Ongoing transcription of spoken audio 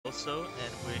episode,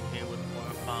 and we're here with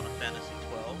more Final Fantasy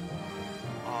 12. What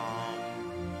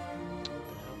the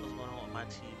hell was going on with my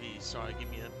TV? Sorry,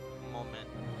 give me a moment.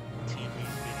 TV's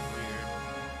being weird.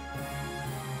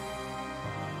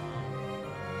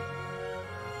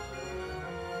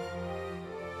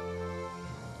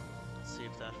 Let's see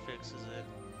if that fixes it.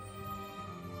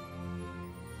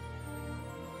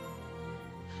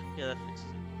 Yeah, that fixes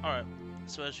it. Alright,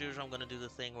 so as usual, I'm going to do the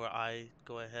thing where I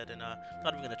go ahead and, not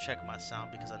even going to check my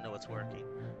sound because I know it's working.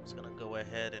 I'm just going to go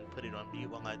ahead and put it on mute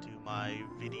while I do my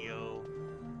video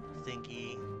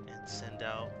thingy and send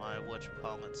out my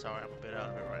whatchamacallit. Sorry, I'm a bit out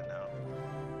of it right now.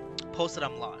 Post that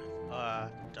I'm live.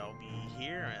 I'll be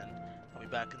here and I'll be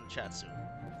back in the chat soon.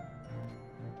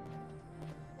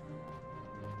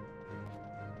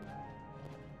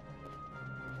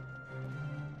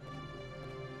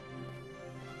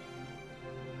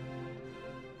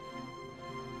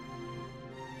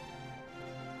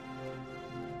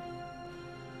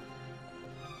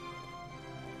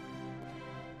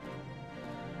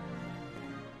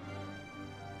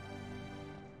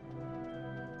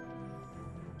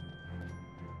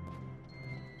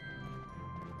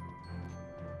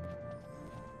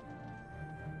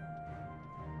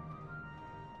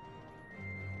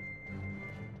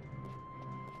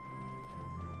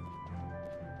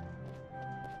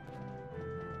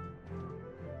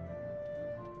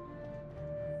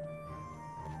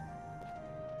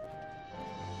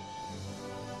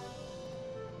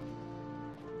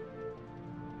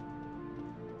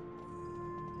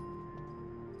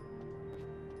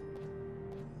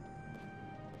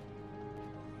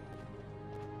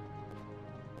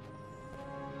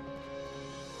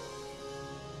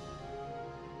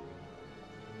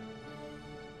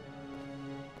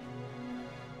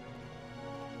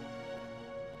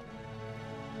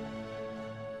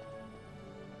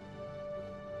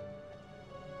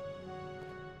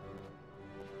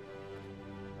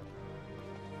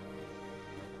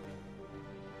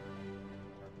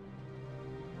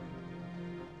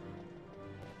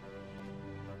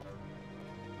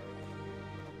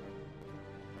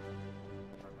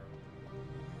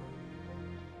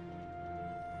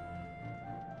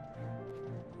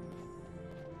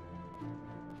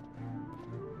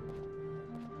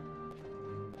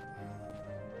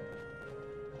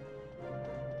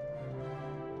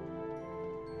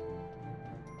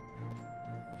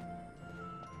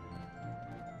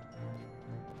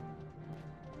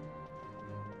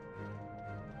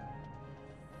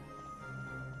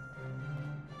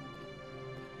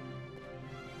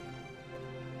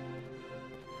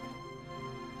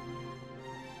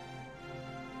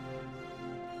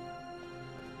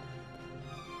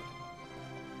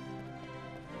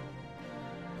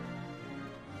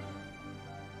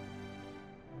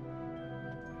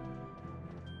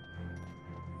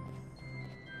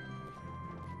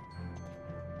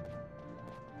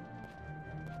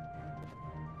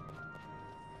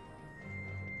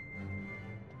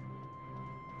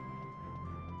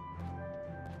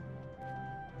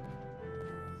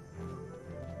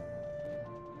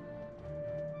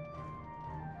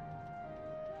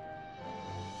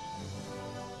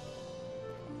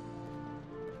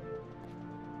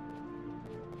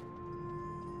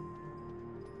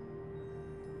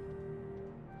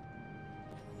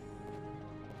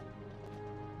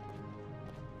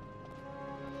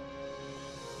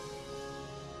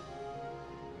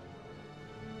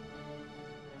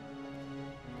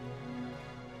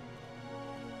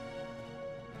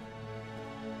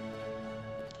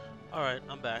 Alright,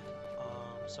 I'm back.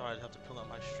 Sorry, I'd have to pull up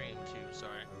my stream too,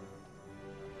 sorry.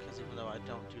 Because even though I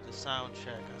don't do the sound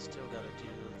check, I still gotta do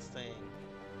the thing.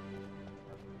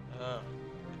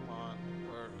 Come on,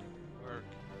 work, work.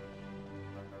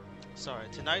 Sorry,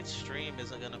 tonight's stream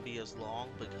isn't gonna be as long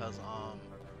because,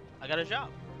 I got a job.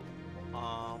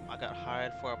 I got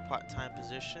hired for a part-time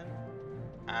position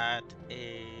at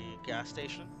a gas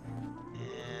station,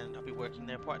 and I'll be working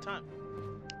there part-time,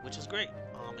 which is great.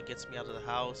 It gets me out of the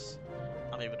house.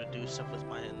 I'm able to do stuff with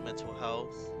my mental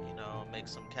health, you know, make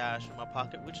some cash in my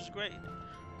pocket, which is great.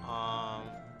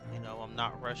 You know, I'm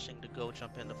not rushing to go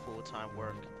jump into full-time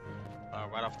work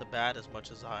right off the bat, as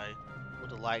much as I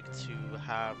would like to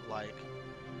have like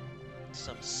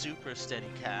some super steady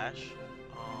cash.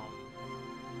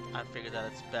 I figured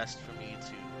that it's best for me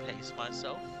to pace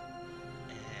myself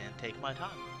and take my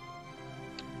time.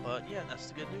 But yeah, that's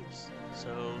the good news.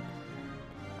 So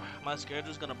my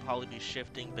schedule's gonna probably be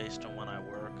shifting based on when I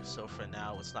work. So for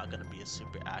now, it's not gonna be a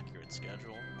super accurate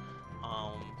schedule.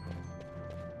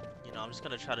 You know, I'm just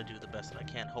gonna try to do the best that I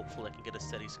can. Hopefully, I can get a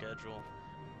steady schedule.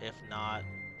 If not,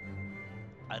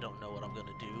 I don't know what I'm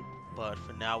gonna do. But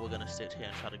for now, we're gonna sit here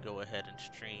and try to go ahead and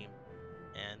stream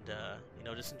and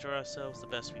just enjoy ourselves the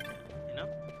best we can. You know.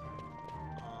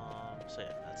 So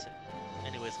yeah, that's it.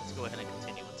 Anyways, let's go ahead and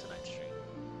continue with tonight's stream.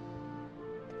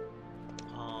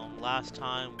 Last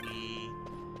time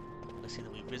let's see,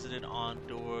 that we visited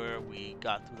Ondor, we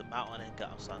got through the mountain and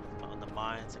got outside of the mountain, the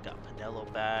mines, and got Penello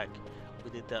back. We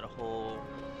did that whole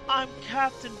 "I'm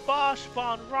Captain Bosch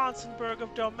von Ronsenberg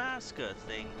of Dalmasca"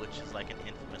 thing, which is like an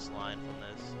infamous line from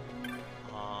this.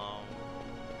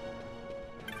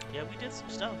 Yeah, we did some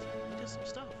stuff.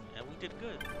 And we did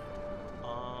good.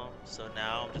 So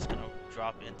now I'm just gonna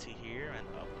drop into here and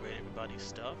upgrade everybody's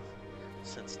stuff.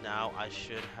 Since now I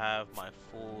should have my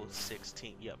full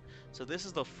 16. Yep. So this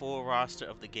is the full roster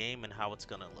of the game and how it's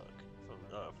gonna look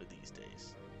for these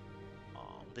days.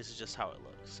 This is just how it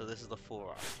looks. So this is the full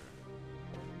roster,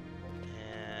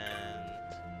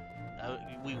 and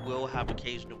we will have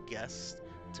occasional guests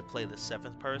to play the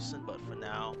 7th person, but for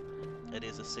now, it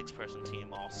is a 6-person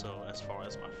team. Also, as far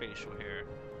as my facial hair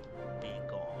being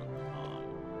gone,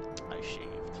 I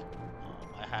shaved.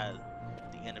 I had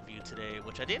the interview today,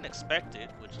 which I didn't expect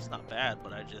it, which is not bad,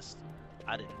 but I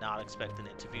did not expect an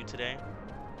interview today,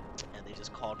 and they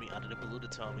just called me out of the blue to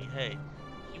tell me, hey,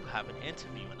 you have an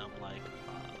interview, and I'm like,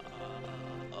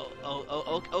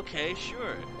 okay,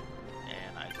 sure,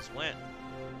 and I just went,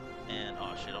 and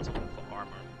oh shit, I was looking for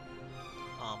armor,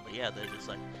 but yeah, they're just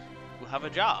like, you have a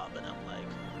job, and I'm like,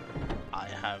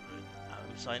 I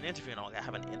saw an interview, and I'm like, I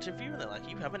have an interview, and they're like,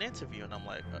 you have an interview, and I'm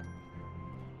like,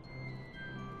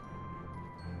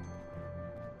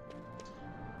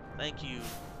 thank you,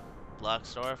 Black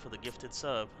Star, for the gifted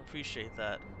sub. Appreciate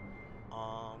that.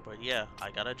 But yeah,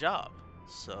 I got a job,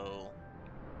 so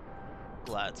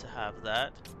glad to have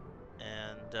that,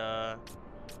 and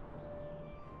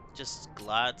just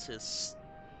glad to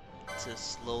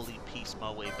slowly piece my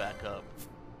way back up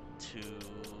to.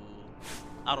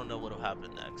 I don't know what'll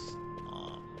happen next.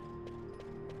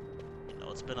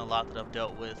 It's been a lot that I've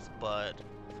dealt with, but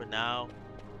for now,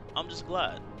 I'm just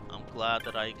glad. I'm glad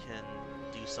that I can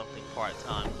do something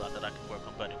part-time, glad that I can work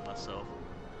on bettering myself.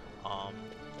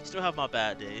 Still have my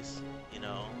bad days,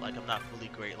 like I'm not fully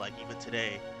great. Like even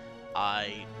today,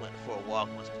 I went for a walk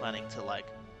and was planning to like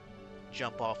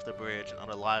jump off the bridge and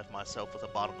unalive myself with a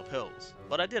bottle of pills,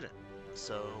 but I didn't.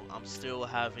 So I'm still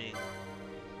having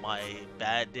my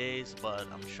bad days, but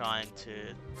I'm trying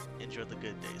to enjoy the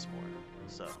good days more.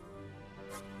 So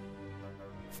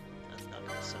I'm not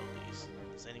gonna sell these.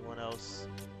 Does anyone else?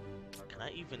 Can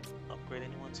I even upgrade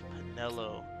anyone to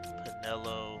Penello?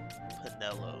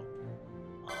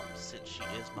 Since she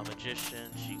is my magician,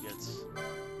 she gets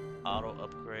auto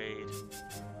upgrade.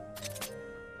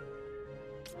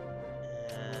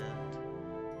 And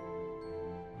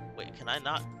wait, can I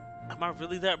not? Am I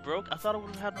really that broke? I thought I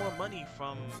would have had more money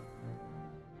from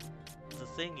the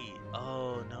thingy.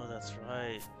 Oh no, that's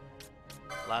right.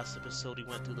 Last episode he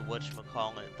went through the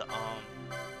whatchamacallit,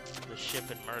 the ship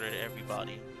and murdered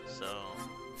everybody. So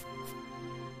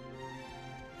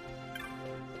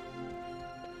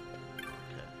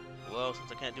well,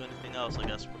 since I can't do anything else, I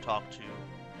guess we'll talk to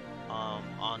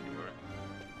Ondor.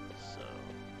 So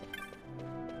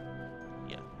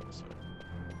yeah, sir.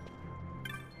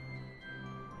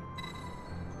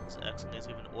 So excellent. He's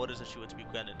given orders that you were to be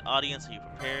granted an audience. Are you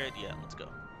prepared? Yeah, let's go.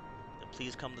 Then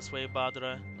please come this way,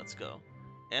 Badra. Let's go.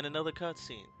 And another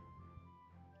cutscene.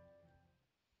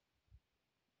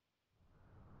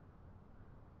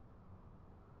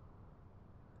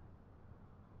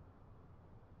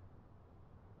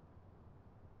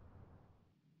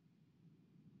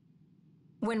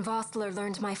 When Vossler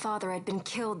learned my father had been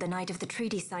killed the night of the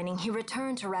treaty signing, he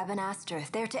returned to Ravenaster,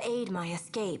 there to aid my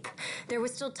escape. There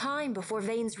was still time before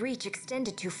Vane's reach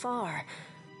extended too far.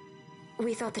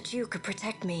 We thought that you could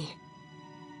protect me.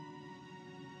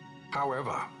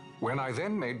 However, when I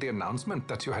then made the announcement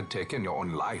that you had taken your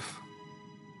own life,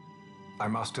 I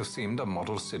must have seemed a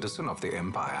model citizen of the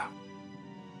Empire.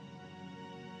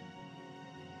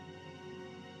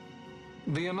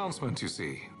 The announcement, you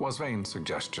see, was Vane's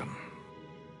suggestion.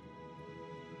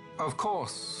 Of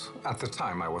course, at the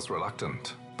time I was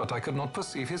reluctant, but I could not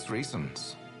perceive his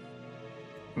reasons.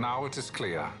 Now it is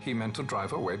clear he meant to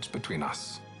drive a wedge between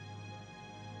us.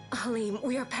 Halim,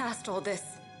 we are past all this.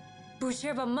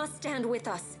 Boucherba must stand with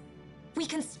us. We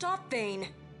can stop Vane.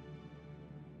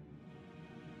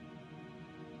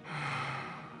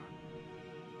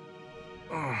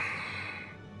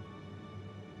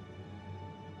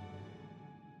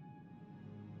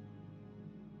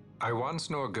 I once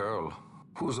knew a girl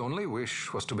whose only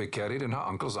wish was to be carried in her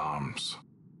uncle's arms.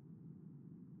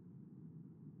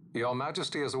 Your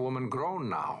Majesty is a woman grown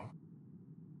now.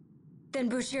 Then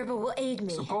Bushirba will aid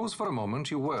me. Suppose for a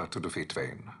moment you were to defeat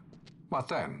Vayne. What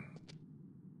then?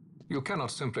 You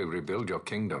cannot simply rebuild your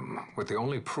kingdom with the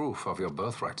only proof of your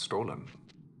birthright stolen.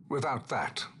 Without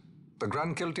that, the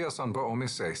Grand Kiltia Sanba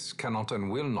Omises cannot and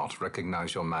will not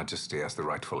recognize your majesty as the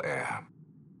rightful heir.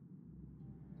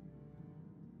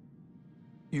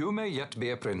 You may yet be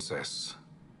a princess,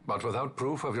 but without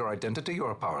proof of your identity, you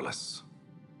are powerless.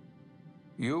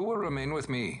 You will remain with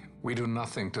me. We do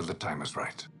nothing till the time is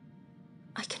right.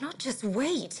 I cannot just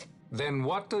wait. Then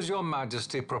what does your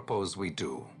majesty propose we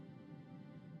do?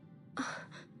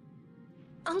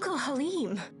 Uncle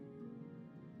Halim.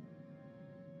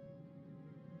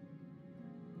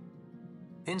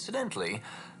 Incidentally,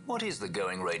 what is the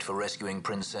going rate for rescuing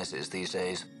princesses these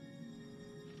days?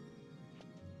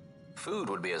 Food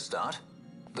would be a start.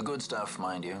 The good stuff,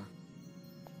 mind you.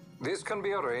 This can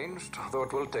be arranged, though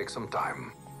it will take some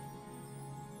time.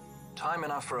 Time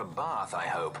enough for a bath, I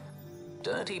hope.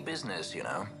 Dirty business, you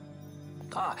know.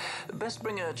 Ah, best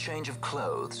bring a change of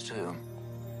clothes, too.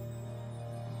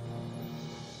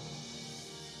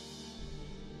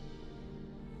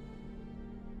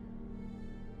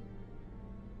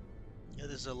 Yeah,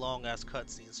 this is a long-ass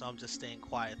cutscene, so I'm just staying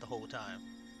quiet the whole time.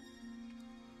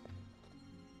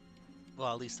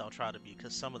 Well, at least I'll try to be,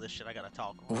 because some of this shit I gotta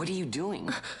talk on. What are you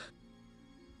doing?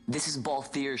 This is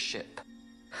Balthir's ship.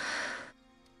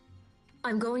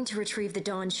 I'm going to retrieve the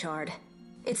Dawn Shard.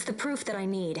 It's the proof that I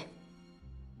need.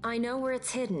 I know where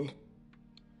it's hidden.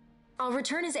 I'll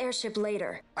return his airship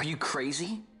later. Are you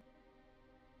crazy?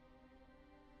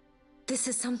 This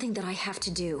is something that I have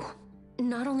to do.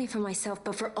 Not only for myself,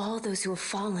 but for all those who have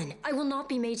fallen. I will not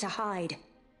be made to hide.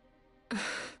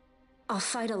 I'll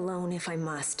fight alone if I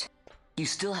must. You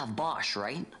still have Bosch,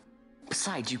 right?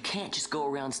 Besides, you can't just go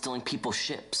around stealing people's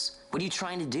ships. What are you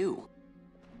trying to do?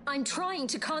 I'm trying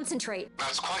to concentrate.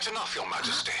 That's quite enough, Your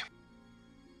Majesty.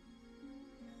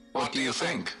 What do you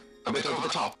think? A bit over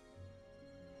the top?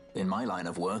 In my line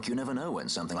of work, you never know when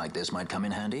something like this might come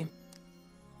in handy.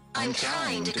 I'm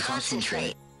trying to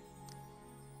concentrate.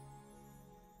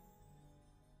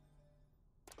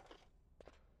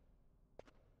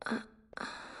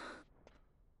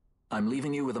 I'm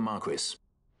leaving you with the Marquis.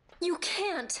 You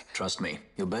can't. Trust me,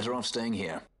 you're better off staying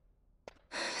here.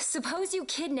 Suppose you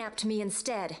kidnapped me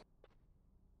instead.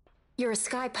 You're a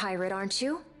sky pirate, aren't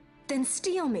you? Then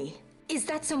steal me. Is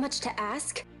that so much to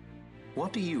ask?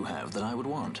 What do you have that I would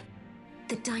want?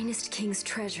 The Dynast King's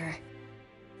treasure.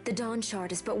 The Dawn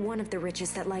Shard is but one of the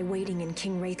riches that lie waiting in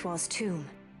King Wraithwall's tomb.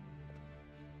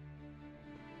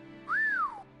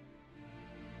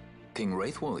 King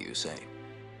Wraithwall, you say?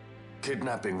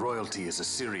 Kidnapping royalty is a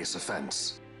serious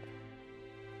offense.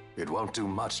 It won't do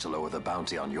much to lower the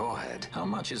bounty on your head. How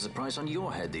much is the price on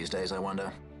your head these days, I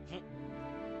wonder?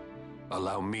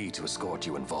 Allow me to escort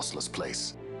you in Vosla's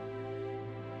place.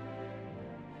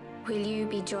 Will you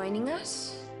be joining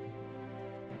us?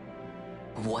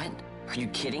 What? Are you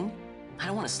kidding? I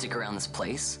don't want to stick around this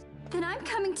place. Then I'm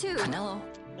coming too. Canelo?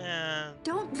 Man,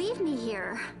 Don't leave me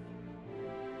here.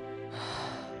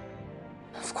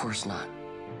 Of course not.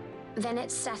 Then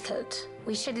it's settled.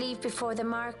 We should leave before the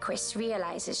Marquis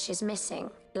realizes she's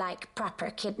missing, like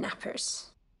proper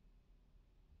kidnappers.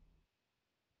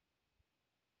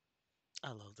 I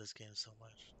love this game so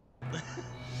much.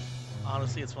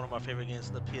 Honestly, it's one of my favorite games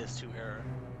in the PS2 era.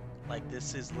 Like,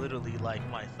 this is literally like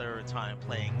my third time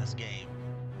playing this game,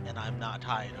 and I'm not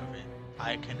tired of it.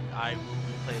 I will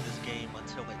replay this game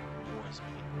until it bores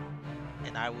me.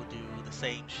 And I will do the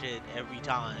same shit every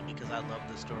time because I love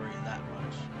the story that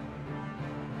much.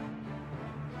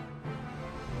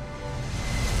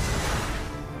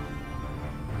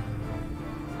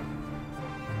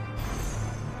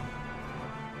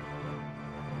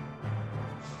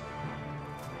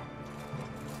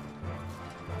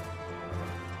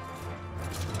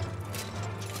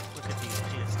 Look at these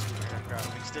PS2 era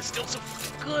graphics. They're still so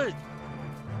fucking good!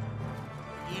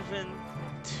 Even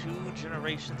 2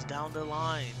 generations down the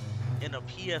line in a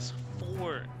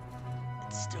PS4,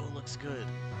 it still looks good.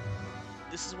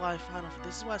 This is why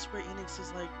Square Enix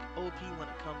is like OP when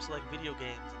it comes to like video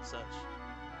games and such.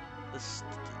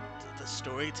 The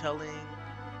storytelling,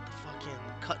 the fucking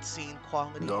cutscene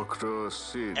quality, Dr.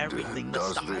 Sid, everything, the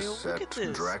does style. this Look set at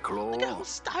this. Draculaur? Look at how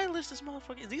stylish this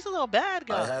motherfucker is. These are little bad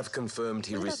guys. I have confirmed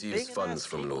he Look at that receives big-ass funds cape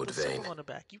from with Lord the symbol Vane. on the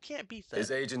back. You can't beat that.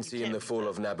 His agency You in the can't fall beat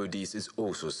of Nabudis is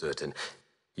also certain.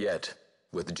 Yet,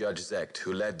 with Judge Zekt,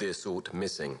 who led the assault,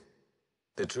 missing,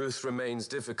 the truth remains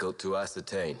difficult to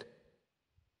ascertain.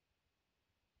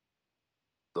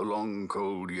 The long,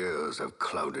 cold years have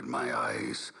clouded my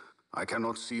eyes. I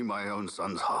cannot see my own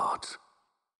son's heart.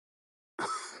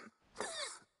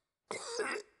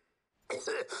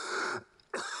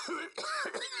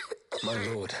 My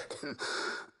lord.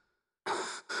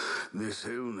 This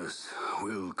illness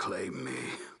will claim me.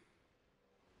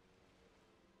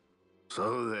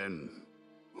 So then,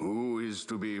 who is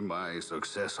to be my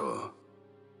successor?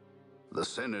 The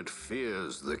Senate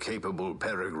fears the capable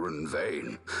Peregrine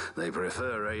Vane. They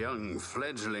prefer a young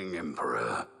fledgling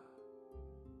emperor.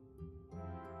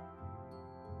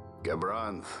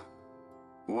 Gabranth,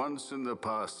 once in the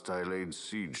past I laid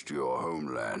siege to your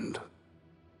homeland.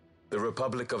 The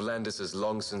Republic of Landis is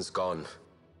long since gone.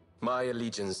 My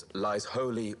allegiance lies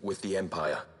wholly with the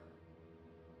Empire.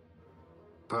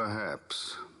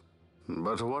 Perhaps.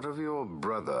 But what of your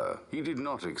brother? He did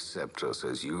not accept us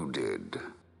as you did.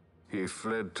 He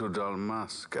fled to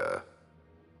Dalmasca.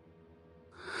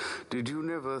 Did you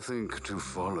never think to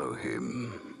follow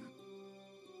him?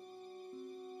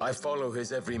 I follow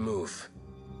his every move.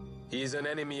 He is an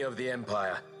enemy of the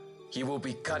Empire. He will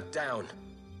be cut down.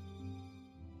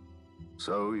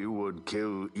 So you would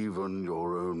kill even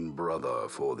your own brother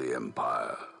for the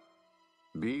Empire.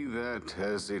 Be that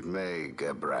as it may,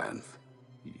 Gabranth,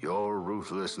 your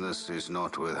ruthlessness is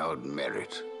not without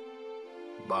merit.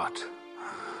 But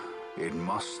it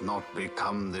must not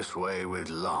become this way with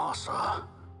Larsa.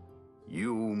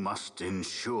 You must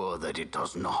ensure that it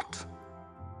does not.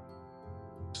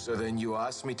 So then you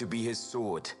ask me to be his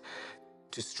sword,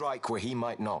 to strike where he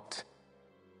might not.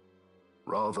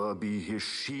 Rather be his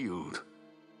shield.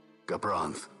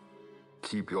 Gabranth,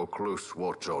 keep your close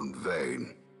watch on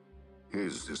Vane.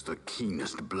 His is the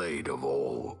keenest blade of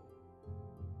all.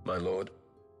 My lord.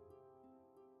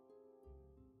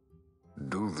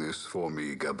 Do this for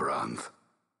me, Gabranth.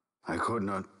 I could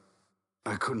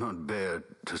not bear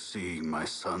to see my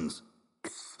sons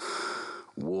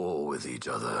war with each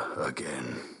other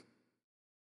again.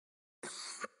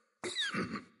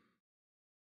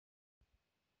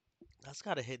 That's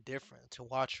gotta hit different to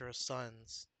watch your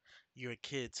sons, your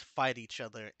kids fight each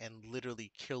other and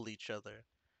literally kill each other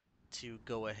to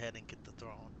go ahead and get the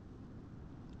throne.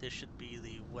 This should be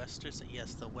the Western Sand.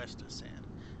 Yes, the Western Sand.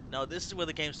 Now, this is where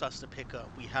the game starts to pick up.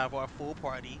 We have our full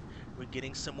party. We're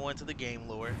getting some more into the game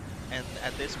lore. And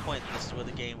at this point, this is where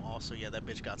the game also... Yeah, that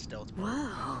bitch got stealth mode.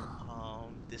 Wow.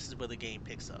 This is where the game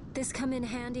picks up. This come in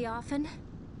handy often?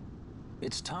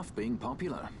 It's tough being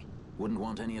popular. Wouldn't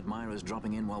want any admirers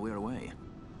dropping in while we're away.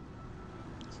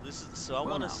 So I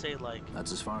want to say, like...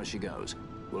 That's as far as she goes.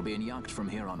 We'll be in Yacht from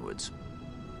here onwards.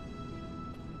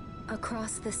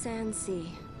 Across the Sand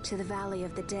Sea, to the Valley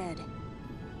of the Dead,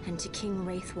 and to King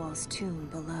Wraithwall's tomb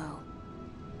below.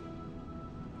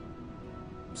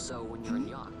 So when you're in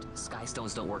Yacht,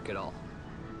 Skystones don't work at all.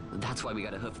 That's why we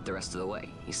gotta hoof it the rest of the way,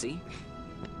 you see?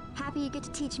 Happy you get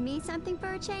to teach me something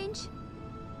for a change?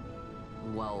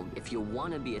 Well, if you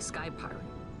want to be a sky pirate,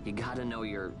 you gotta know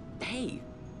your... Hey,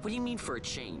 what do you mean for a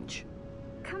change?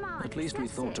 Come on, at least we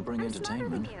thought to bring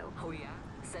entertainment. Oh yeah?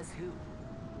 Says who?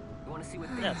 You want to see what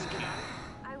they That's think about it?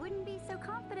 I wouldn't be so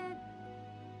confident.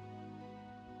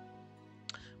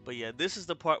 But yeah, this is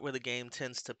the part where the game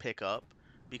tends to pick up.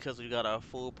 Because we got our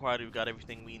full party, we got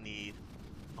everything we need.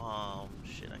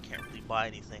 Shit, I can't really buy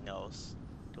anything else.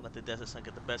 Don't let the desert sun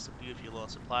get the best of you if you're low on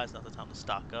supplies. Not the time to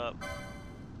stock up.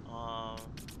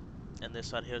 And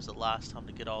this right here is the last time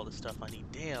to get all the stuff I need.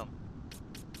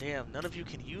 Damn, none of you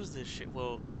can use this shit.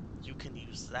 Well, you can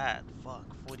use that. Fuck,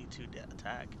 42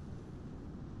 attack.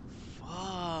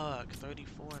 Fuck,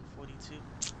 34 and 42.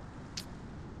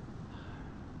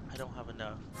 I don't have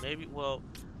enough. Maybe, well,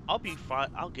 I'll be fine.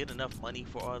 I'll get enough money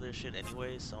for all this shit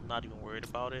anyway, so I'm not even worried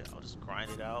about it. I'll just grind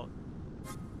it out.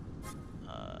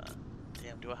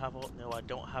 Damn, do I have all? No, I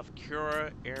don't have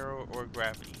Cure, Arrow, or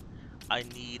Gravity. I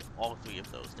need all three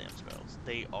of those damn spells.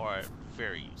 They are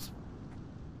very useful.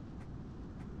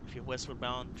 If you're westward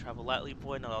bound, travel lightly,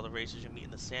 boy. Not all the races you meet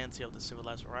in the sand. See of the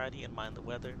civilized variety and mind the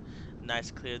weather.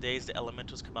 Nice clear days. The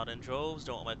elementals come out in droves.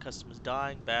 Don't want my customers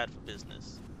dying. Bad for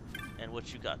business. And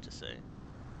what you got to say?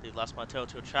 They lost my tail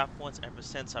to a trap once. Ever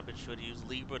since, I've been sure to use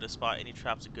Libra to spot any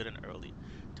traps good and early.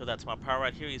 Till that's my power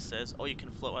right here, he says. Oh, you can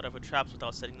float out over traps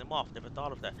without setting them off. Never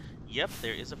thought of that. Yep,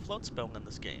 there is a float spell in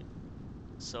this game.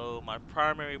 So my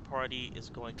primary party is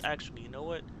going to... Actually, you know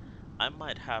what? I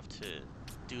might have to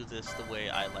do this the way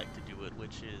I like to do it,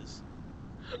 which is...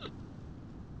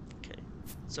 Okay.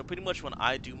 So pretty much when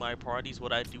I do my parties,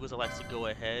 what I do is I like to go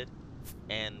ahead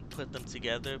and put them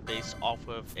together based off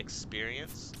of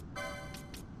experience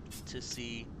to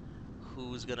see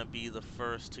who's gonna be the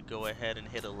first to go ahead and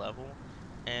hit a level,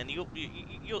 and you'll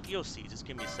see. Just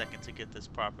give me a second to get this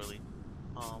properly.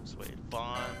 So wait,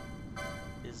 Vaughn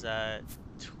is at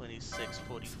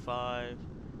 2645,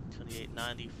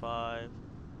 2895.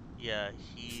 Yeah,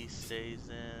 he stays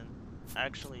in.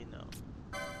 Actually, no.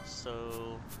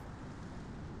 So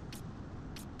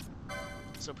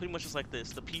pretty much it's like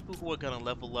this. The people who are gonna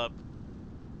level up,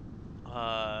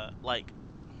 like,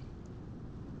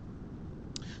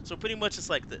 so pretty much it's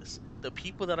like this. The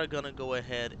people that are gonna go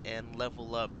ahead and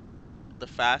level up the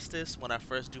fastest when I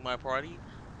first do my party,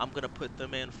 I'm gonna put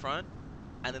them in front,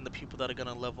 and then the people that are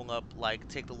gonna level up, like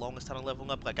take the longest time to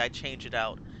level up, like I change it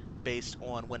out based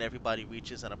on when everybody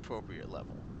reaches an appropriate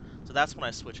level. So that's when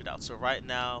I switch it out. So right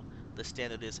now the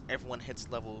standard is everyone hits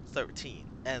level 13,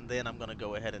 and then I'm gonna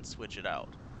go ahead and switch it out.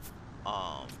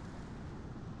 Um,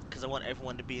 because I want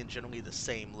everyone to be in generally the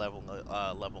same level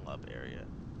up area.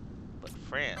 But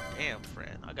Fran, damn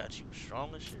Fran, I got you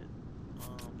strong as shit.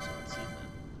 So let's see then.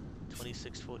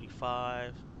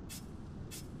 2645,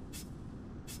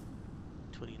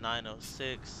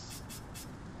 2906,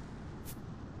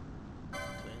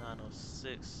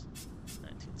 2906,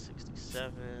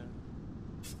 1967.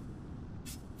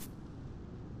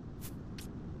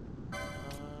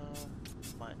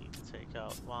 Might need to take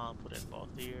out Vaughn, put in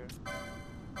Balthier.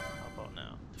 How about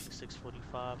now?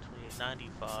 2645,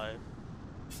 2895,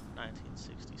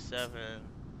 1967,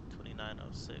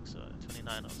 2906,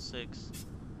 2906.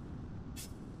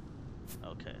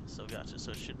 Okay, so gotcha.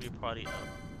 So it should be a party of,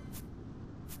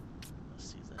 let's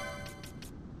see then.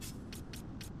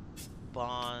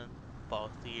 Bond,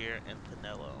 Balthier, and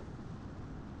Pinello.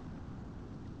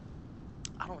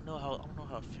 I don't know how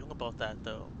I feel about that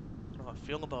though. I don't know how I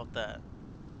feel about that.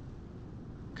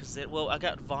 Cause it, well, I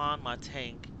got Vaughn, my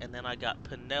tank, and then I got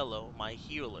Pinello, my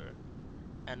healer.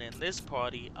 And in this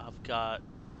party, I've got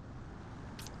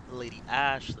Lady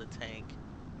Ash, the tank,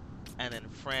 and then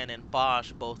Fran and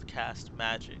Bosch both cast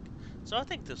magic. So I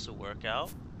think this will work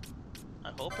out.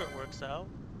 I hope it works out.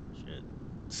 Shit.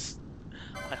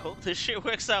 I hope this shit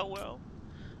works out well.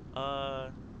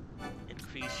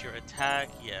 Increase your attack.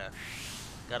 Yeah.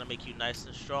 Gotta make you nice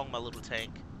and strong, my little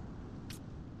tank.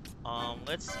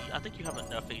 Let's see. I think you have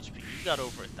enough HP. You got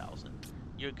over 1,000.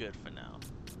 You're good for now.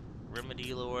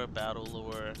 Remedy lore, battle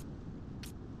lore.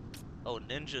 Oh,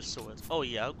 ninja swords. Oh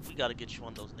yeah, we gotta get you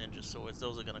on those ninja swords.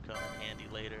 Those are gonna come in handy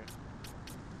later.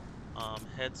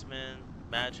 Headsman,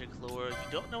 magic lore.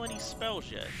 You don't know any spells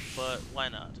yet, but why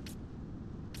not?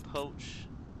 Poach.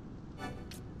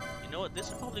 You know what? This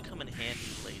will probably come in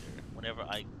handy later, whenever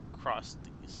I cross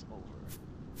these over.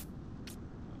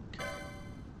 Okay.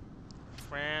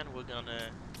 Fran, we're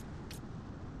gonna...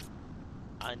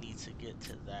 I need to get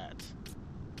to that.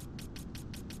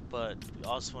 But we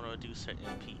also want to reduce her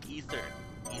MP.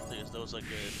 Ethers, those are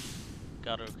good.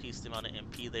 Gotta increase the amount of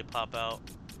MP they pop out.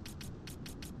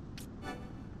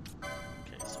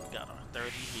 Okay, so we got our 30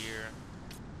 here.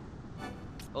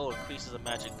 Oh, increases the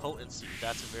magic potency.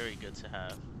 That's very good to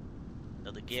have.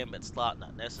 Now the gambit slot,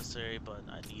 not necessary, but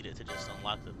I need it to just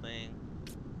unlock the thing.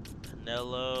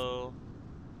 Pinello.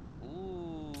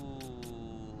 Ooh.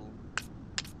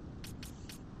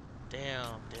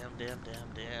 Damn.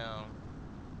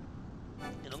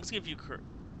 You know, let's give you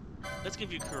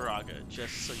Kuraga,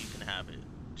 just so you can have it.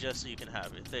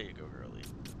 There you go, girly.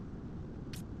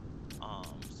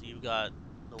 So you've got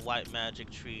the white magic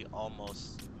tree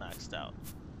almost maxed out.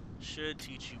 Should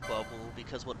teach you Bubble,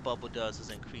 because what Bubble does is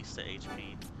increase the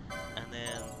HP. And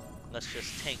then let's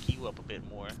just tank you up a bit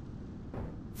more.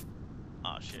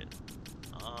 Aw, shit.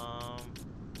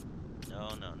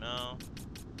 No.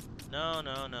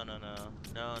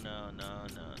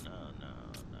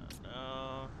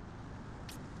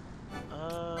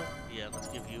 Yeah, let's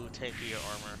give you tankier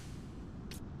armor.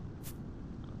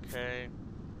 Okay.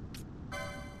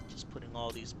 Just putting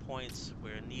all these points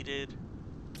where needed.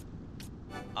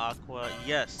 Aqua,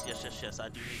 yes. I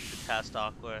do need you to cast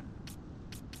Aqua.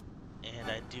 And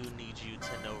I do need you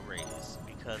to know Raise,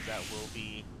 because that will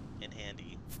be in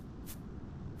handy.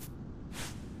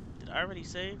 Did I already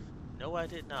save? No, I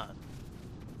did not.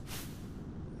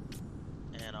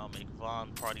 And I'll make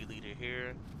Vaughn party leader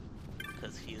here,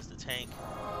 because he is the tank.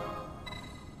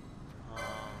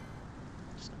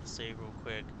 Just gonna save real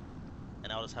quick,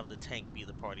 and I'll just have the tank be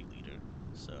the party leader.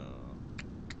 So,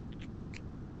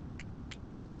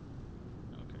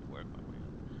 okay, work my way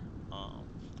up.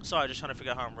 Sorry, just trying to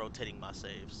figure out how I'm rotating my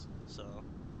saves. So,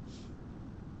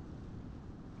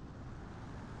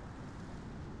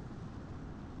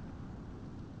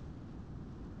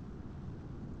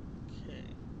 okay.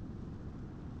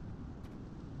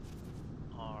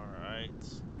 Alright.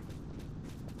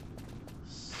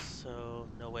 So,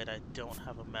 no wait, I don't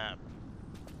have a map.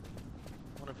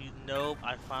 One of you, nope,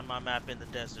 I found my map in the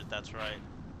desert, that's right.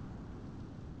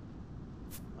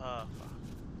 Fuck.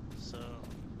 So,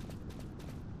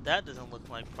 that doesn't look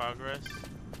like progress.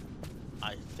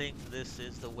 I think this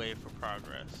is the way for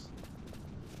progress.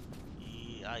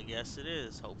 I guess it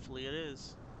is. Hopefully it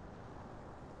is.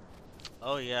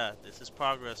 Oh yeah, this is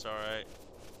progress, alright.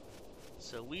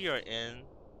 So we are in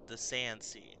the Sand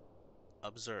Sea.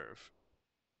 Observe.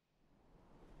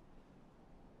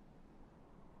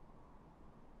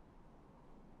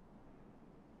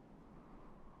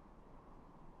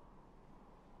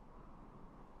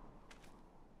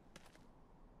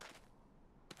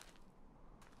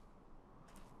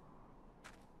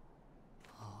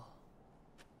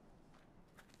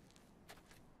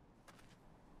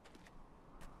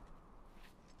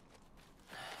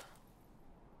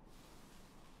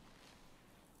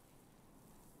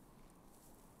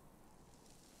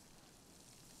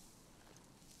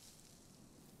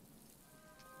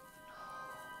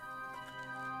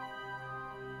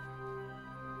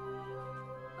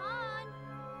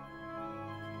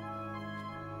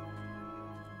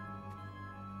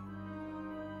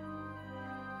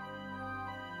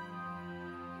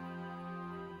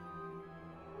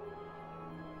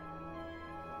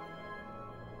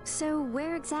 So,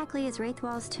 where exactly is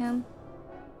Wraithwall's tomb?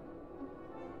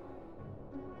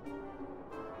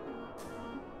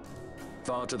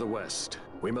 Far to the west.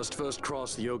 We must first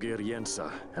cross the Yogir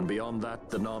Yensa, and beyond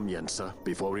that, the Nam Yensa,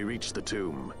 before we reach the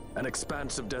tomb. An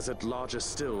expanse of desert larger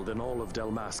still than all of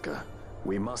Delmasca.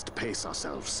 We must pace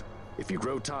ourselves. If you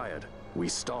grow tired, we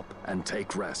stop and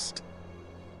take rest.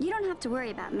 You don't have to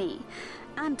worry about me.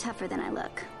 I'm tougher than I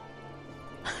look.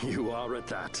 You are at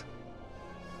that.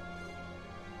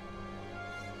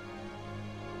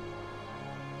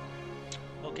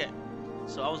 Okay,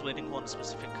 so I was waiting on a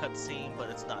specific cutscene, but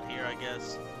it's not here, I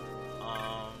guess.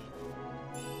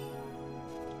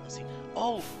 Let's see.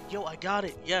 Oh, yo, I got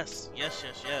it. Yes, yes,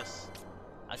 yes, yes.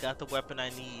 I got the weapon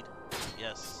I need.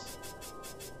 Yes.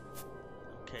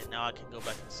 Okay, now I can go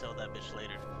back and sell that bitch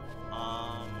later.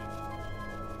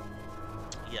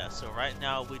 Yeah, so right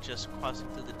now we're just crossing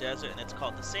through the desert, and it's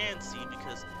called the Sand Sea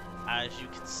because, as you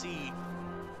can see,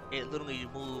 it literally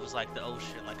moves like the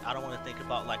ocean. Like, I don't want to think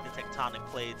about like the tectonic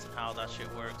plates and how that shit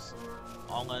works.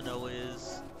 All I know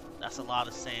is that's a lot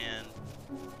of sand,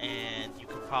 and you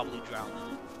could probably drown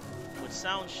in it, which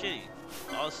sounds shitty.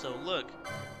 Also, look,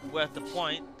 we're at the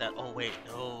point that, oh wait,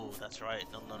 no, that's right,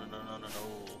 no, no, no, no, no, no,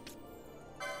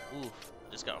 no. Oof,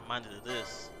 I just got reminded of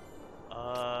this.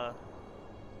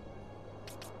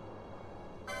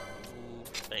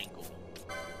 Bangle.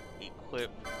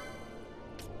 Equip.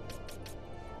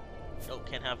 Nope,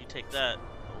 can't have you take that.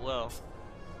 Oh well.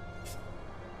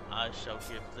 I shall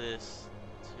give this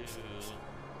to...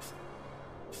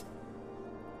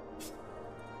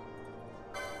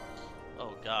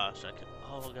 Oh gosh, I could...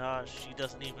 Oh gosh, she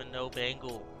doesn't even know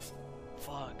Bangle.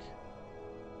 Fuck.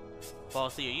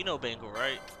 Balthea, you know Bangle,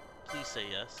 right? Please say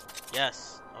yes.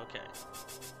 Yes, okay.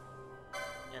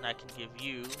 And I can give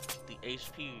you the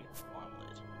HP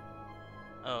armlet.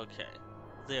 Okay,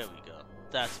 there we go.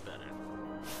 That's better.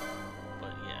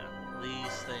 But yeah,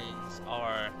 these things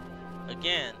are,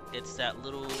 again, it's that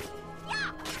little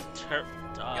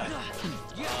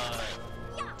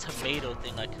tomato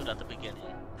thing I killed at the beginning.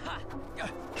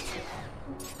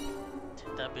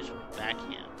 Take that bitch with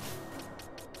backhand.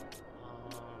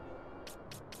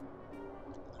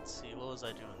 Let's see, what was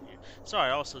I doing here? Sorry,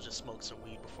 I also just smoked some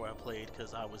weed before I played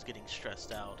because I was getting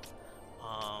stressed out.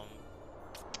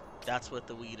 That's what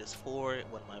the weed is for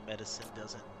when my medicine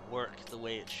doesn't work the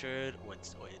way it should, or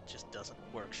it just doesn't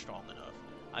work strong enough.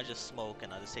 I just smoke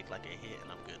and I just take like a hit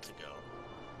and I'm good to go.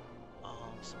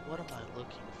 So what am I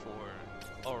looking for?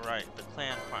 Oh right, the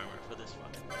clan primer for this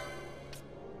fucking thing.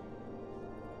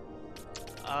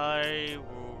 I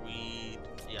will read,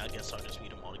 yeah, I guess I'll just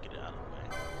read them all to get it out of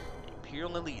the way.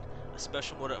 Imperial Elite, a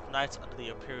special order of knights under the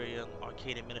Imperial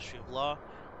Arcadian Ministry of Law.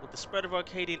 With the spread of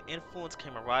Arcadian influence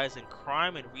came a rise in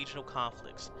crime and regional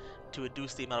conflicts. To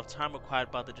reduce the amount of time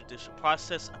required by the judicial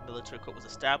process, a military court was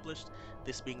established,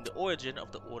 this being the origin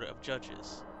of the Order of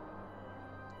Judges.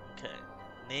 Okay.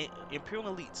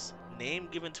 Imperial Elites, name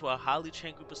given to a highly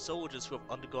trained group of soldiers who have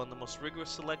undergone the most rigorous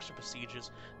selection procedures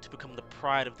to become the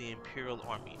pride of the Imperial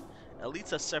Army.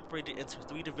 Elites are separated into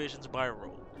 3 divisions by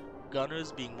role.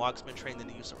 Gunners being marksmen trained in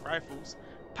the use of rifles,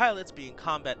 pilots being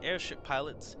combat airship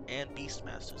pilots, and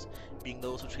beastmasters being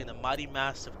those who train the mighty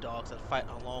massive dogs that fight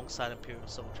alongside Imperial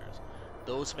soldiers.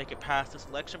 Those who make it past the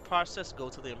selection process go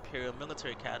to the Imperial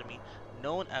Military Academy, the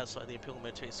Imperial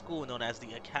Military School known as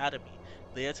the Academy,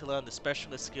 there to learn the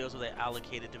specialist skills of their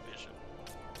allocated division.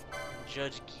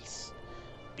 Judge Geese,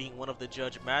 being one of the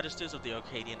Judge Magisters of the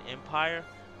Arcadian Empire,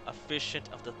 Officiant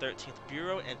of the 13th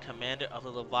Bureau and commander of the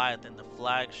Leviathan, the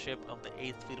flagship of the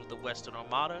 8th Fleet of the Western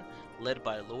Armada, led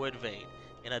by Lord Vane.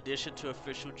 In addition to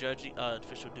official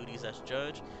duties as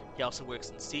judge, he also works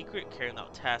in secret, carrying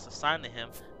out tasks assigned to him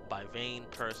by Vane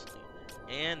personally.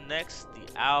 And next, the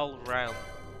Owl Round.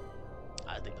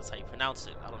 I think that's how you pronounce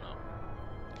it. I don't know.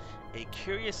 A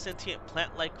curious sentient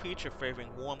plant-like creature favoring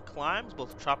warm climes,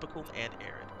 both tropical and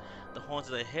arid. The horns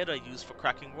of their head are used for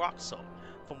cracking rock salt,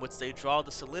 from which they draw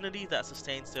the salinity that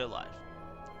sustains their life.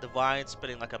 The vines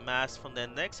spreading like a mask from their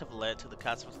necks have led to the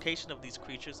classification of these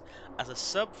creatures as a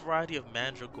sub-variety of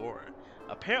Mandragora.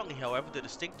 Apparently, however, the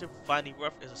distinctive viney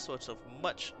ruff is a source of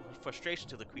much frustration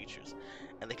to the creatures,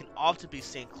 and they can often be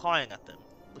seen clawing at them,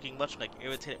 looking much like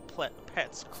irritated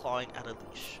pets clawing at a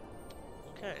leash.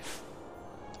 Okay.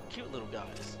 Cute little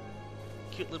guys.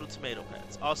 Cute little tomato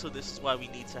pets. Also, this is why we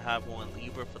need to have one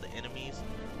Libra for the enemies.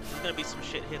 There's gonna be some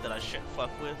shit here that I shouldn't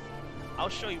fuck with. I'll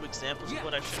show you examples of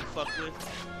what I shouldn't fuck with.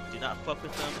 Do not fuck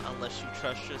with them unless you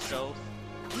trust yourself,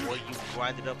 or you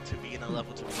grind it up to be in a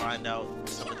level to grind out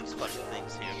some of these fucking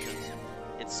things here, because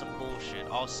it's some bullshit.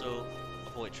 Also,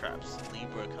 avoid traps.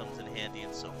 Libra comes in handy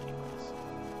in so many ways.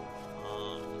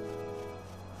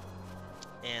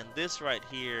 And this right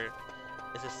here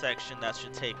is a section that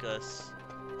should take us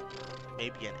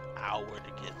maybe an hour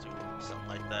to get through, something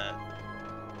like that.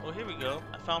 Oh, here we go.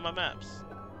 I found my maps.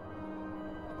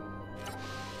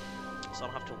 So I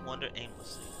don't have to wander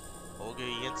aimlessly. Ogre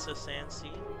Yensa Sand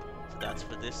Sea. So that's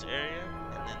for this area.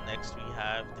 And then next we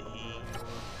have the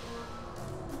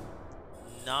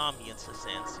Nam Yensa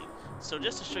Sand Sea. So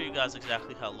just to show you guys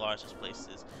exactly how large this place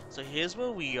is. So here's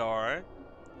where we are.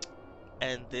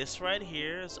 And this right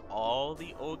here is all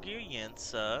the Ogre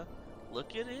Yensa.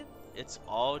 Look at it. It's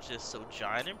all just so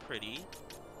giant and pretty.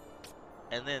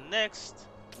 And then next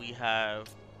we have...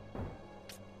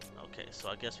 Okay, so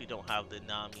I guess we don't have the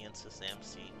Nam Yensa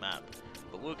Samsi map,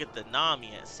 but we'll get the Nam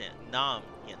Yensa.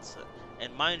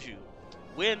 And mind you,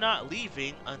 we're not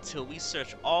leaving until we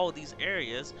search all these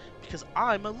areas because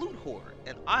I'm a loot hoarder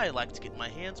and I like to get my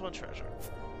hands on treasure.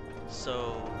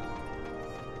 So,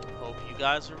 hope you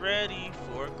guys are ready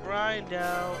for a grind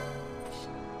out.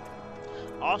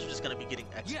 Also, just gonna be getting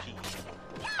XP.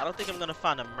 I don't think I'm gonna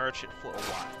find a merchant for a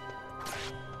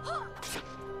while.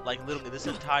 Like literally, this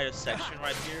entire section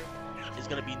right here is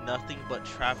gonna be nothing but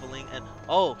traveling and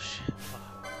oh shit.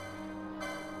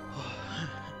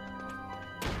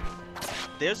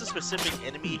 There's a specific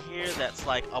enemy here that's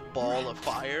like a ball of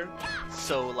fire.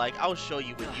 So like I'll show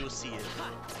you when you'll see it.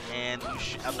 And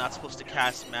I'm not supposed to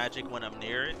cast magic when I'm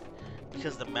near it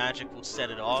because the magic will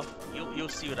set it off. You'll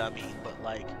see what I mean. But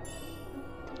like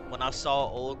when I saw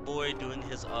Old Boy doing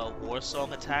his war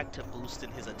song attack to boost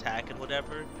in his attack and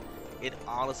whatever, it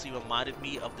honestly reminded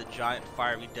me of the giant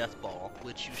fiery death ball,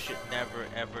 which you should never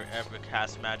ever ever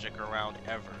cast magic around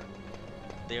ever.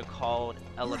 They're called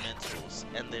elementals,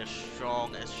 and they're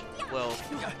strong as well.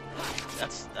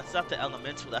 That's not the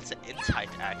elemental. That's an N-type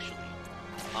actually.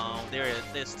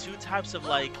 There's two types of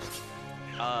like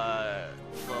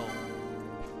well,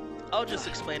 I'll just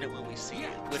explain it when we see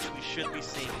it, which we should be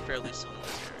seeing fairly soon in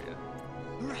this area.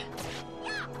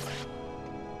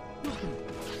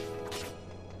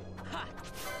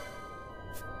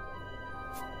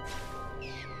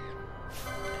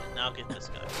 Now get this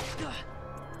guy.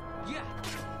 Yeah.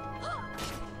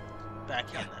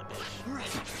 Backhand that bitch.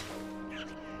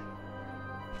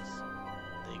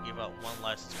 They give out one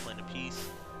license plate apiece.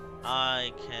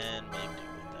 I can make do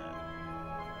with that.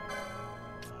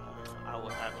 I will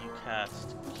have you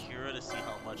cast Cure to see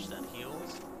how much that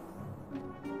heals.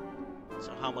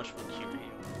 So how much will Cure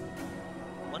heal?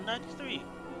 193.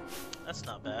 That's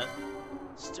not bad.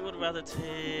 Still would rather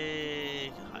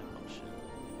take a high potion.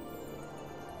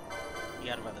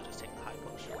 Yeah, I'd rather just take the high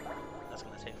potion. That's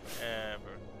gonna take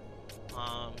forever.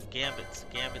 Gambits.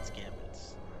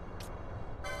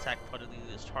 Attack part of the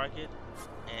leader's target,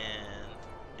 and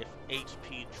if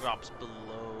HP drops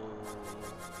below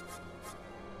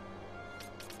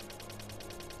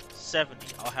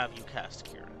 70, I'll have you cast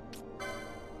Cure.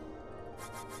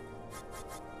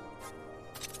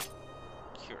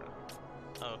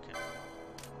 Okay.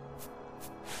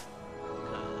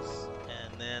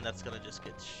 And then that's gonna just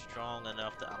get strong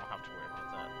enough that I don't have to worry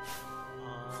about that.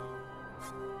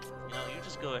 You know, you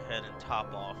just go ahead and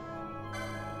top off.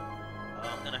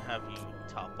 I'm gonna have you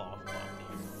top off here,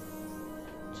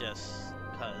 just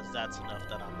because that's enough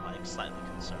that I'm like slightly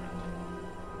concerned.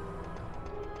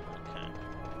 Okay.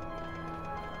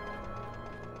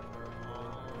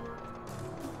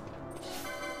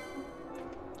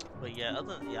 But yeah,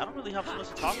 I don't really have so much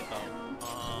to talk about.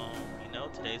 You know,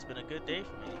 today's been a good day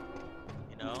for me.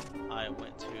 You know, I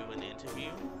went to an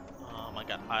interview. I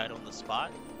got hired on the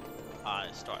spot. I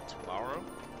start tomorrow,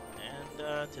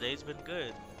 and today's been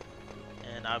good.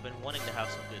 and I've been wanting to have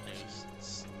some good news.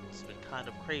 It's been kind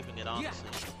of craving it, honestly.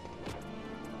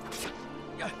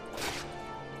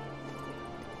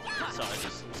 Sorry,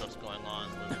 just some stuff's going on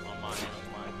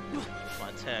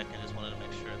my tech, and just wanted to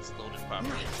make sure it's loaded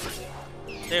properly.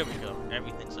 There we go.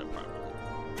 Everything's up properly.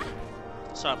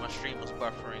 Sorry, my stream was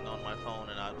buffering on my phone,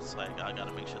 and I was like, I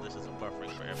gotta make sure this isn't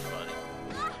buffering for everybody.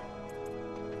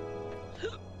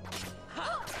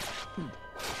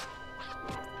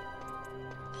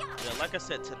 Yeah, like I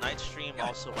said, tonight's stream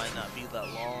also might not be that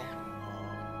long.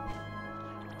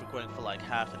 We're going for like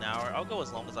half an hour. I'll go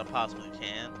as long as I possibly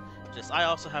can. Just, I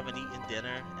also haven't eaten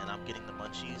dinner, and I'm getting the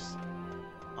munchies.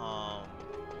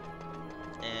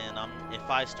 And if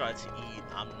I start to eat,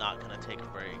 I'm not gonna take a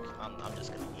break. I'm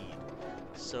just gonna eat.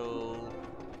 So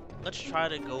let's try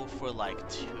to go for like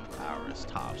 2 hours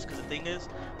tops. Because the thing is,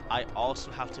 I also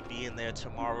have to be in there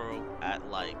tomorrow at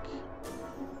like,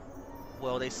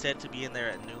 well, they said to be in there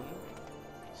at noon.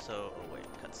 So, oh wait,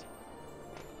 cutscene.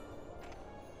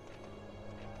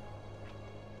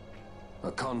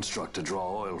 A construct to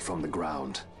draw oil from the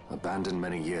ground. Abandoned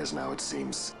many years now, it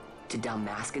seems. Did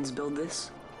Dalmaskans build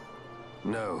this?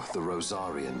 No, the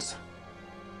Rosarians.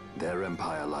 Their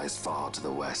empire lies far to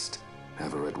the west,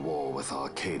 ever at war with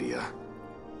Arcadia.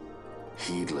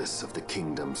 Heedless of the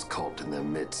kingdoms caught in their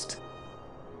midst.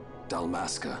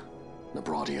 Dalmasca,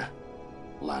 Nabrodia,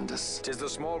 Landis. 'Tis the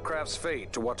small craft's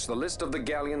fate to watch the list of the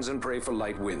galleons and pray for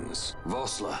light winds.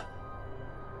 Vossler,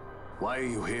 why are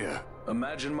you here?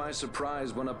 Imagine my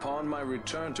surprise when upon my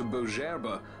return to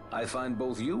Bogerba, I find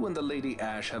both you and the Lady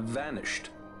Ash have vanished.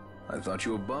 I thought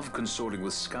you above consorting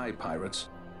with sky pirates.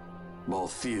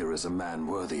 Balthier is a man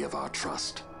worthy of our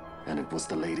trust, and it was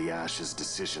the Lady Ash's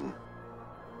decision.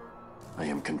 I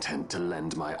am content to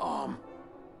lend my arm,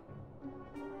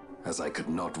 as I could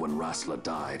not when Rasla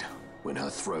died, when her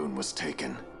throne was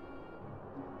taken.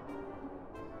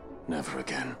 Never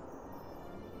again.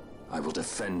 I will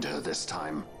defend her this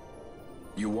time.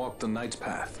 You walk the Knight's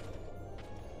path.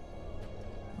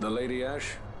 The Lady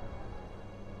Ash?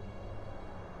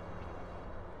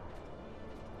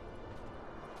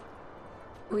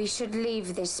 We should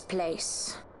leave this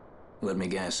place. Let me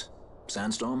guess.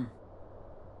 Sandstorm?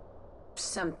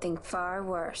 Something far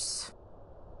worse.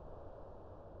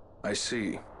 I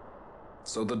see.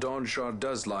 So the Dawn Shard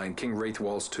does lie in King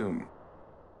Wraithwall's tomb.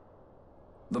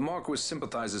 The Marquis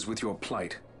sympathizes with your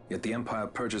plight, yet the Empire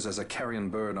perches as a carrion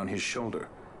bird on his shoulder.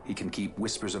 He can keep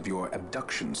whispers of your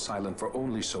abduction silent for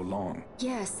only so long.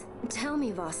 Yes. Tell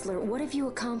me, Vossler, what have you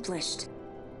accomplished?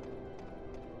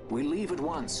 We leave at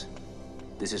once.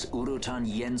 This is Urutan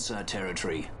Yensa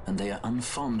territory, and they are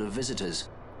unfond of visitors.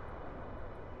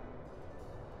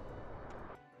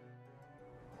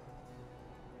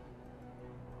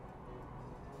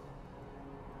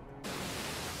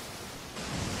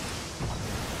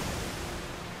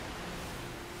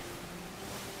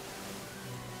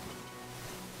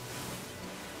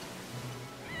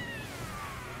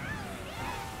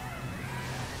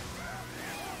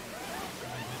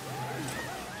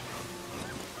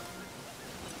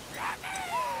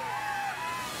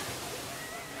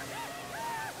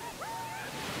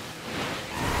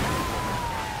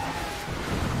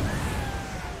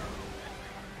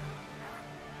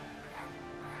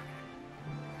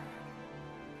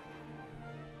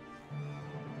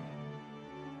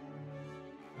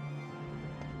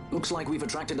 Looks like we've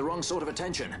attracted the wrong sort of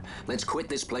attention. Let's quit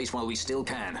this place while we still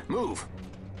can. Move!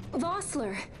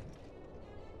 Vossler!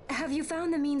 Have you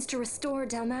found the means to restore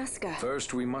Dalmasca?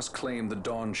 First, we must claim the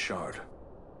Dawn Shard.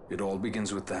 It all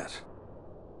begins with that.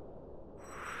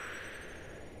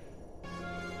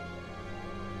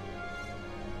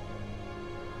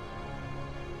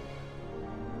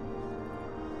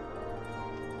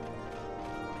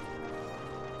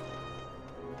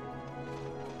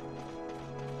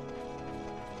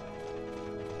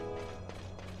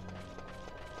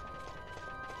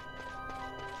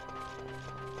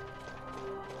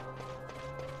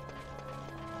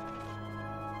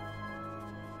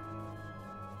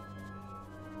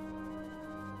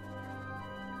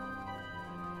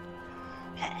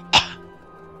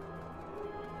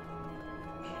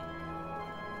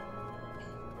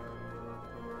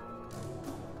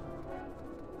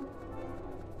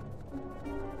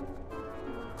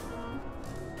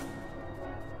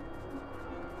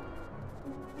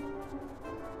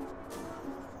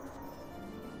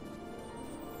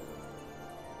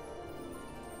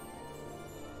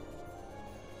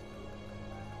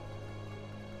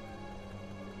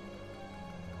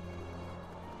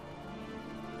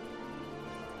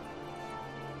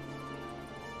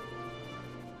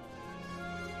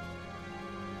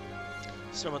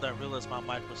 Some of that realized my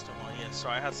mic was still on. Yeah,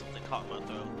 sorry, I had something caught in my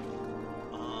throat.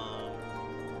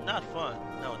 Not fun.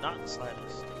 No, not in the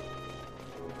slightest.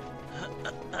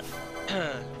 But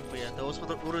yeah, those were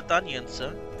the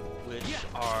Urutaniense, which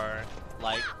are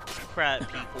like crab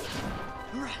people.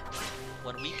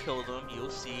 When we kill them,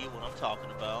 you'll see what I'm talking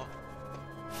about.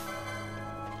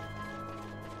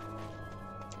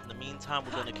 In the meantime,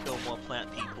 we're gonna kill more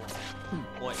plant people.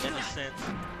 More innocent,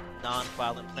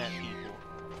 non-violent plant people.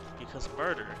 Because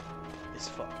murder is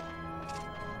fun.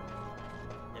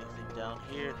 Anything down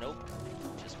here? Nope.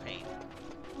 Just pain.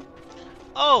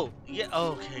 Oh! Yeah,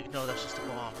 oh, okay. No, that's just a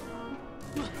bomb.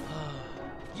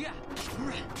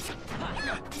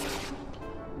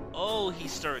 Oh,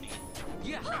 he's sturdy.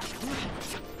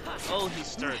 Oh, he's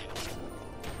sturdy.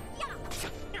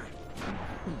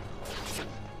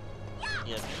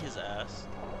 Yeah, beat his ass.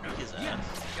 Beat his ass.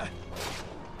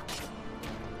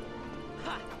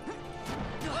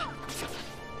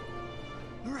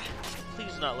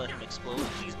 Please do not let him explode.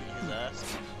 Please beat his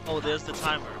ass. Oh, there's the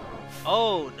timer.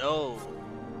 Oh, no.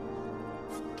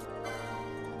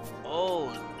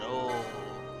 Oh, no.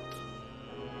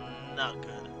 Not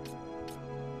good.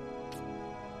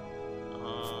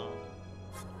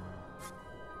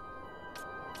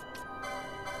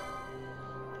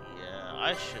 Yeah,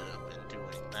 I should have been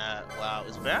doing that. Wow,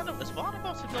 is Vaughn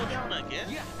about to go down again?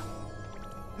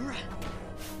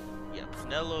 Yeah,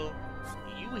 Pinello,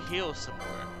 you heal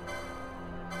somewhere.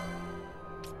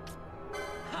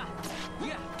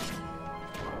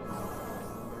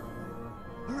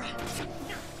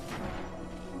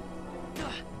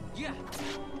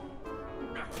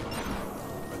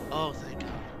 Oh, thank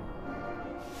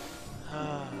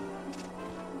God.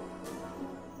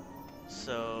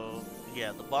 So,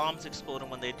 yeah, the bombs explode,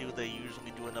 and when they do, they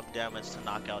usually do enough damage to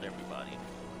knock out everybody.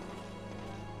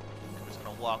 I'm just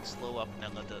gonna walk slow up,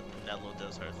 and Pinello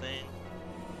does her thing.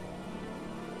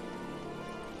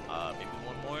 Maybe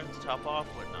one more to top off,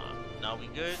 or not? Now we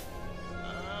good?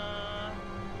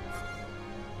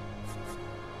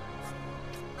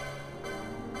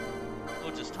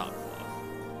 We'll just top it off.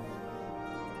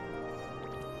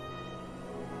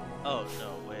 Oh,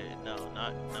 no, wait, no,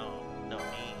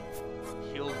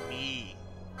 me. Heal me.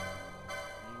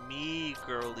 Me,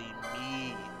 girly,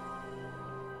 me.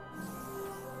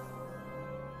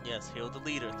 Yes, heal the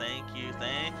leader. Thank you,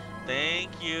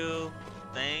 thank you.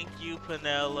 Thank you,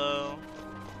 Pinello.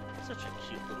 Such a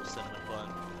cute little cinnamon bun.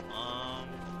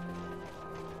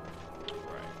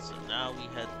 Right, so now we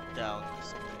head down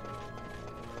this way.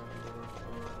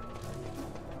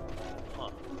 Huh.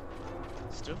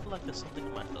 Still feel like there's something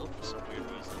in my throat for some weird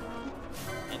reason.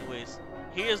 Anyways,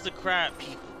 here's the crab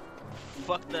people.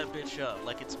 Fuck that bitch up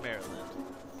like it's Maryland.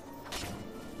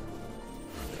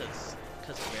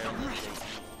 Cause Maryland,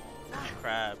 they eat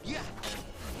crabs and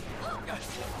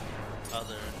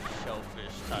other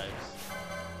shellfish types.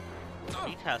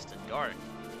 He casted dark.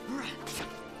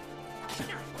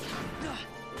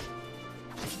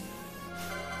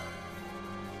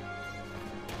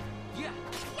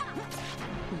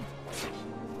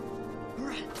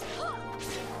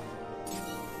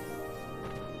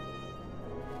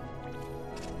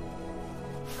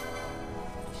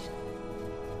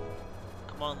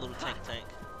 Come on, little tank.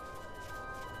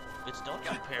 Bitch, don't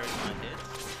you parry my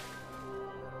hits.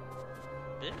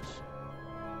 Bitch.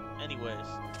 Anyways.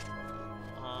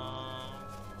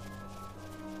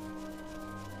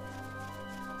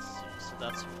 Let's see. So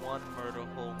that's one murder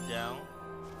hold down.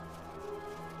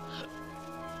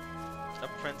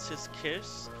 Apprentice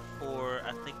Kiss for,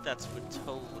 I think that's for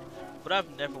Toad. But I've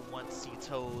never once seen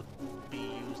Toad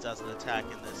be used as an attack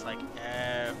in this, like,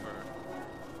 ever.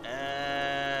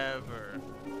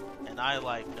 And I,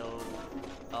 like, know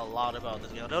a lot about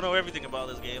this game. I don't know everything about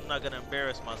this game. I'm not gonna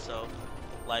embarrass myself.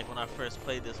 Like, when I first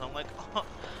played this, I'm like, oh,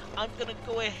 I'm gonna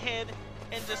go ahead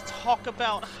and just talk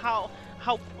about how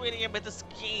pretty I am at this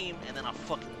game, and then I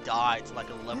fucking died to like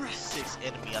a level 6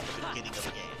 enemy at the beginning of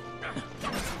the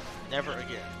game. Never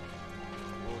again.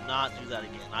 Will not do that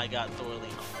again. I got thoroughly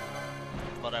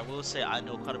hung. But I will say I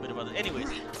know quite a bit about it.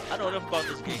 Anyways, I know enough about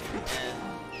this game, and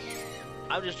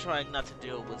I'm just trying not to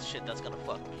deal with shit that's gonna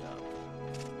fuck me up.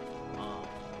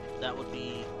 That would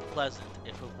be pleasant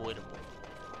if avoidable.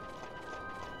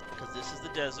 Because this is the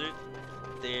desert.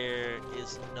 There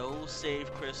is no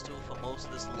save crystal for most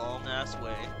of this long ass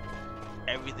way.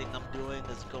 Everything I'm doing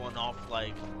is going off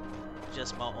like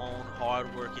just my own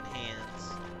hard working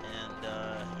hands. And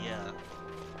yeah.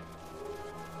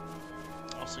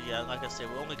 Also, yeah, like I said,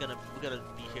 we're gonna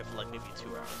be here for like maybe 2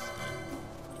 hours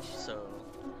tonight. So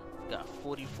got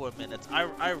 44 minutes.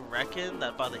 I reckon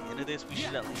that by the end of this, we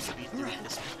should at least be through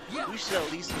this. We should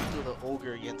at least be through the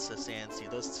Ogre Yensa Sand Sea.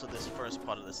 So this first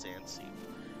part of the Sand Sea.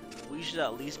 We should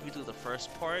at least be through the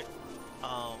first part,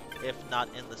 if not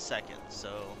in the second. So,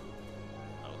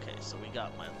 okay, so we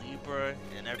got my Libra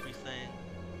and everything.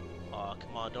 Aw,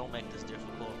 come on, don't make this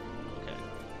difficult. Okay.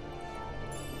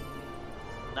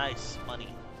 Nice, money.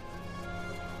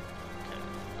 Okay,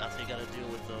 that's how you gotta deal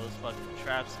with those fucking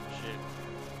traps and shit.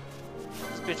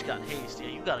 This bitch got haste. Yeah,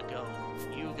 you gotta go.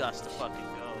 You got to fucking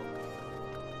go.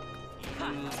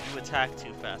 You attack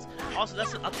too fast. Also, I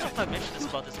don't know if I mentioned this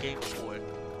about this game before.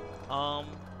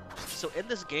 So in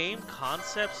this game,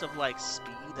 concepts of like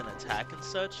speed and attack and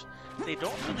such, they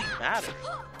don't really matter.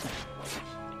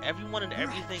 Everyone and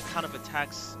everything kind of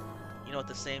attacks, you know, at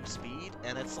the same speed,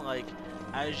 and it's like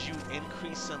as you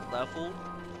increase in level,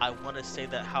 I want to say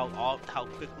that how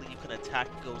quickly you can attack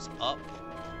goes up,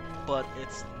 but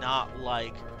it's not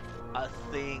like a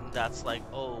thing that's like,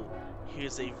 oh,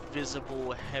 here's a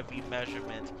visible heavy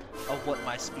measurement of what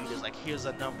my speed is. Like, here's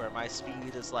a number. My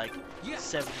speed is like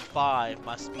 75.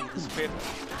 My speed is 50.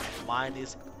 Mine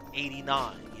is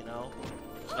 89, you know?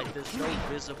 Like, there's no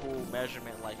visible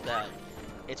measurement like that.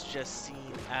 It's just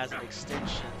seen as an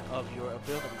extension of your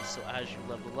ability. So as you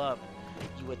level up,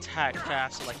 you attack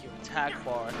faster. Like, your attack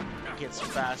bar gets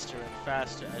faster and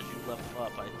faster as you level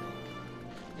up, I think.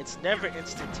 It's never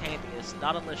instantaneous,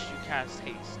 not unless you cast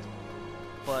haste.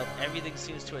 But everything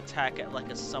seems to attack at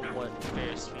like a somewhat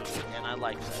fair speed, and I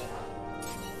like that.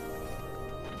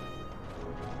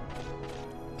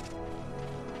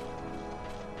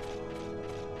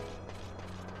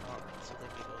 Alright, so let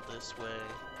me go this way.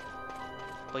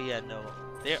 But yeah, no,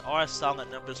 there are solid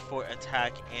numbers for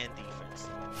attack and defense.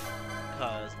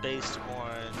 Because based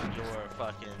on your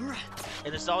fucking...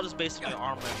 And it's all just based on your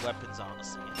armor and weapons,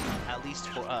 honestly. At least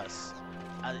for us.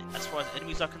 As far as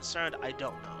enemies are concerned, I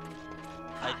don't know.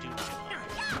 I do not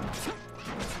know.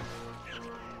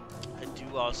 I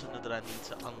do also know that I need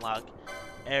to unlock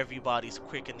everybody's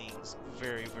quickenings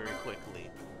very, very quickly.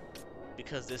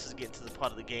 Because this is getting to the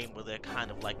part of the game where they're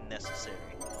kind of like necessary.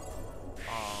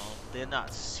 They're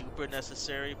not super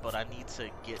necessary, but I need to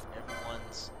get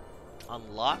everyone's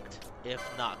unlocked, if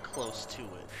not close to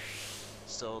it.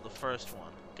 So the first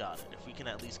one, got it. If we can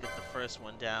at least get the first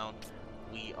one down,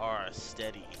 we are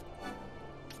steady.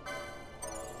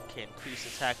 Okay, increase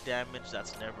attack damage,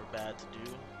 that's never bad to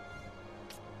do.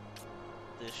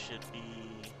 This should be...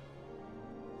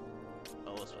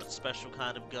 Oh, it's a special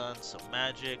kind of gun, so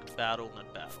magic, battle,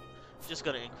 and battle. Just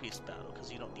gonna increase battle, because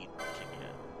you don't need magic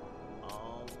yet.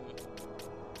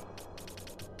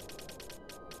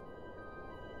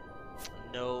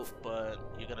 No, but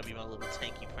you're gonna be my little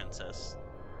tanky princess.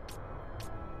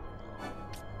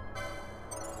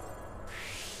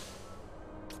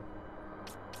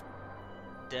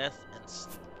 Death and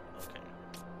sleep. Okay.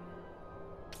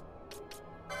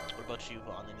 What about you,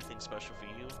 Vaughn? Anything special for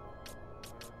you?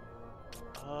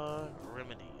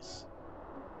 Remedies.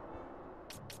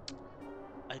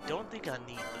 I don't think I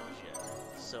need those yet,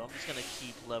 so I'm just gonna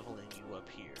keep leveling you up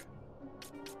here.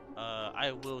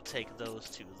 I will take those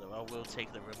two, though. I will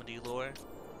take the remedy lore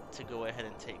to go ahead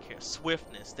and take care.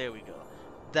 Swiftness, there we go.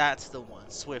 That's the one,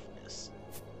 swiftness.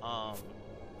 I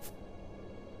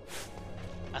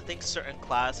think certain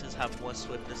classes have more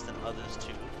swiftness than others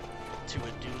too, to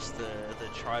reduce the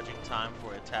charging time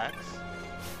for attacks.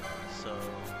 So,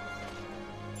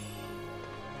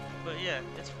 but yeah,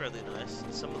 it's fairly nice.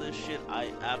 Some of this shit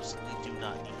I absolutely do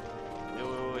not need.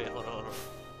 Wait, hold on.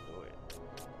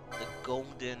 The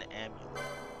golden amulet.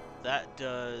 That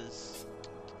does...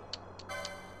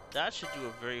 That should do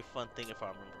a very fun thing if I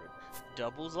remember it.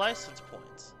 Doubles license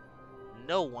points.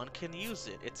 No one can use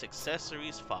it. It's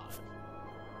accessories 5.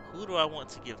 Who do I want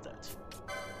to give that to?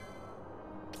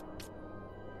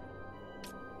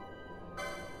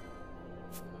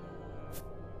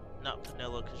 Not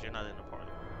Penelo, because you're not in the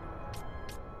party.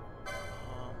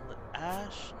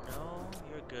 Ash, no,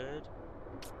 you're good.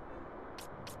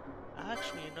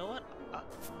 Actually, you know what?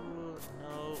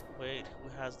 No, wait, who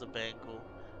has the bangle?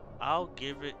 I'll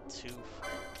give it to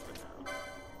Fran for now.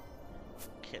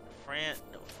 Can Fran?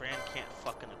 No, Fran can't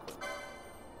fucking equip.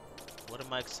 What are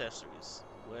my accessories?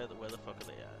 Where the fuck are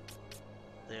they at?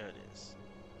 There it is.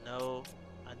 No,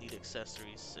 I need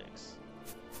accessories 6.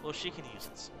 Well, she can use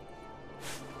it soon.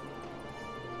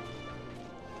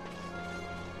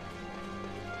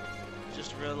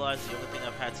 Just realized the only thing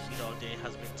I've had to eat all day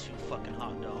has been 2 fucking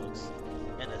hot dogs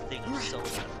and a thing of soda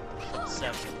from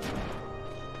 7.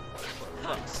 For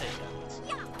fuck's sake,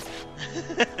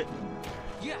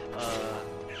 yeah,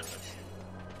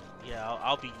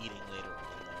 I'll be eating later on,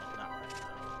 though. Not right now.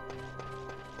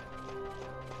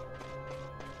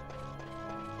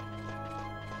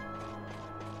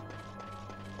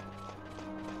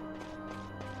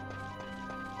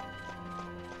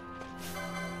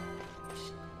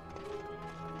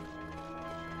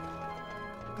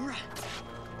 Of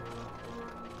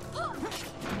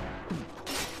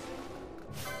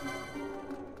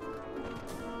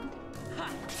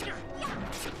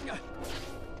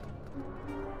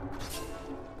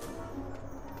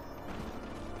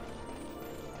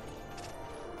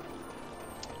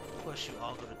course, you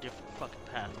all go to different fucking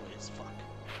pathways. Fuck.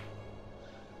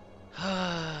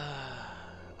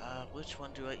 Which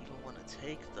one do I even want to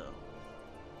take, though?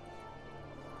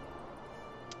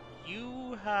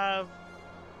 You have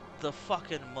the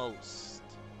fucking most.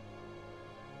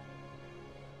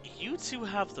 You two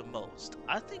have the most.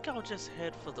 I think I'll just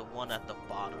head for the one at the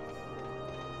bottom,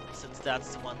 since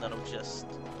that's the one that'll just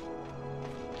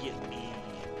get me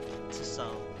to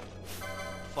some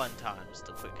fun times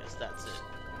the quickest. That's it.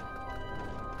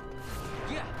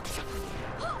 Yeah.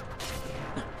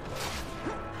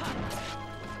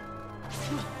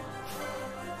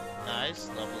 Nice,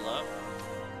 level up.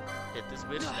 Hit this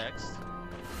bitch next.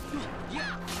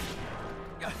 Yeah.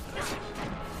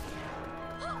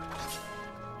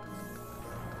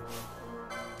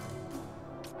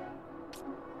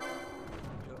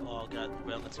 You all got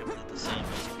relatively the same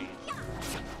HP.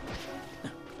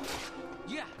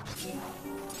 Yeah. Okay.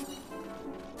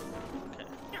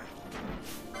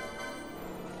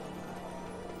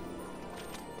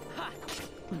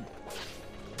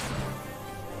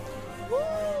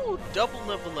 Woo! Double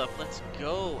level up. Let's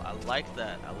go. I like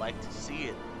that. I like to see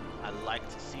it. I like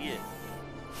to see it.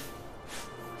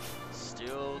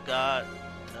 Still got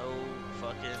no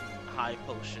fucking high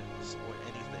potions or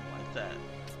anything like that.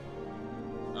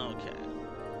 Okay.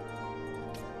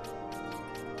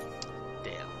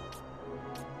 Damn.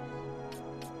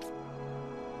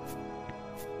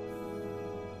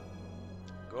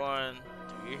 Go on.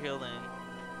 Do your healing.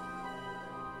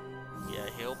 Yeah,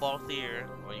 heal Balthier,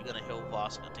 or you're gonna heal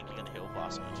Vosk. I think you're gonna heal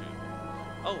Vosk too.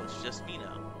 Oh, it's just me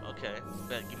now. Okay,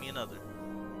 bet. Give me another.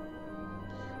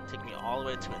 Take me all the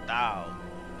way to 1,000.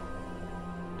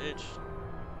 Bitch.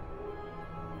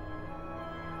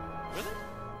 Really?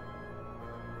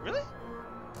 Really?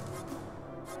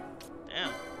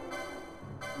 Damn.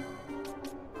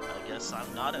 I guess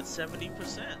I'm not at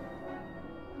 70%.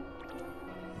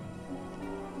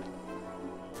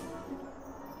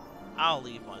 I'll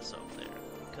leave myself there,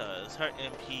 because her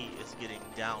MP is getting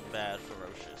down bad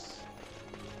ferocious.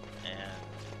 And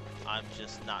I'm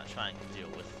just not trying to deal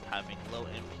with having low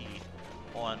MP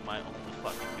on my only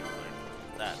fucking healer.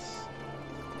 That's,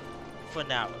 for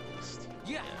now at least.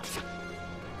 Yeah.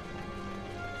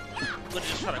 We're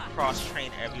just trying to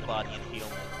cross-train everybody and heal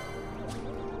me.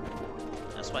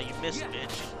 That's why you missed,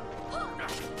 bitch.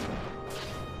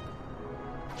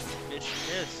 Bitch, you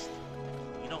missed.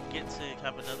 You don't get to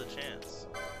have another chance.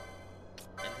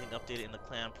 Anything updated in the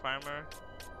clan primer?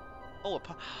 Oh,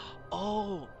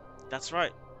 oh, that's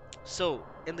right. So,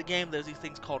 in the game, there's these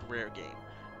things called rare game.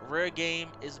 Rare game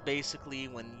is basically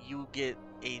when you get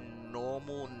a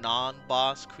normal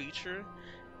non-boss creature,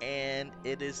 and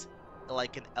it is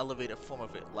like an elevated form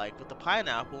of it. Like with the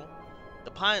pineapple,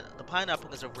 the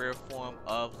pineapple is a rare form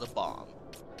of the bomb.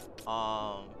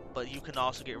 But you can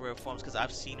also get rare forms, because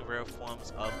I've seen rare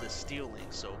forms of the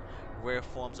stealing. So, rare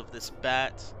forms of this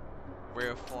bat,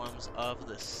 rare forms of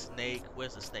the snake.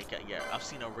 Where's the snake at? Yeah, I've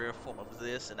seen a rare form of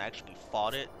this and actually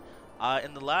fought it.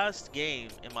 In my last game,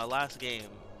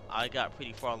 I got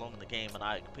pretty far along in the game, and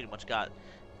I pretty much got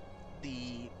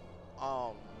the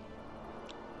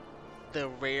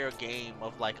rare game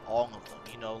of like all of them,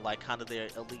 you know, like kind of their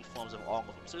elite forms of all of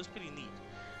them. So it's pretty neat.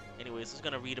 Anyways, just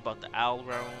gonna read about the owl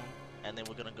realm, and then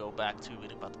we're gonna go back to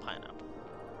reading about the pineapple.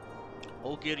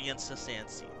 Ogiriensa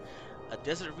Sansi, a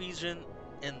desert region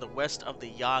in the west of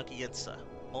the Yagiensa,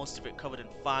 most of it covered in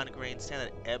fine-grained sand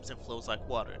that ebbs and flows like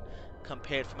water,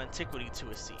 compared from antiquity to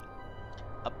a sea.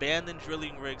 Abandoned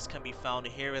drilling rigs can be found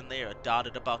here and there,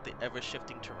 dotted about the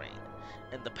ever-shifting terrain.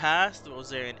 In the past, the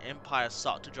Rosarian Empire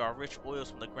sought to draw rich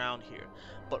oils from the ground here,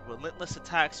 but relentless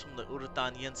attacks from the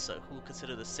Urutaniensa, who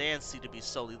consider the Sand Sea to be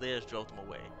solely theirs, drove them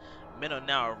away. Men are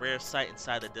now a rare sight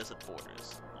inside the desert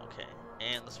borders. Okay,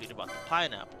 and let's read about the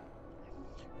pineapple.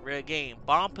 Rare game,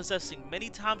 bomb possessing many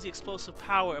times the explosive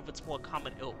power of its more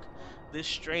common ilk. This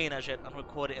strain, as yet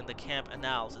unrecorded in the camp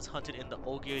annals, is hunted in the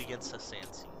Ogiriensa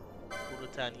Sansi.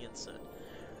 Urutaniensa.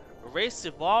 A race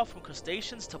evolved from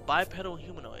crustaceans to bipedal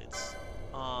humanoids.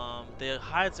 Their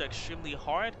hides are extremely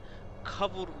hard,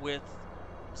 covered with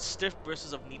stiff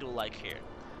bristles of needle-like hair.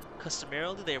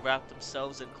 Customarily, they wrap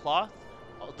themselves in cloth,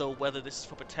 although whether this is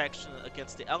for protection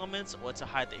against the elements or to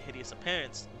hide their hideous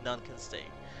appearance, none can say.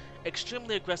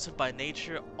 Extremely aggressive by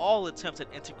nature, all attempts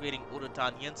at integrating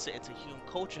Urutaniensa into human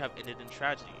culture have ended in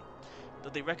tragedy. Though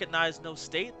they recognize no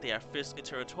state, they are fiercely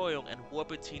territorial and war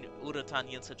between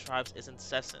Uratan Yensa tribes is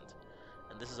incessant.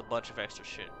 And this is a bunch of extra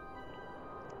shit.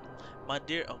 My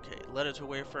dear, okay, letter to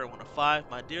Wayfarer 105.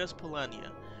 My dearest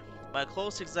Polania, my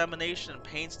close examination and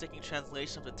painstaking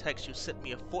translation of the text you sent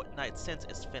me a fortnight since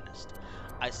is finished.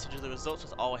 I send you the results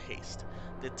with all haste.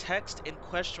 The text in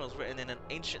question was written in an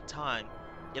ancient time,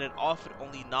 yet it offered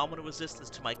only nominal resistance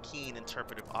to my keen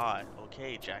interpretive eye.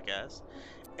 Okay, jackass.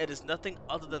 It is nothing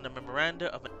other than a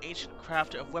memoranda of an ancient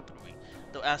crafter of weaponry,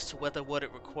 though as to whether what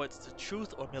it records is the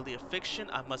truth or merely a fiction,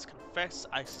 I must confess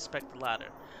I suspect the latter.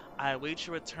 I await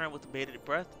your return with bated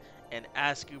breath, and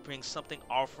ask you bring something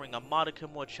offering a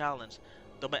modicum or challenge,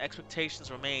 though my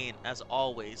expectations remain, as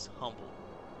always, humble.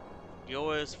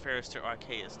 Yours, Fairster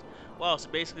Archaist. Wow, so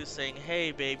basically saying,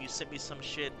 hey babe, you sent me some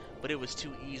shit, but it was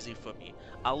too easy for me.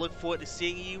 I look forward to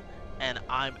seeing you, and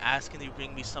I'm asking you to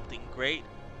bring me something great,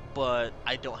 but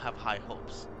I don't have high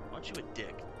hopes. Aren't you a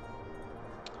dick?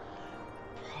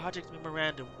 Project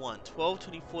Memorandum 1,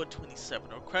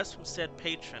 12/24/27. Request from said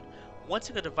patron,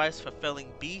 wanting a device for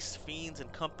felling beasts, fiends,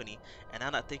 and company, and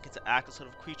I'm not thinking to act the sort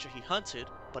of creature he hunted,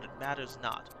 but it matters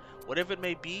not. Whatever it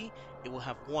may be, it will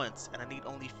have wants, and I need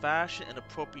only fashion and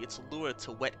appropriate its lure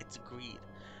to whet its greed.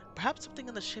 Perhaps something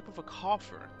in the shape of a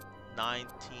coffer.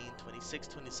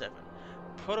 19/26/27.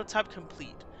 Prototype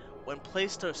complete. When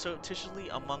placed surreptitiously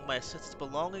among my assistant's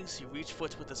belongings, he reached for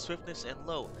it with a swiftness, and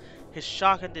lo, his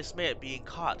shock and dismay at being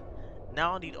caught.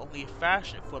 Now I need only a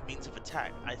fashion for a means of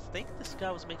attack. I think this guy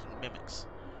was making mimics.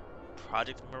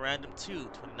 Project Memorandum 2,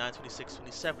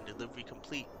 29/26/27. Delivery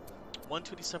complete.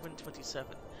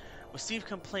 1/27/27. Received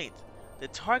complaint. The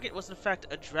target was in fact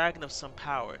a dragon of some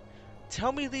power.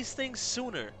 Tell me these things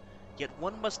sooner. Yet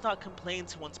one must not complain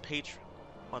to one's patron.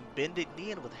 On bended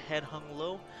knee and with head hung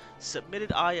low,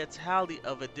 submitted I a tally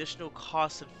of additional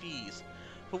costs and fees,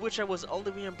 for which I was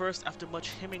only reimbursed after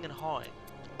much hemming and hawing.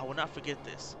 I will not forget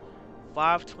this.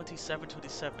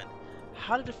 5/27/27.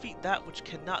 How to defeat that which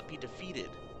cannot be defeated?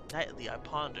 Nightly I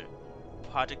ponder.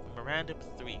 Project Memorandum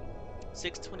 3.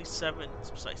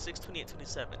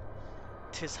 6/28/27.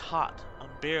 'Tis hot,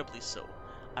 unbearably so.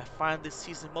 I find this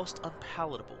season most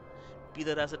unpalatable. Be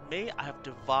that as it may, I have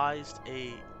devised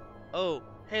a... Oh,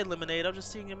 hey Lemonade, I'm just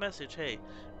seeing your message, hey.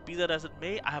 Be that as it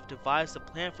may, I have devised a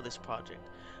plan for this project.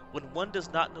 When one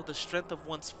does not know the strength of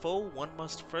one's foe, one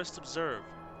must first observe.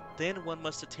 Then one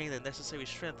must attain the necessary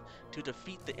strength to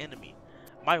defeat the enemy.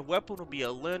 My weapon will be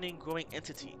a learning, growing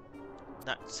entity.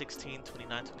 Not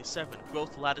 16/29/27.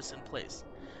 Growth lattice in place.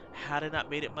 Had I not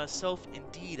made it myself,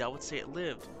 indeed, I would say it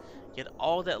lived. Yet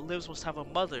all that lives must have a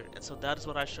mother, and so that is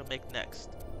what I shall make next.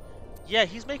 Yeah,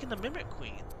 he's making the Mimic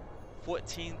Queen.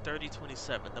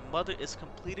 14/30/27. The mother is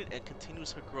completed and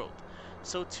continues her growth.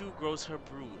 So too grows her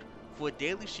brood. For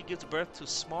daily she gives birth to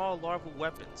small larval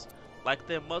weapons. Like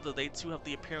their mother, they too have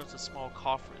the appearance of small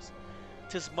coffers.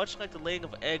 'Tis much like the laying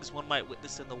of eggs one might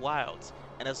witness in the wilds,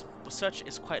 and as such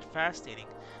is quite fascinating.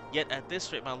 Yet at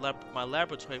this rate, my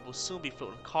laboratory will soon be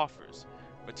filled with coffers.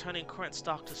 Returning current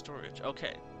stock to storage.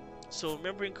 Okay, so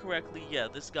remembering correctly, yeah,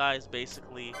 this guy is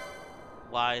basically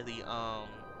why the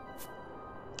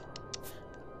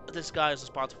this guy is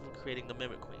responsible for creating the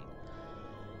Mimic Queen.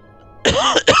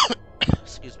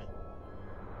 Excuse me.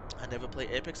 I never play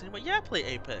Apex anymore. Yeah, I play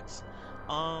Apex.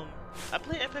 I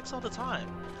play Apex all the time.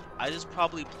 I just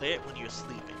probably play it when you're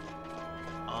sleeping.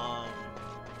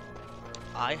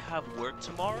 I have work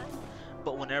tomorrow,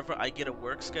 but whenever I get a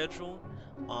work schedule,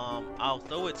 I'll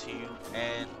throw it to you,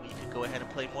 and we can go ahead and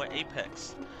play more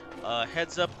Apex.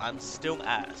 Heads up, I'm still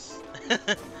ass.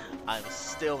 I'm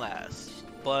still ass,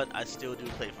 but I still do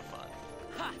play for fun.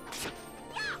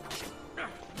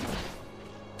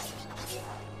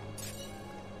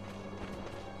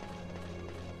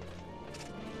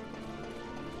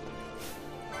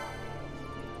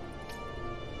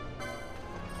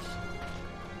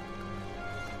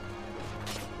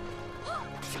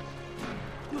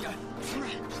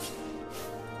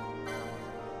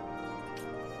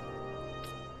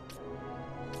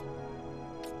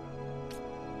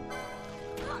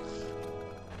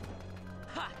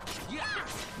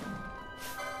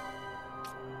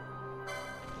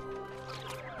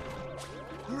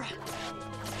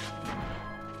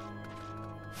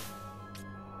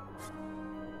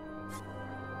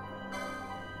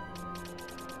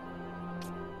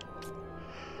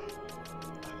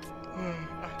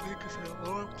 I think it's an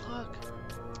alarm clock.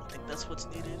 I think that's what's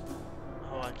needed.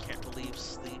 Oh, I can't believe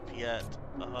sleep yet.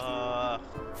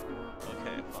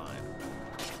 Okay, fine.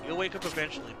 You'll wake up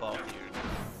eventually, bald-eared.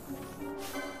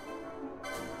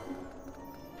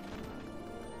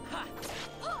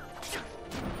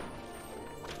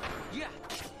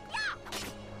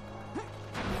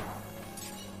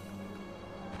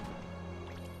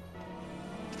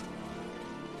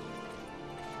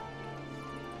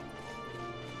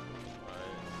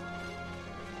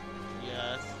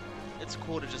 it's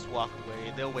cool to just walk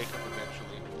away. They'll wake up eventually.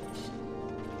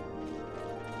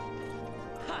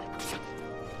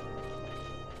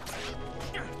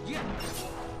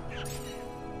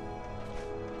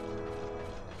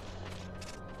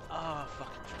 Ah,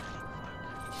 fucking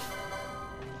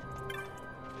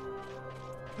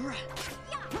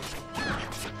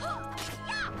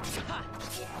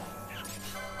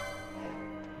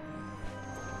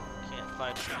can't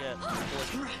fight it yet,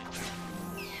 unfortunately.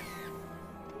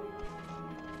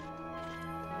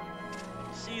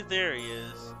 See, there he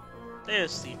is.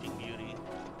 There's Sleeping Beauty.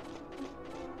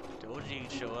 Doji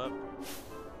show up.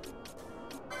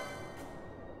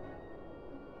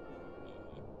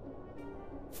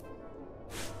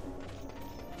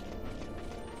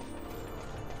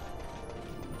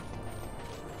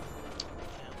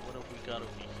 And what have we got over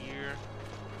here?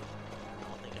 I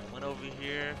don't think I went over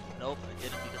here. Nope, I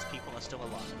didn't because people are still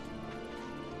alive.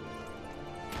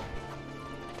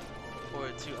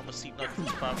 Forward to I'm gonna sleep like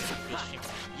 5 minutes.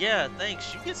 Yeah,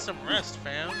 thanks. You get some rest,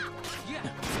 fam. Yeah. I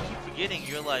keep forgetting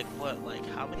you're like what, like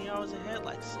how many hours ahead?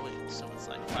 Like so wait, so it's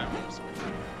like 5 hours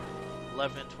away.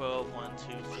 11, 12, 1, 2,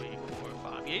 3,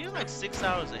 4, 5. Yeah, you're like 6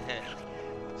 hours ahead.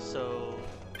 So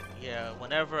yeah,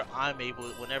 whenever I'm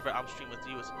streaming with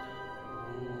you, it's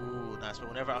ooh nice. But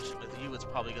whenever I'm streaming with you, it's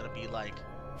probably gonna be like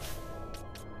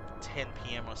 10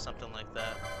 p.m. or something like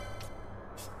that.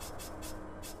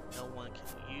 No one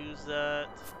can use that.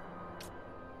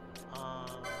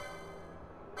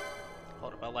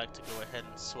 Hold up, I like to go ahead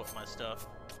and sort my stuff.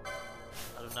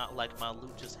 I do not like my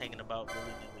loot just hanging about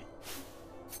willy-nilly.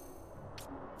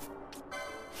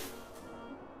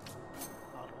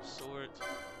 Auto sort.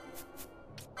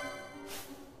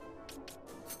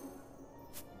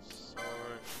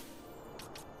 Sort.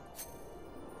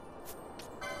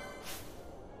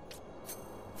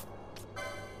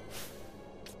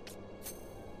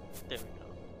 There we go.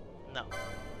 No.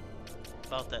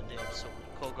 About that damn sword.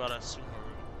 Kogara Sumaru.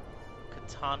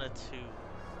 Katana 2.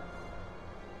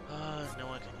 No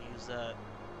one can use that.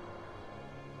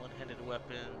 One-handed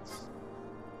weapons.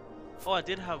 Oh, I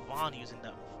did have Vaughn using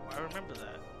that before. I remember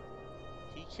that.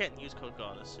 He can't use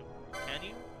Kogara Sumaru, can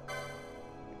you?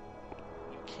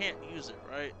 You can't use it,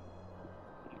 right?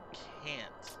 You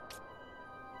can't.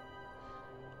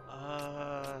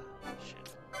 Shit.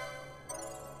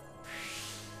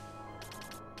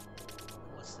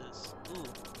 What's this? Ooh,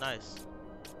 nice.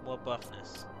 More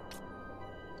buffness.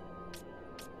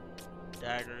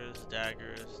 Daggers,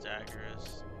 daggers,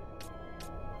 daggers.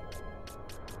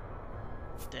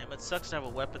 Damn, it sucks to have a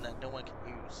weapon that no one can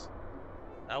use.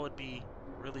 That would be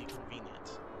really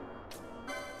convenient.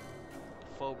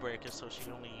 Foe breaker, so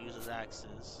she only uses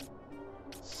axes.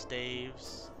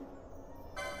 Staves.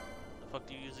 The fuck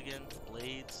do you use again?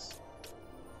 Blades.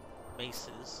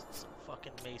 Maces. Some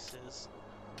fucking maces.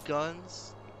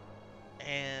 Guns.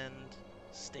 And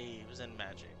staves and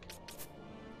magic.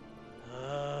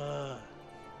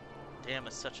 Damn,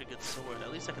 it's such a good sword.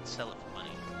 At least I can sell it for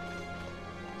money.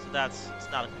 So it's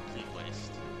not a complete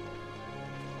waste.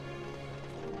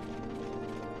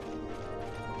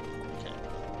 Okay.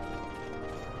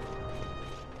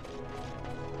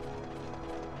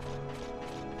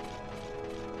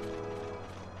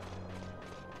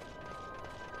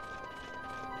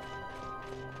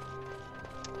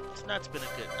 Tonight's been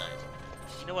a good night.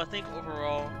 You know, I think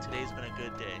overall, today's been a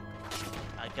good day.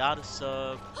 I got a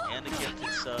sub, and a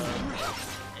gifted sub,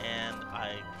 and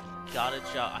I got a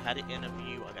job. I had an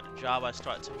interview, I got a job I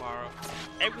start tomorrow.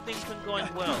 Everything's been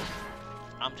going well.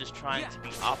 I'm just trying to be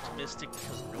optimistic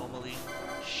because normally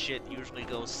shit usually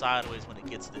goes sideways when it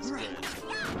gets this good.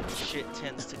 Shit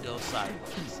tends to go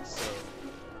sideways. So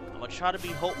I'm gonna try to be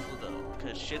hopeful though,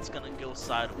 because shit's gonna go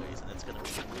sideways and it's gonna be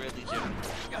really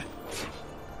difficult.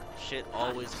 Shit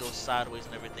always goes sideways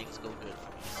and everything's go good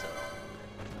for me, so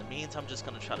in the meantime I'm just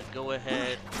gonna try to go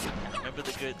ahead and remember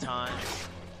the good times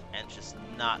and just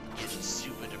not get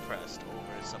super depressed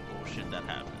over some bullshit that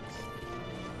happens.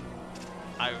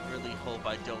 I really hope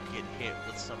I don't get hit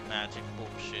with some magic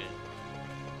bullshit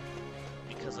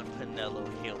because of Penelo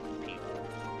healing people,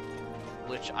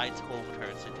 which I told her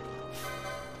to do.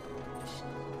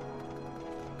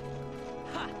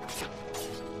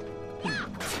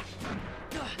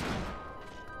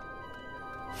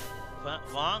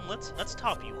 Vaughn, let's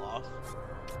top you off.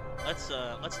 Let's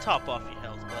top off your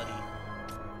health, buddy.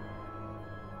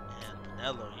 And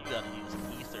Penelo, you gotta use an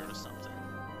ether or something.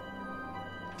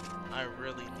 I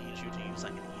really need you to use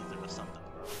like an ether or something,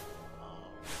 bro.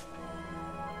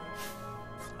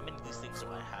 How many of these things do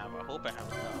I have? I hope I have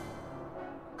enough.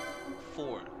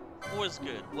 4. 4 is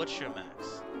good. What's your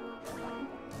max?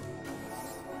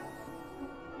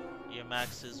 Your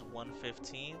max is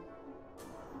 115.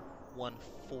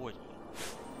 140.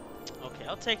 Okay,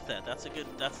 I'll take that. That's a good.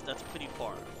 That's pretty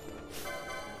far.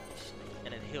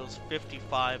 And it heals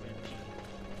 55 MP.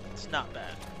 It's not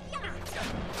bad.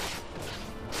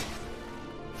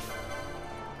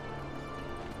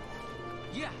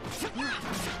 Yeah.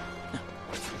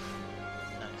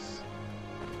 Nice.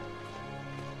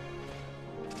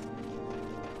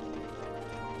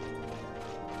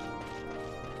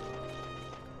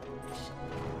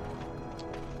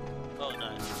 Oh,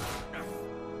 nice.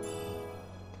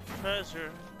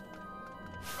 Treasure.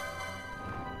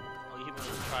 Oh, you hit me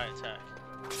with a try attack.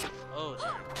 Oh,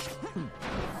 dear.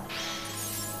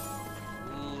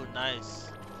 Ooh,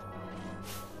 nice.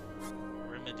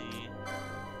 Remedy.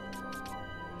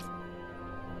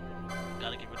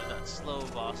 Gotta get rid of that slow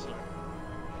bossler.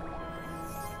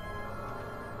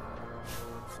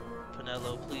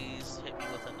 Pinello, please hit me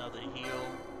with another heal.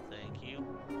 Thank you.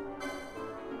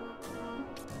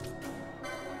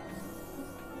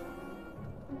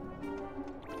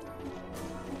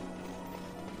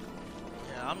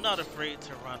 Yeah, I'm not afraid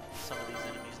to run some of these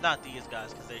enemies. Not these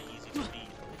guys, because they're easy to beat.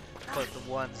 But the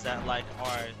ones that like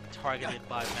are targeted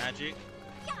by magic,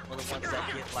 or the ones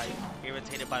that get like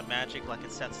irritated by magic, like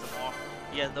it sets them off.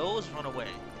 Yeah, those run away.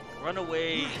 Run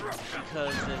away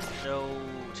because there's no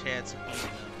chance of beating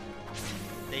them.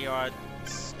 They are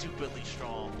stupidly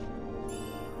strong.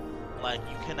 Like,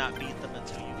 you cannot beat them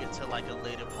until you get to like a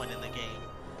later point in the game.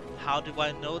 How do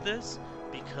I know this?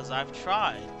 Because I've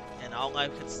tried, and all I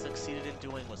could succeeded in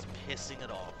doing was pissing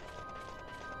it off.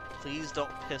 Please don't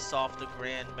piss off the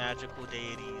grand magical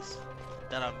deities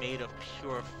that are made of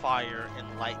pure fire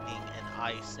and lightning and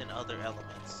ice and other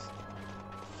elements.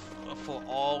 For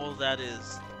all that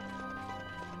is,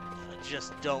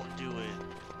 just don't do it.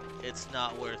 It's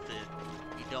not worth it.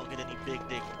 You don't get any big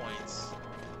dick points.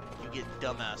 You get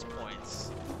dumbass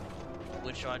points,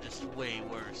 which are just way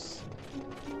worse.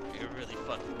 They're really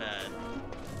fucking bad.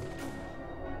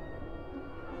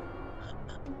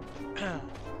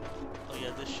 Oh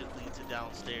yeah, this should lead to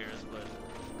downstairs, but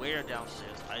where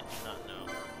downstairs, I do not know.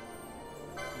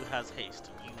 Who has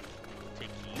haste? You. Take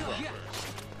you up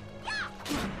first.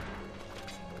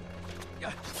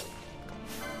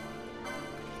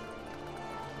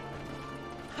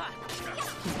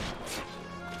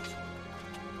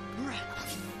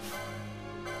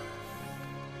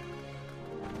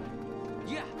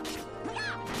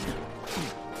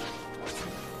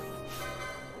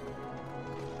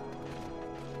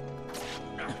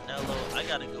 I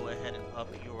gotta go ahead and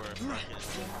up your fucking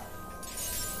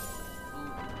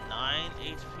 9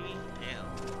 HP? Damn.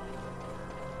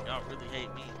 Y'all really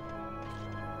hate me.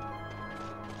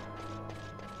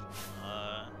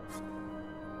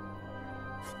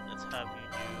 Let's have you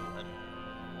do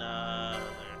another.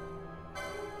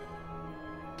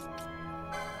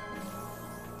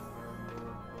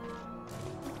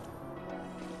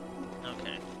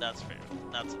 Okay, that's fair.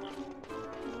 That's enough.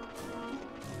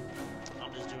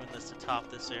 I'm just doing this to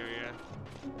top this area.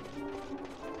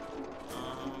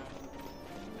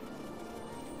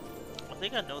 I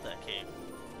think I know that cave.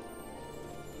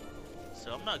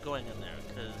 So I'm not going in there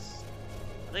because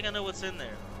I think I know what's in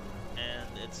there.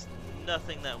 And it's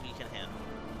nothing that we can handle.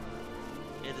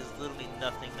 It is literally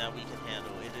nothing that we can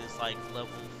handle. It is like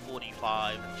level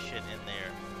 45 and shit in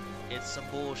there. It's some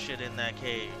bullshit in that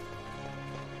cave.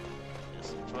 It's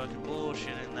some fucking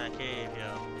bullshit in that cave,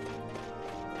 yo.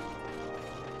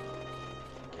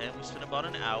 Okay, we spent about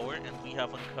an hour and we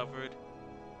have uncovered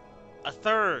a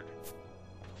third.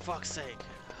 Fuck's sake.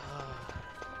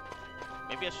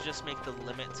 Maybe I should just make the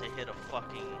limit to hit a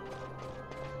fucking...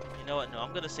 You know what? No,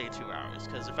 I'm gonna say 2 hours.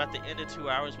 Because if at the end of 2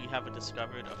 hours we haven't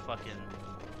discovered a fucking...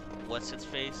 What's its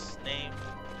face name?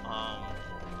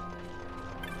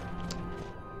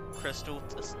 Crystal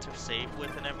to save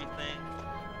with and everything.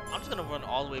 I'm just gonna run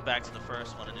all the way back to the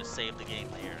first one and just save the game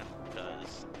there.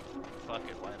 Because... Fuck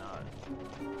it, why not?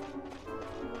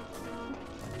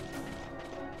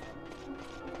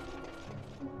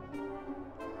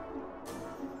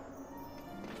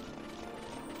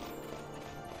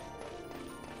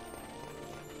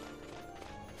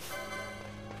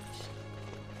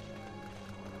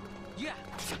 Yeah.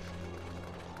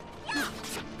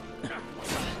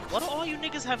 Why do all you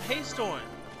niggas have haste on?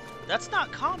 That's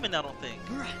not common, I don't think.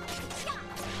 You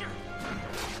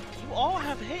all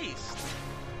have haste.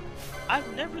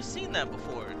 I've never seen that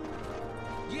before.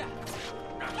 Yeah.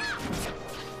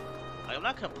 I'm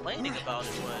not complaining about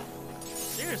it, but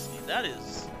seriously, that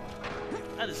is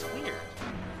weird.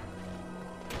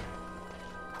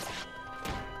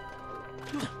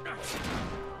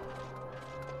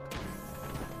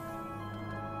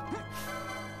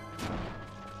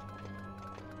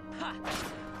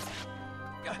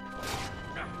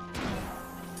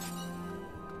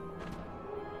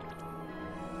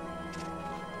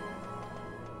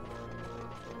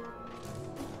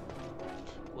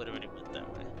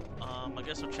 I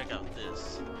guess I'll check out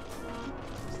this.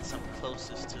 Since I'm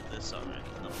closest to this already.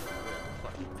 No, where the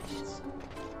fuck it is.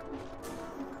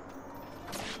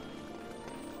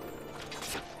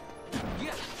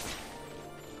 Yeah.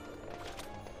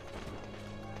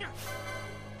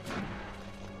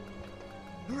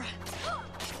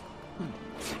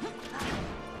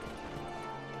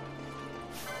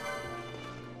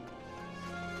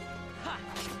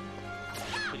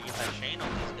 Pretty high chain on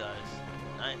these guys.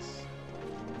 Nice.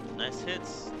 Nice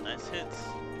hits. Nice hits.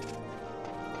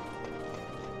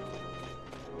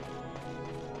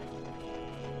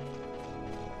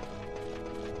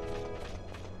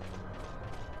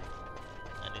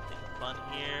 Anything fun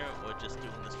here, or just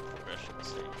doing this for progression's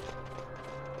sake?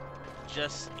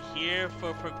 Just here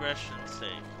for progression's sake.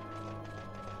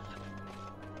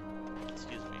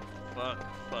 Excuse me. Fuck,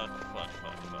 fuck, fuck,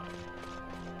 fuck, fuck.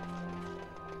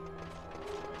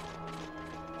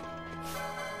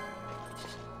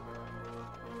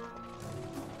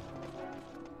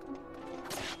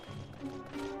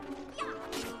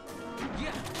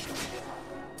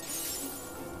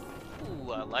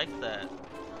 Ooh, I like that.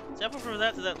 See, I prefer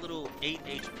that to that little 8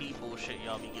 HP bullshit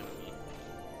y'all be giving me.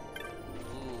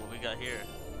 Ooh, what we got here?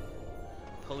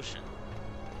 Potion.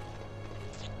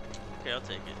 Okay, I'll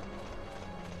take it.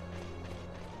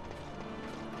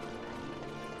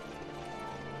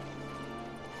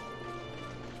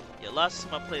 Yeah, last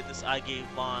time I played this, I gave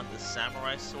Vaughn the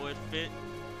samurai sword fit,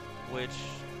 which,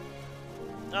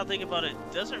 now think about it,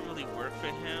 doesn't really work for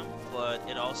him, but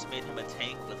it also made him a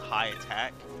tank with high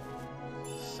attack.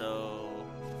 So,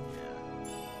 yeah.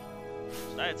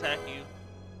 Should I attack you?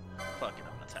 Fuck it,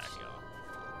 I'm gonna attack y'all.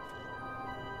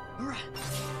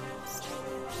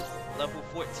 Level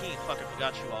 14, fuck, I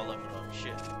forgot you all leveled up,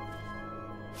 shit.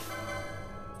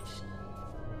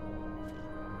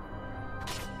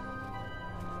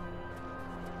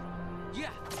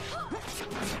 Yeah.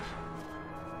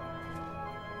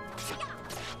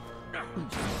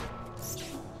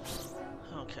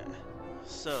 Okay,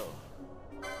 so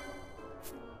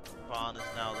Vaughn is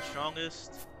now the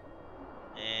strongest,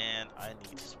 and I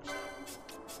need to switch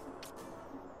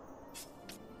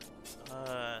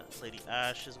that. Lady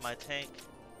Ash is my tank.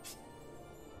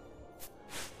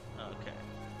 Okay,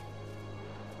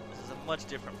 this is a much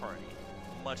different party,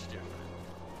 much different.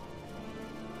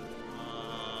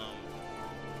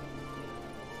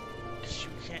 Cause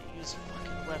you can't use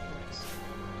fucking weapons.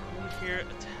 Who here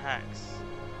attacks?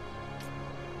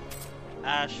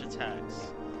 Ash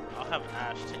attacks. I'll have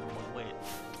Ash take one. Wait,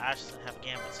 Ash doesn't have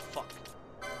gambits. Fuck.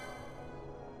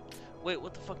 Wait,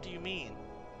 what the fuck do you mean?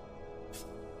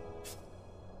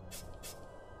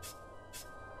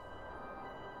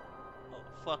 Oh,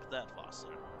 fuck that, Foster.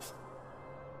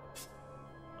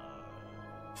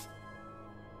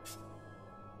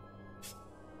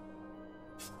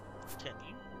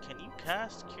 Can you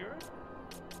cast Cure?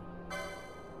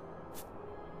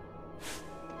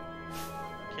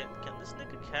 Can this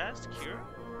nigga cast Cure?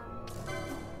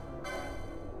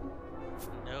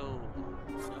 No,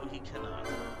 he cannot.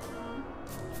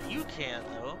 You can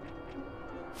though.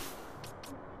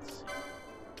 Let's see.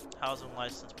 How's them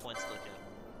license points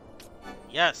looking?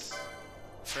 Yes,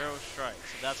 Pharaoh Strike.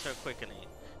 So that's her quickening.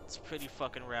 It's pretty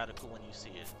fucking radical when you see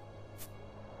it.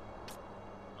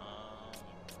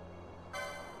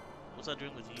 What's I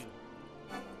doing with you?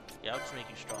 Yeah, I'll just make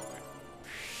you stronger.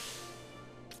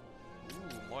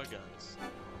 Ooh, more guns.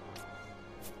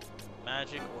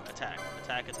 Magic or attack?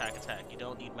 Attack, attack, attack. You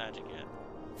don't need magic yet.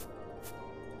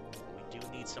 We do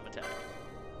need some attack.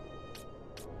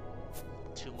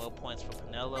 2 more points for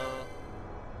Pinello.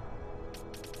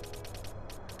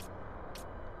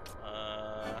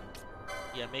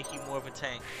 Yeah, make you more of a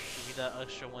tank. Give you that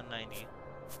extra 190.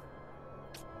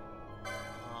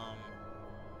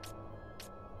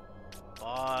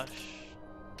 Bosch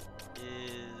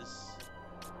is...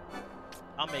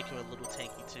 I'll make him a little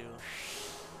tanky too.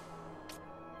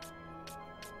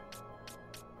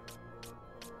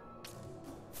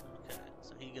 Okay,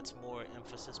 so he gets more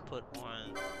emphasis put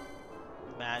on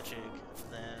magic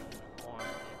than on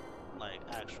like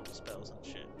actual spells and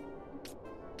shit.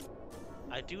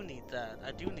 I do need that.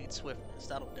 I do need swiftness.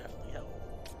 That'll definitely help.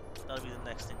 That'll be the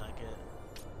next thing I get.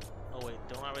 Oh wait,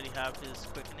 don't I already have his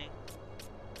quickening?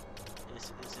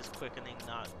 Is his quickening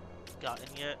not gotten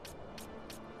yet?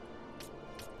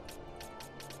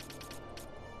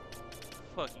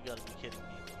 Fuck, you gotta be kidding me.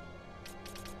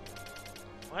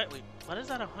 What? Wait, what is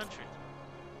that 100?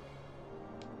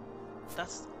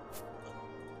 That's...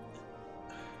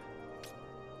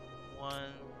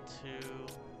 1, 2...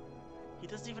 He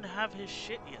doesn't even have his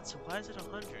shit yet, so why is it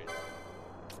 100?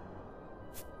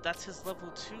 That's his level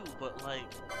 2, but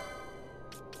like...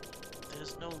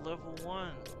 There's no level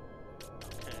 1.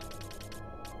 Okay.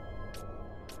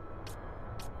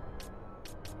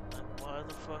 Like, why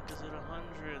the fuck is it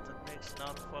 100? That makes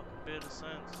not a fucking bit of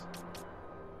sense.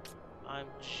 I'm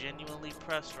genuinely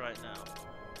pressed right now.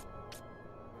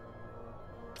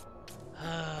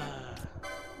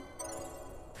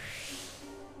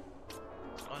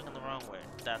 It's going in the wrong way.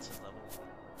 That's his level 1.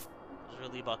 I was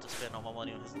really about to spend all my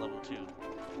money on his level 2.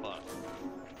 Fuck.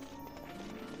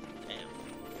 Damn.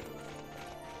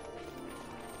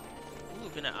 Ooh,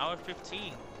 been an hour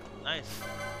 15. Nice.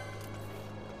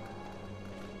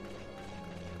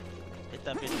 Hit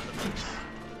that bitch in the face.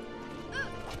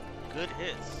 Good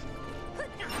hits.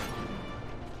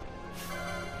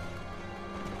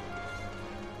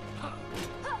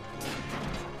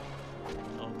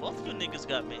 Oh, both you niggas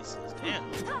got maces. Damn.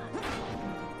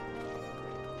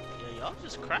 Yeah, y'all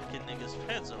just cracking niggas'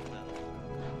 heads open.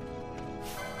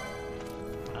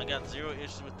 I got 0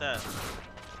 issues with that.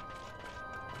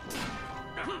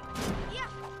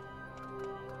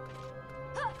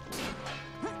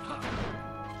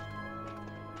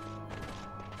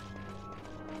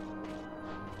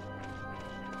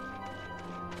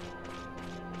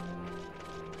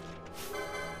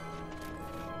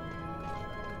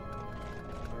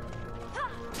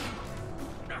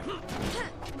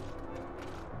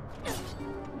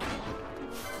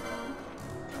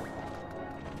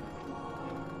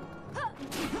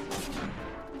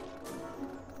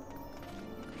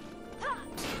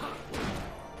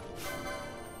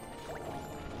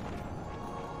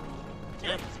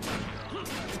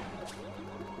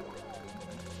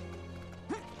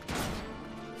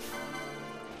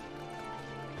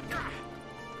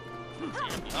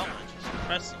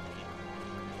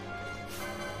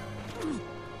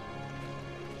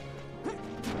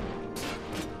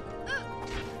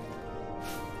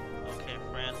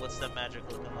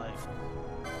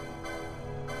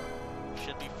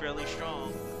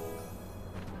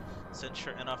 Since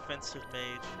you're an offensive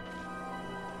mage.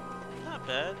 Not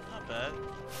bad, not bad.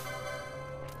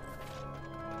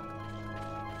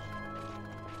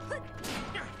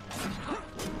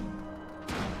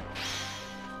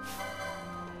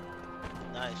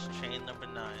 Nice, chain number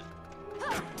 9.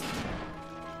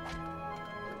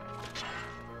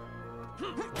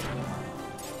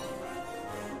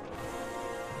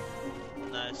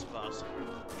 Nice boss.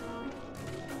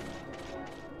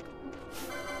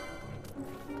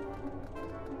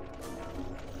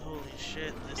 Holy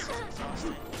shit, this is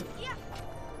exhausting.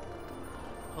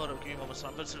 Hold up, give me a moment. So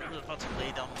I'm about to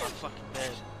lay down on my fucking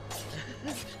bed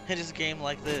and just game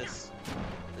like this.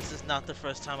 This is not the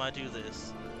first time I do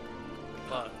this.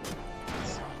 But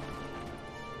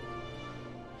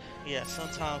yeah,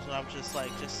 sometimes when I'm just like,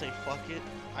 just say fuck it,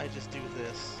 I just do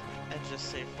this and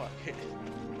just say fuck it.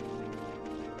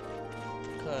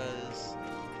 Cause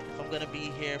if I'm gonna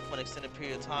be here for an extended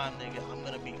period of time, nigga, I'm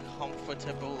gonna be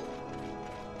comfortable.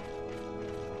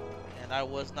 And I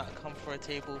was not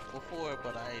comfortable before,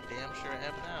 but I damn sure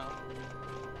am now.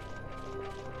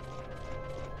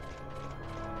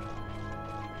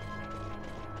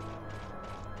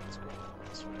 Let's go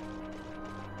this way.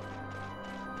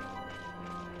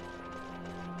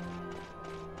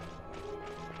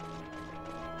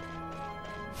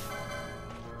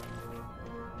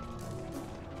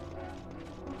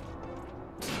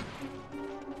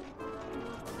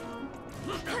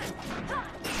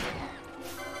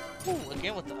 Ooh,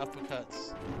 again with the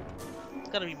uppercuts. It's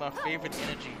gotta be my favorite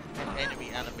energy from enemy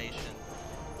animation.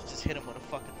 Just hit him with a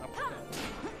fucking uppercut.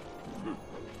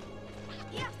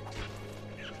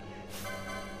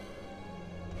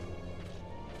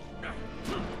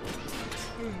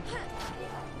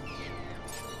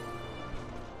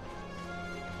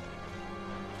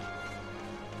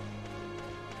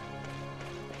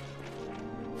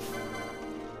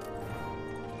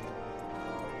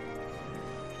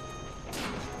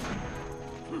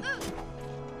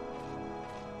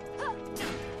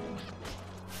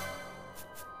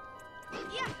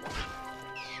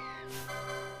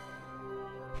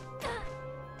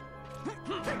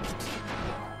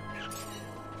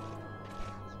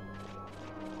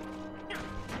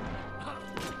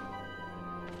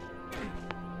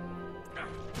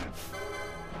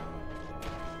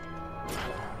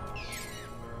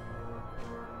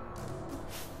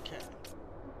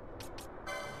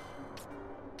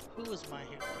 Who is my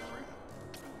hero friend?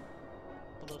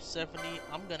 Below 70,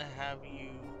 I'm gonna have you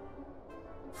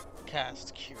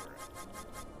cast Cure.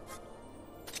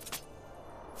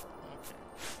 Okay.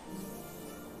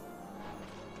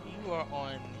 You are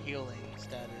on healing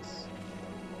status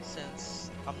since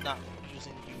I'm not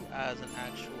using you as an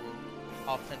actual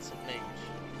offensive mage.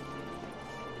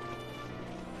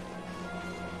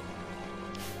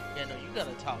 Yeah, no, you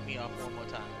gotta top me off one more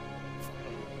time.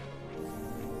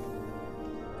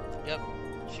 Yep,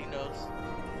 she knows.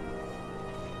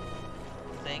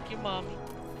 Thank you, mommy.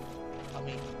 I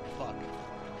mean, fuck.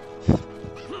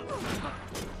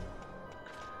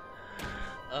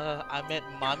 I meant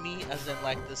mommy as in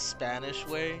like the Spanish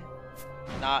way,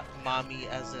 not mommy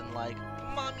as in like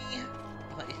mommy.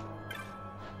 Like,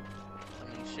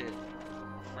 I mean, shit.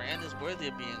 Fran is worthy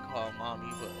of being called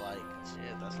mommy, but like,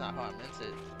 shit, that's not how I meant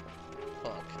it.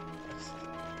 Fuck.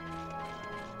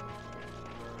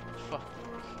 Fuck.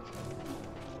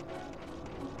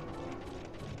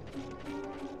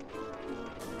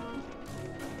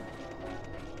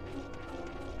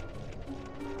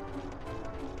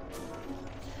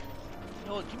 You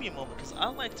know what, give me a moment, because I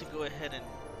like to go ahead and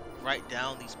write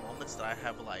down these moments that I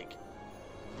have, like,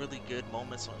 really good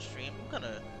moments on stream. I'm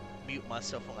gonna mute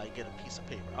myself when I get a piece of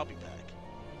paper. I'll be back.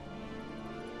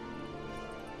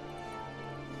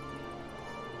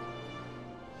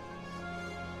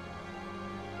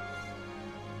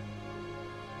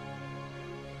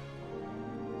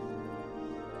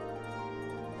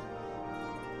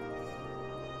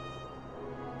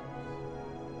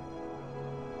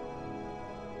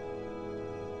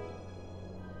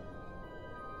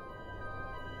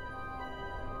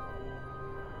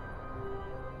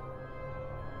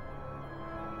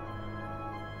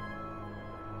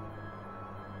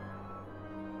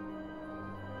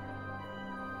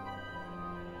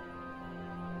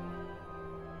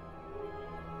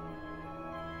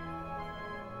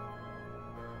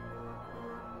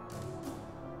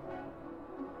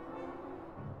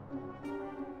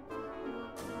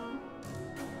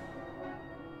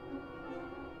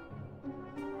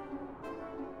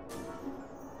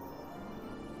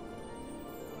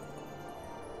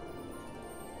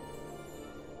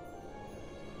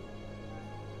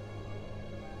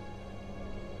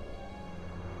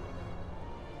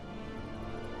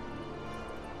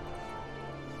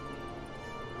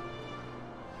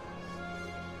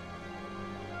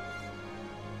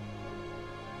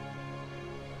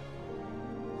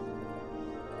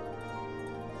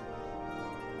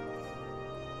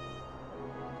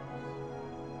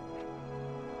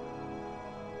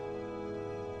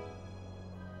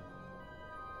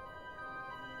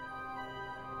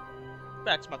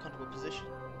 Back to my comfortable position.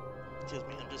 Excuse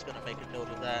me, I'm just gonna make a note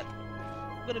of that.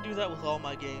 I'm gonna do that with all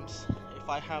my games. If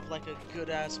I have like a good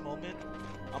ass moment,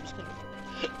 I'm just gonna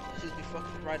excuse me,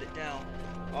 fucking write it down.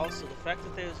 Also, the fact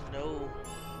that there's no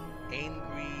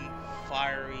angry,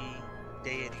 fiery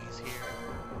deities here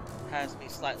has me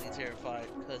slightly terrified,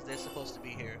 because they're supposed to be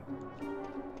here.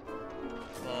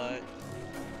 But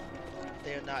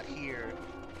they're not here.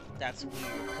 That's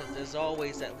weird, because there's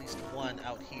always at least one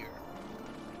out here.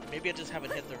 Maybe I just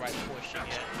haven't hit the right portion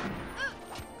yet.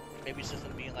 Maybe it's just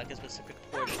gonna be in like a specific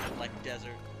portion of like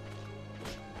desert.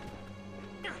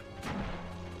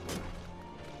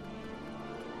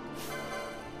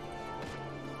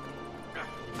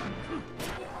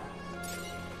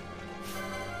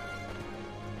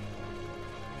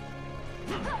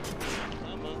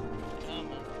 Come on, come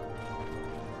on.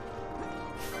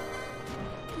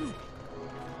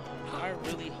 I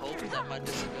really hope that my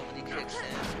disability kicks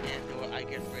in and or I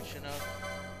get rich enough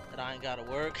that I ain't gotta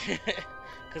work.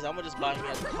 Cause I'm gonna just buy me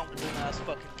a comfortable ass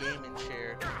fucking gaming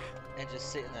chair and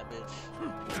just sit in that bitch.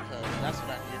 Because that's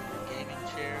what I need, a gaming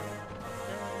chair.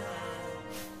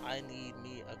 I need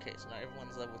me, okay, so now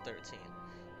everyone's level 13.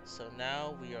 So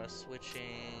now we are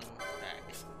switching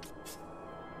back.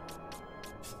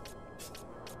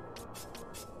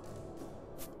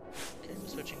 Okay, we're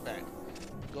switching back.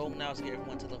 Goal now is to get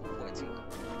everyone to level 14.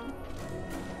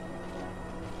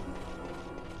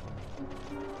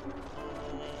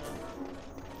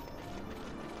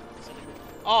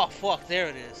 Oh fuck, there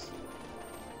it is.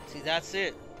 See, that's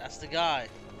it. That's the guy.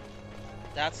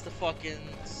 That's the fucking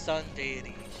sun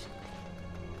deity.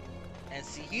 And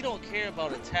see, he don't care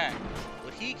about attack.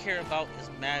 What he care about is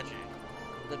magic.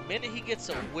 The minute he gets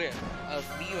a whiff of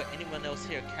me or anyone else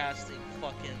here casting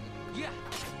fucking,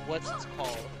 what's it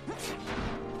called?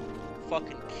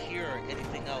 Fucking cure or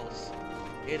anything else,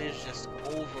 it is just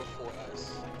over for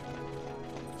us.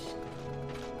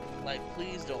 Like,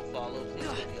 please don't follow. Please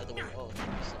go the other way. Oh, thank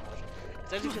you so much.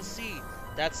 Because as you can see,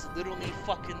 that's literally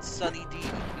fucking Sunny D.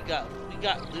 We got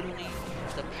literally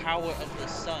the power of the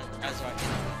sun as our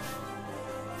enemy.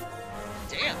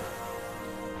 Damn.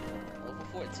 Level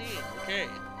 14. Okay.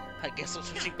 I guess I'm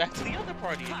switching back to the other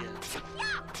party again.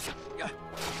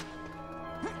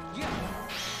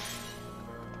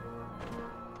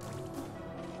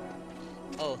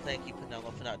 Oh, thank you,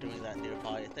 Penelope, for not doing that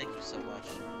nearby. Thank you so much.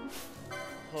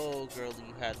 Oh, girlie,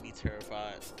 you had me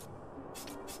terrified.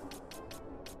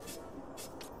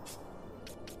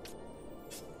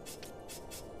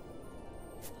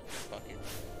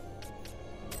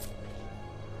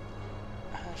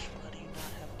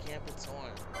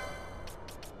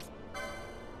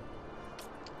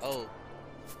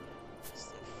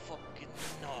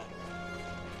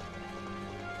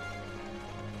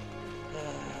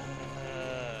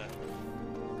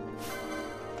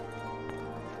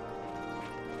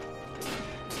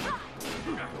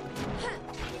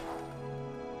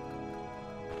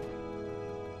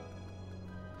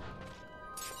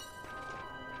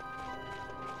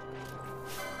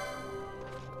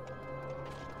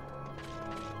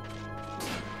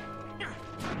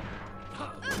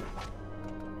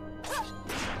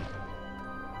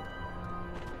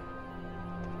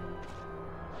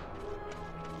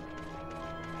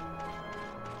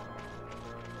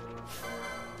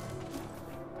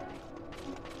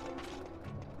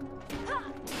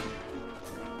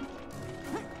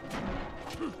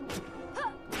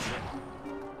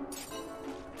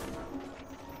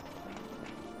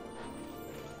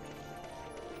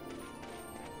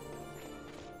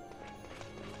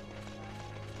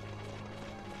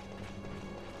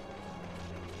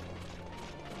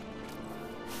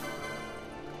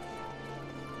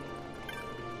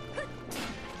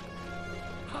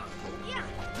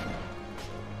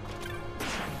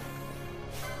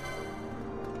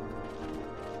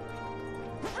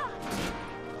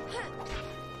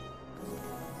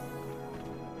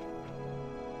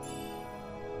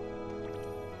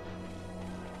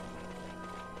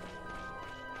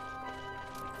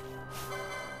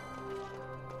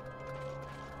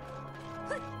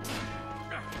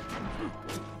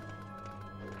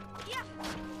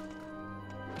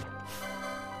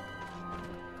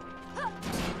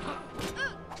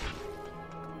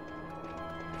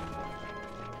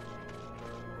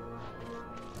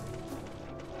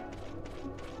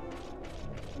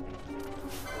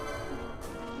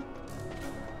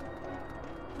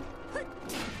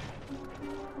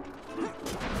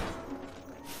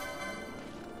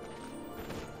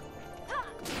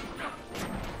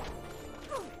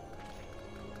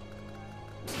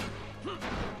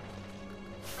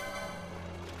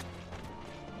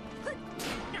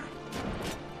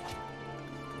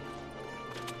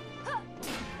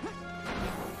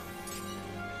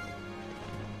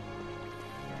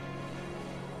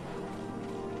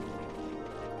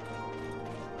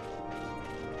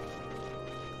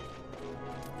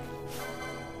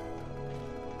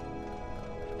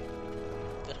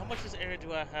 much is air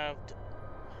do I have?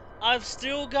 I've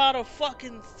still got a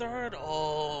fucking third.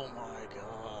 Oh my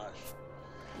gosh.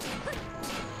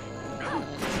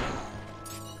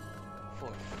 For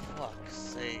fuck's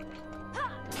sake.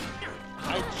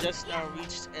 I just now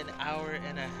reached an hour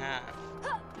and a half.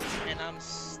 And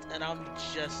I'm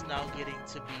just now getting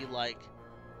to be like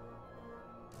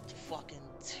fucking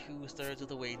 2/3 of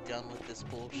the way done with this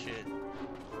bullshit.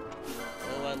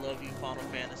 Oh, I love you, Final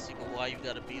Fantasy, but why you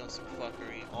gotta be on some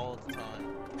fuckery all the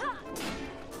time?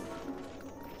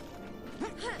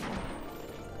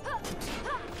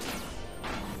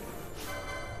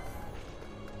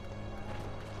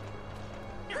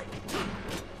 Your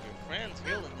friend's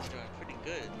healing is doing pretty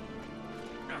good.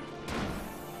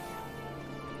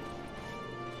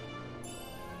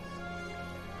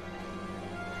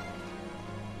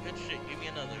 Good shit, give me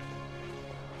another.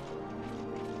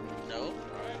 No?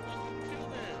 Alright, well, chill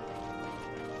then.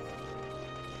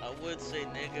 I would say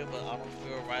nigga, but I don't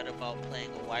feel right about playing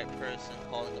a white person,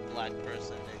 calling a black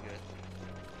person nigga.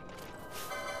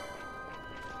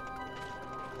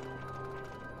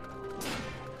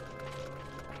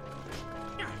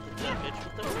 That bitch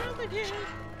with the remedy.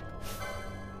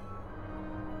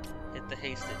 Hit the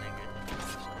hasted nigga.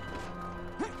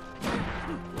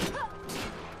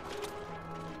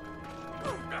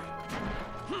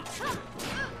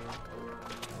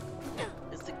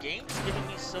 Is the game just giving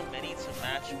me so many to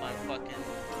match my fucking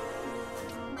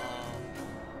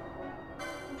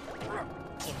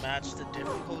to match the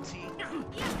difficulty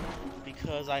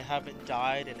because I haven't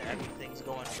died and everything's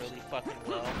going really fucking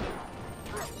well?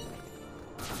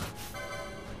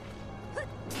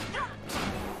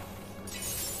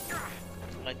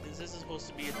 Like this is supposed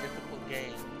to be a difficult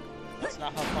game. That's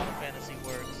not how Final Fantasy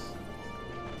works.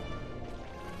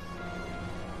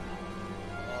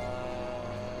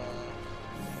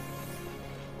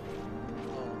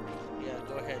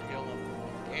 Go ahead, heal him.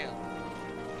 Damn.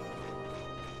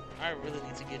 I really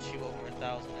need to get you over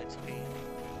 1,000 XP.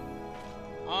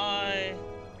 I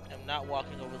am not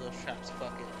walking over those traps.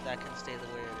 Fuck it. That can stay the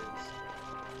way it is.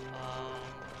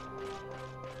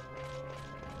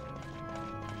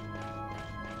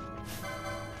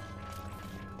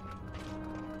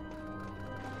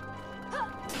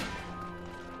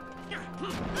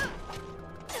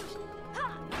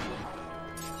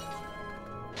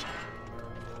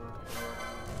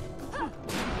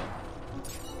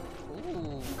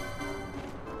 Ooh.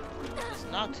 Just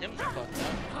knocked him the fuck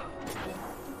out.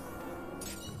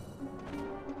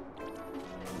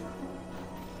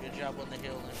 Good job on the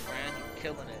healing, man. You're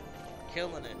killing it.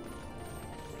 Killing it.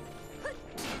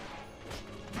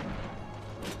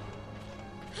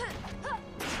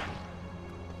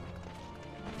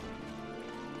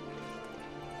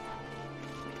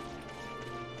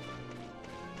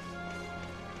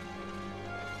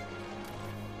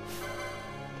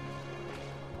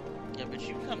 Yeah, but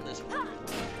you come this way.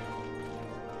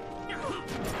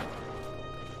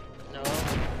 No.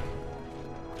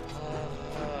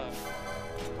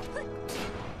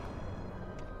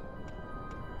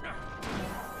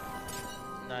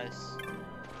 Nice.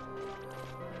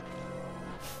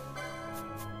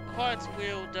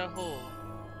 Cartwheel the hole.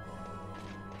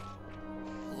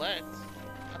 Flex.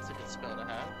 That's a good spell to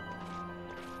have.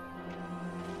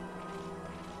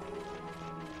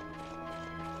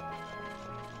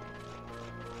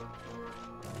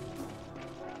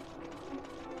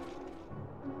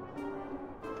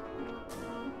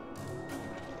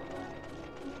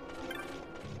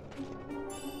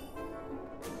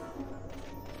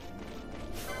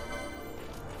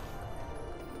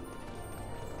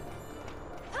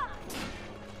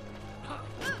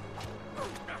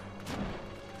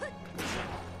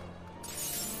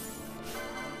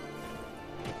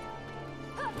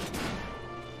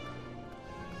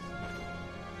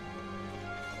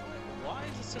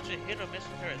 Such a hit or miss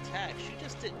with her attack. She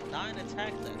just did 9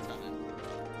 attacks that time.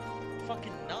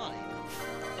 Fucking 9.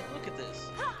 Like, look at this.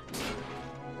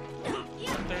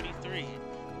 33.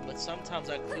 But sometimes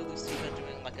I clearly see her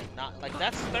doing like a 9. Like,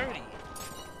 that's 30.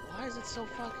 Why is it so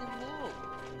fucking low?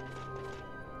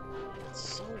 It's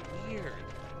so weird.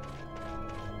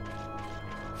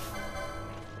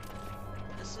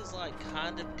 This is like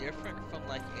kind of different from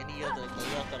like any other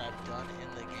layout that I've done in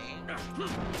the game.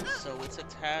 So it's a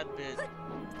tad bit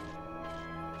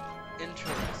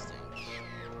interesting.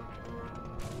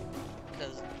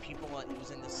 Because people aren't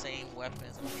using the same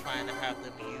weapons. I'm trying to have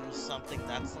them use something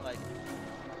that's like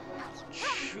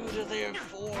true to their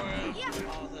form and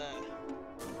all that.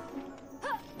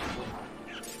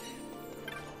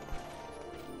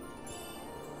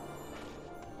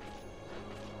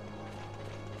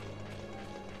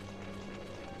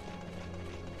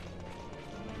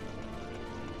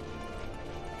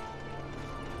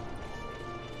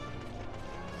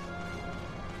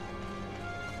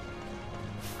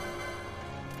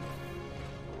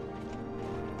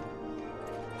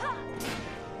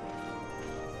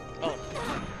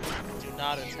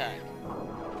 not attack.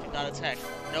 Do not attack.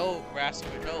 No, Rasper,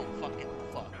 no fucking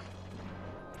fuck.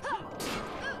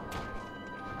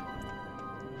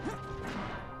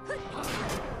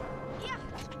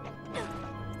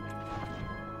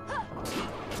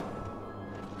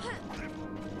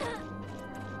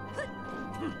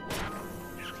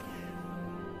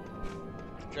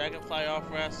 Dragonfly off,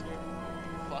 Rasper.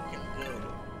 Fucking good.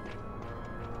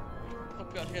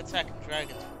 Fuck you out here attacking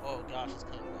dragons. Oh gosh, it's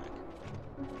coming back.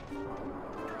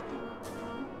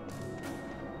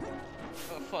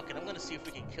 Oh fuck it, I'm gonna see if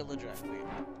we can kill a dragon. Wait.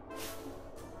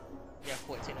 Yeah,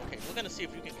 14, okay. We're gonna see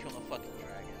if we can kill a fucking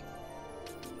dragon.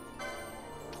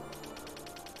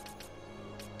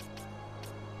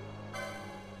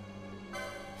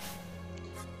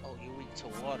 Oh, you're weak to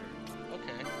water.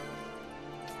 Okay.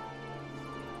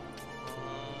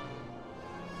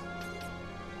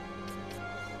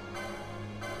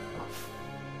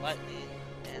 Lightning,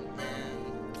 and then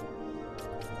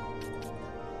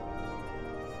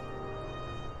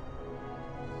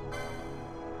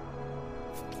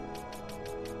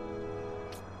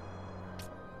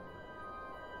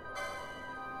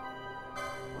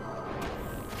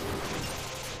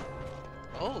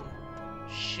oh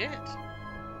shit,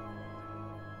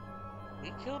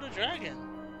 we killed a dragon.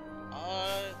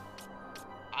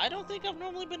 I don't think I've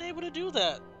normally been able to do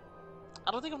that. I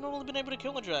don't think I've normally been able to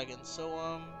kill a dragon,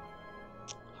 so,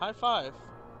 high five.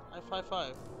 High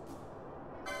five.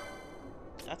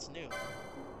 That's new.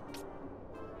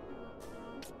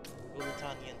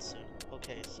 Ulutan Yensu.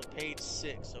 Okay, so page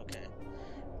 6, okay.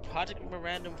 Project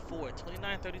Memorandum 4,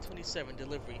 29/30/27,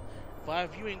 delivery. Via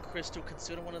viewing crystal,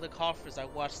 consider one of the coffers. I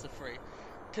watched the fray.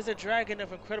 'Tis a dragon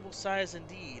of incredible size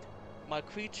indeed. My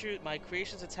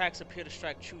creation's attacks appear to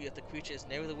strike true, yet the creature is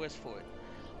never the worse for it.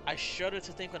 I shudder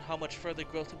to think on how much further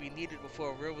growth will be needed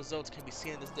before real results can be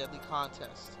seen in this deadly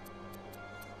contest.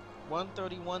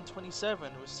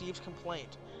 131/27 receives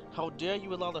complaint. How dare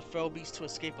you allow the fell beast to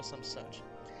escape or some such?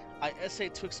 I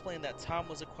essayed to explain that time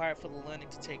was required for the learning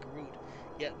to take root,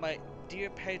 yet my dear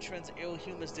patron's ill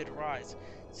humors did rise,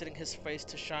 setting his face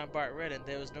to shine bright red, and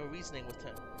there was no reasoning with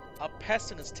him. A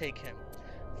pestilence take him.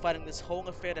 Finding this whole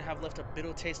affair to have left a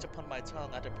bitter taste upon my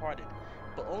tongue, I departed,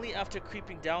 but only after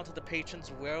creeping down to the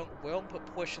patron's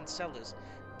well-proportioned cellars,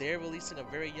 there releasing a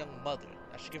very young mother.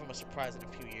 I should give him a surprise in a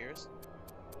few years.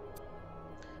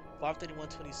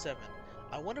 531/27.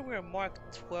 I wonder where Mark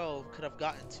 12 could have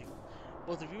gotten to.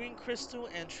 Both the viewing crystal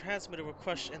and transmitter were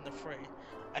crushed in the fray.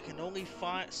 I can only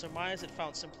surmise it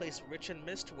found some place rich in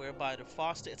mist whereby to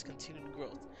foster its continued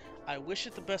growth. I wish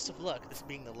it the best of luck, this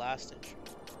being the last entry.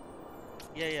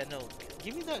 Yeah, no.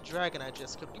 Give me that dragon I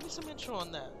just killed. Give me some intro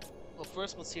on that. Well,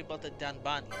 first we'll see about the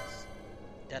Danbanias.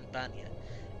 Danbania.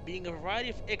 Being a variety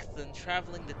of Ichthan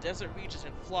traveling the desert regions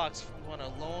in flocks from one a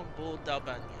lone bull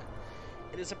Dalbania.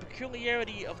 It is a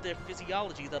peculiarity of their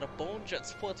physiology that a bone jet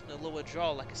sports from the lower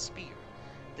jaw like a spear.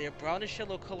 Their brownish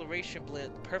yellow coloration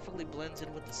perfectly blends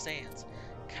in with the sands,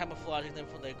 camouflaging them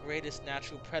from their greatest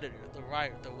natural predator, the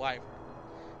wyvern.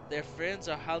 Their fins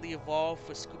are highly evolved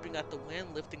for scooping at the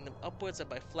wind, lifting them upwards, and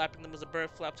by flapping them as a bird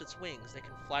flaps its wings, they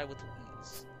can fly with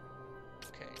ease.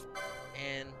 Okay,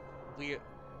 and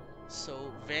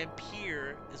so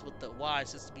Vampire is with the Y,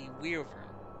 so it's to be Wyvern.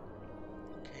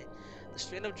 Okay,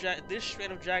 this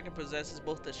strain of dragon possesses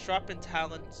both the sharpened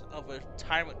talons of a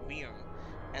tyrant Wyvern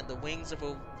and the wings of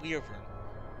a Wyvern,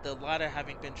 the latter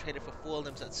having been traded for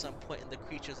forelimbs at some point in the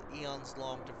creature's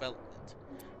eons-long development.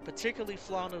 Particularly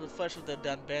fond of the flesh of the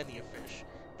Danbania fish,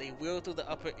 they wheel through the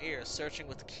upper air, searching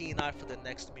with a keen eye for their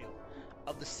next meal.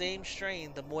 Of the same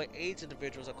strain, the more aged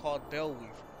individuals are called Bellweaver,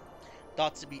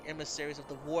 thought to be emissaries of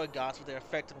the war gods for their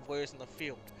effective warriors in the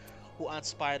field, who are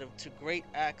inspired to great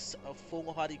acts of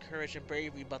foolhardy courage and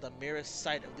bravery by the merest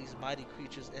sight of these mighty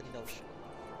creatures in notion.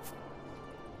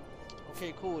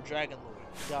 Okay, cool, Dragon Lord.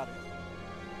 Got it.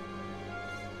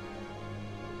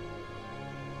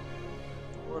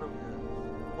 What are we at?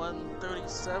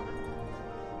 137?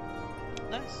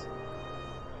 Nice.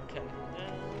 Okay.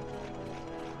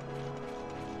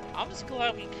 I'm just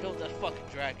glad we killed that fucking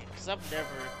dragon, because I've never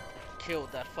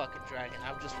killed that fucking dragon.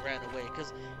 I've just ran away,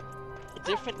 because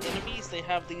different enemies, they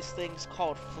have these things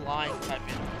called flying type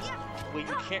enemies, where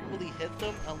you can't really hit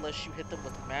them unless you hit them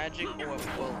with magic or a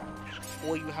bow,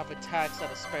 or you have attacks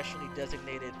that are specially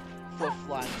designated for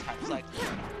flying types, like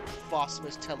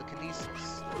phosphorus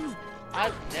telekinesis.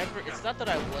 It's not that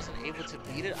I wasn't able to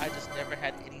beat it, I just never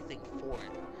had anything for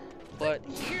it. But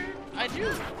here, I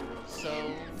do.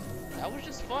 So, that was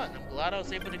just fun. I'm glad I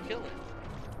was able to kill it.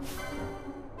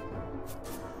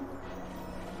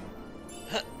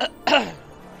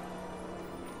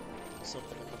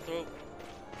 Something in my throat.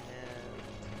 And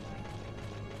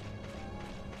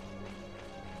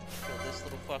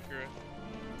motherfucker.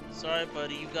 Sorry,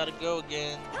 buddy, you gotta go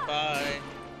again. Bye.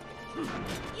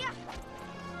 Get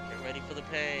ready for the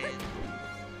pain.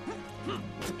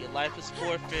 Your life is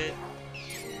forfeit.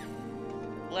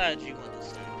 Glad you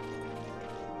understood.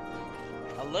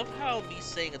 I love how me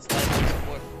saying its life is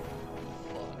forfeit.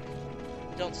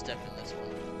 Fuck. Don't step in this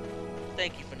one.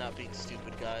 Thank you for not being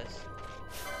stupid, guys.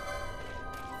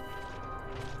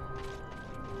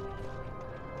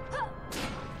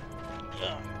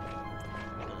 I'm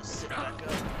gonna sit back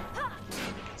up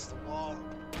against the wall.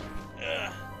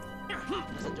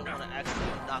 Because I don't want to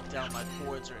accidentally knock down my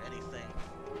cords or anything.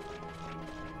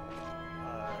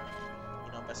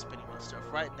 You know, mess up any of my stuff.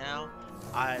 Right now,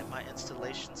 my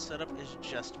installation setup is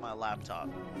just my laptop.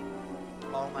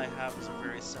 All I have is a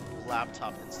very simple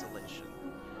laptop installation.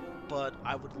 But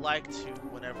I would like to,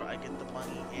 whenever I get the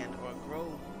money and or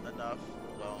grow enough,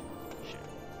 well, shit.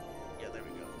 Yeah, there we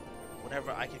go.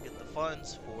 Whenever I can get the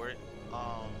funds for it,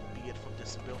 be it from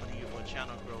disability or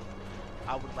channel growth,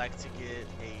 I would like to get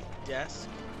a desk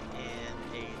and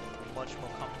a much more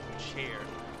comfortable chair,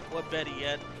 or better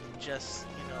yet, just,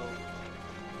 you know,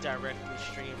 directly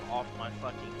stream off my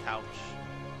fucking couch,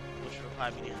 which would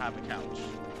require me to have a couch.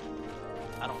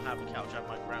 I don't have a couch, I have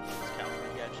my grandmother's couch,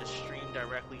 but yeah, just stream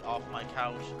directly off my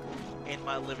couch in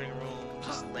my living room,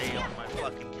 just lay on my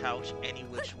fucking couch any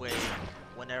which way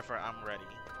whenever I'm ready.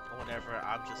 Or whenever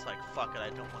I'm just like, fuck it, I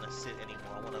don't want to sit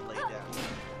anymore, I want to lay down.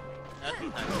 That'd be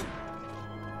nice.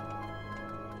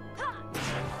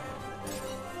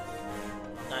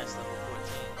 Nice, level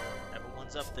 14.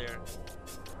 Everyone's up there.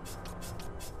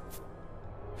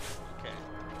 Okay.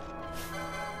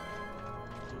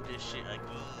 Do this shit again.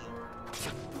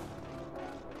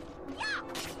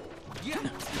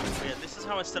 Yeah, this is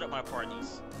how I set up my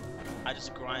parties. I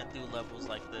just grind through levels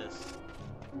like this.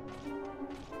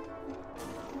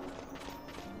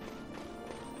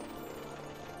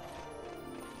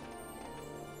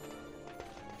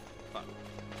 Fuck.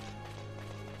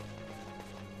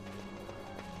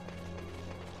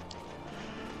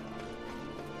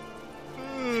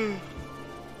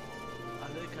 I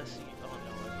think I see. Oh no,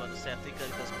 I was about to say I think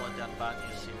there's one down by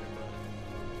news here, but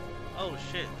oh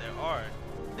shit, there are.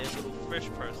 There's a little fish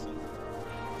person.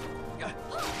 And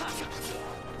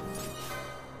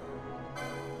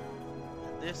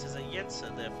this is a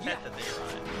Yensa, their pet that they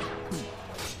ride.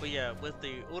 But yeah, with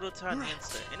the Urutan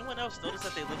Yensa, anyone else notice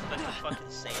that they look like the fucking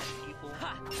sand people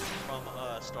from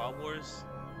Star Wars?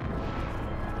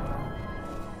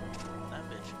 That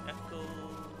bitch Echo.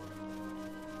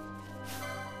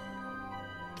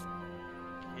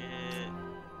 Kid.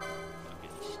 Fuck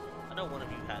it. I know one of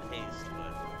you had haste,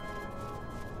 but.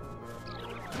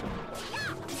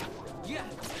 Yeah.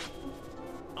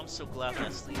 I'm so glad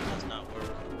that sleep does not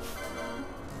work.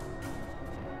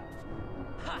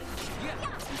 Ha. Yeah.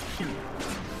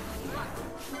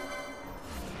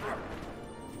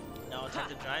 Now attack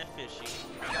the giant fishy.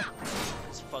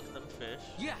 Let's fuck them fish.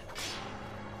 Yeah.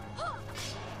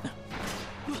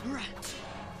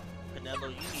 Canelo,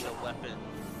 you need a weapon.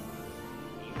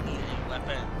 You need a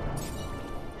weapon.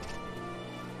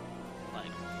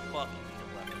 Like, fuck, you need a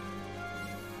weapon.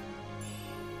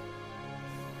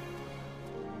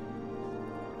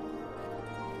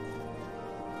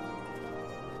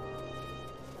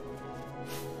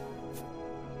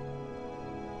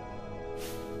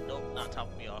 Nope, not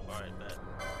topping me off. Alright, bet.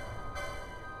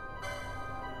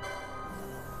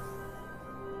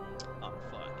 Oh,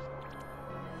 fuck.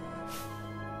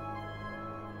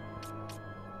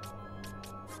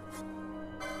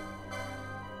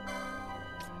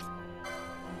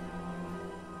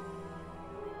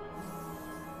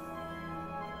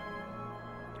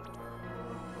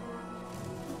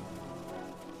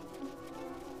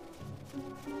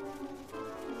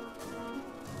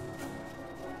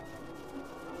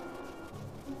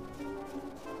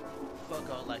 Fuck,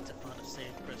 I would like to find a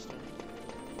save crystal.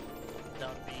 That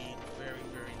would be very,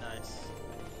 very nice.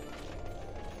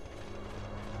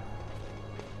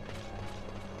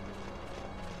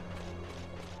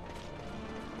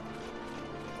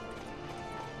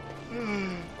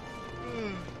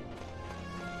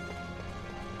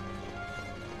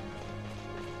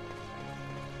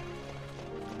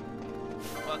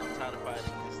 Fuck, I'm tired of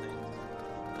fighting these things.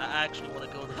 I actually want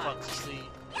to go the fuck to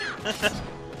sleep.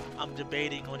 I'm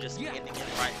debating on just ending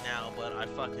it right now, but I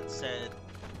fucking said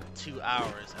 2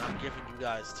 hours, and I'm giving you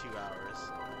guys 2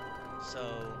 hours.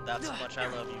 So that's how much I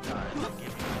love you guys. I'm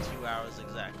giving you 2 hours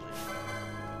exactly.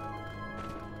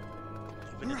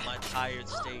 Even in my tired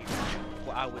state,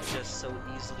 where I would just so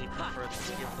easily prefer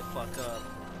to give the fuck up,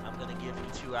 I'm gonna give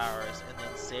you 2 hours, and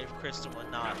then save Crystal or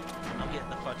not, I'm getting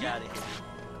the fuck out of here.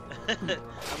 I'm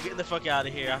getting the fuck out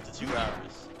of here after 2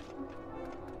 hours.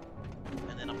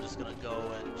 And then I'm just gonna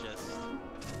go and just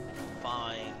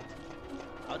find...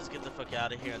 I'll just get the fuck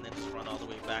out of here and then just run all the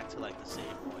way back to like the save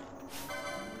point.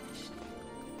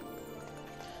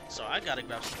 So I gotta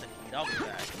grab something to eat. I'll be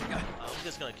back. I'm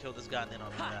just gonna kill this guy and then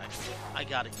I'll be back. I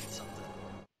gotta eat something.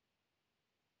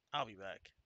 I'll be back.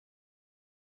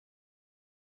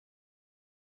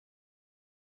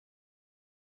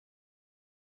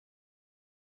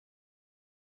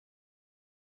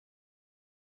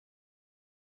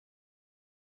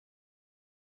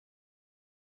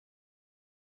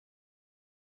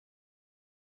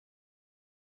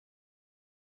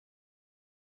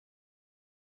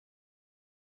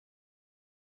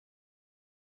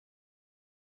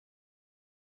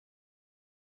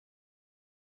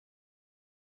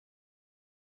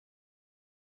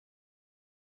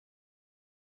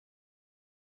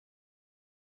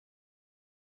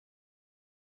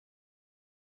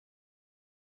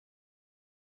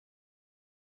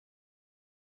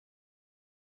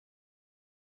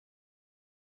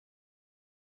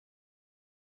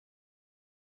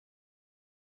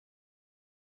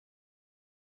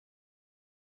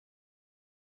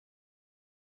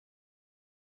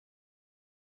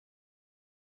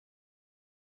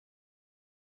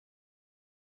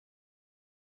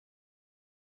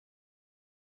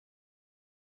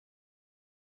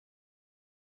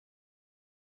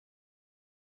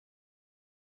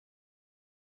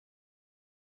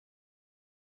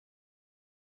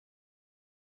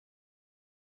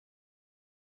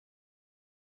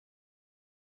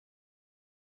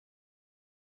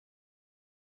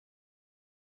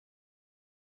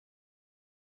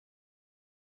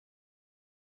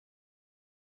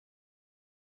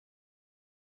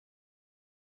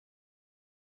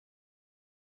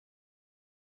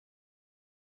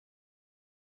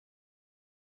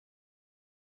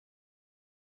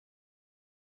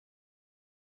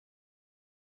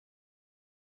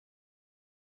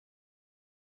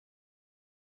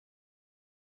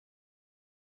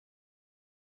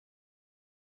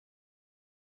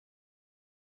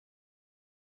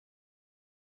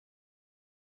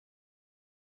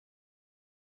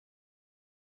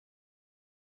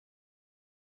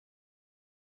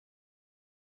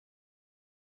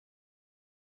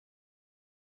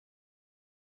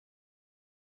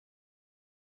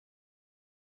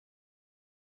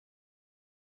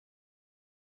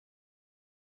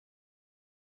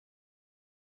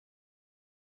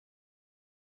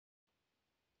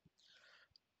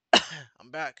 I'm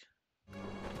back. Did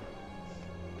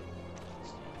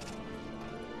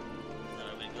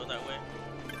I really go that way?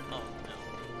 Oh, no.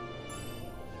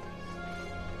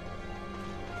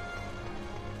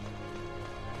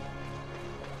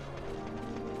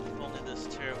 If only this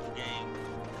terrible game,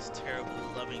 this terrible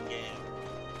loving game,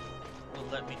 will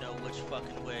let me know which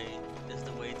fucking way is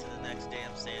the way to the next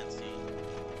damn sand sea.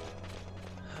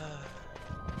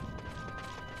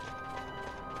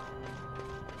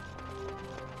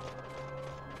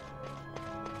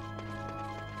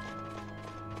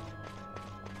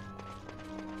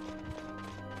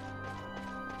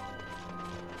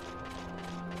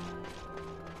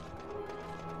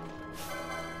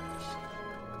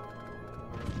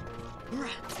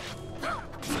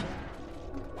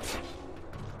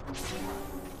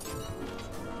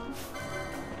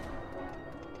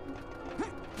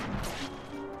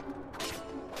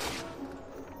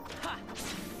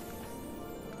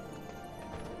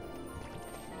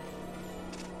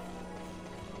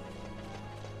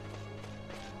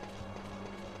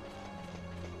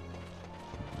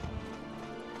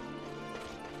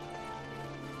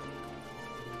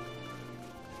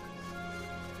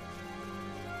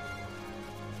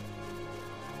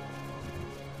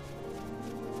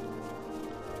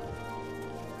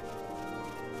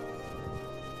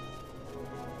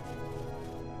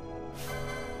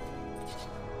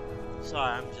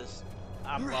 Sorry,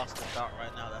 I'm lost in thought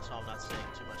right now, that's why I'm not saying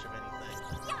too much of anything.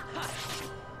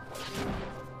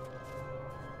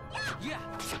 Yeah.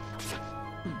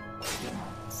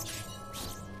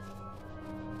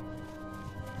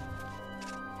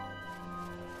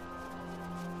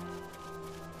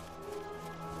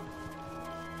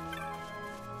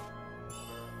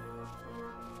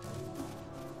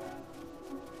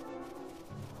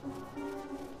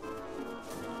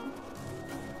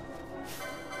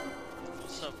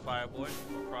 What's up, Fireboy?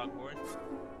 Frogboy?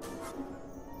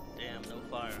 Damn, no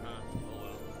fire, huh?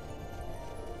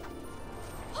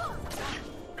 Oh well.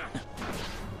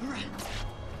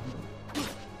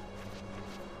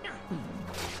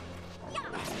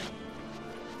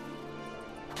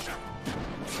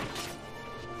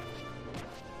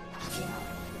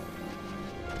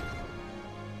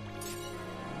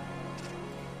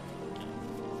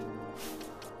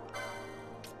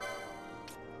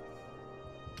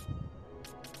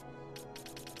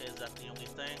 only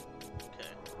thing?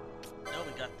 Okay. No,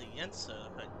 we got the Yensa.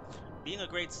 Okay. Being a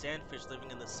great sandfish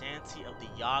living in the sand sea of the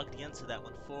Yogd Yensa that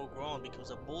when full grown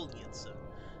becomes a bull Yensa.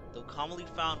 Though commonly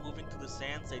found moving through the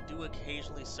sands, they do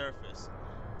occasionally surface.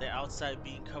 Their outside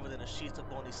being covered in a sheath of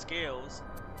bony scales,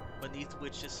 beneath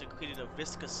which is secreted a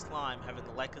viscous slime having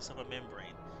the likeness of a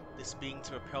membrane, this being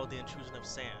to repel the intrusion of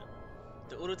sand.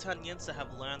 The Urutan Yensa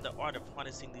have learned the art of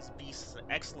harnessing these beasts as an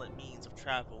excellent means of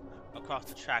travel across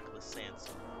the trackless sand sea.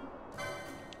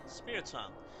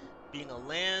 Spiritomb, being a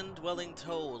land-dwelling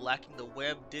toad lacking the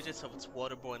webbed digits of its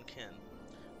waterborne kin.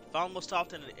 Found most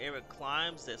often in arid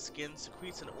climes, their skin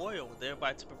secretes an oil,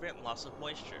 thereby to prevent loss of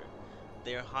moisture.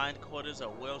 Their hindquarters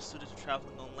are well suited to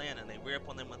traveling on land, and they rear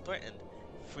upon them when threatened,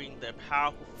 freeing their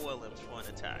powerful forelimbs for an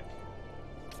attack.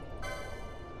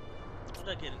 What did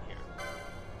I get in here?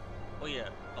 Oh yeah,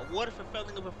 awarded for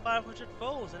felling over 500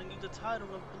 foes, earning you the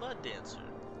title of Blood Dancer.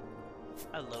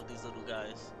 I love these little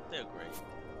guys. They're great.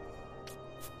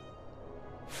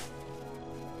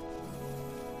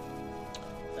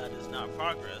 That is not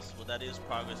progress. Well, that is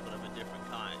progress, but of a different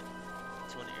kind.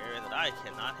 To an area that I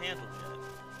cannot handle yet.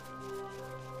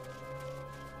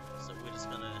 So we're just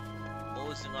gonna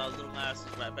mosey our little asses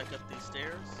right back up these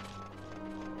stairs.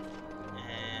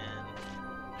 And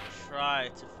try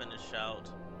to finish out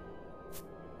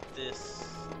this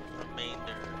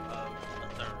remainder of the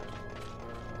third.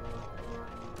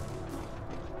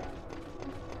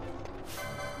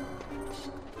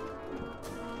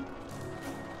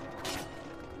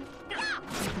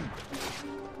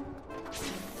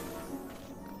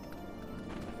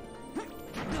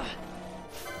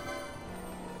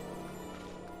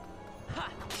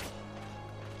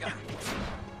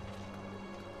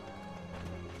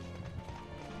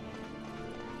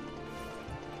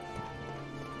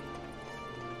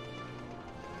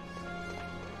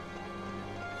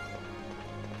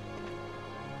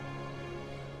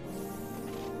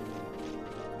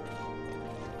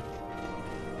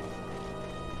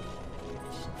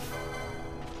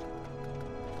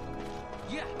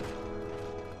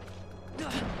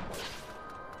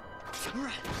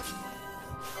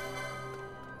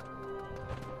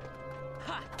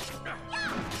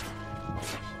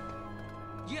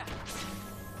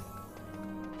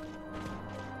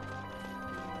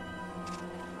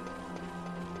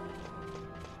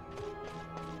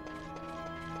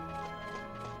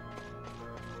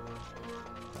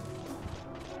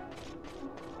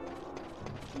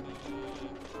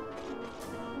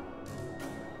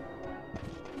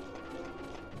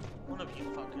 One of you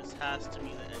fuckers has to be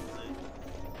the exit.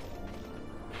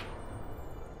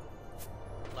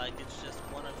 Like, it's just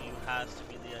one of you has to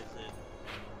be the exit.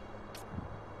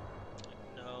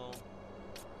 No.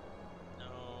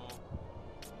 No.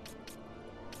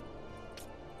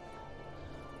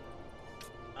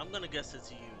 I'm gonna guess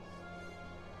it's you.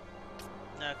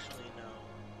 Actually, no.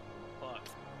 Fuck.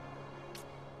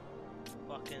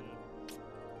 Fucking.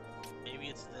 Maybe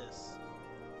it's this.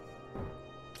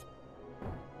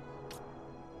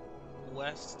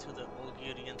 West to the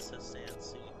Ogiriensa Sand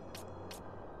Sea.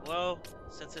 Well,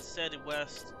 since it said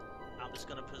west, I'm just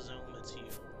gonna presume it's you.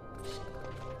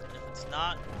 And if it's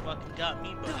not, you fucking got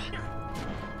me, buddy.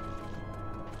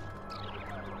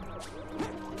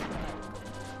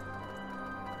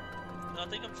 No, I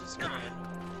think I'm just gonna.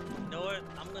 You know what?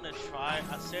 I'm gonna try.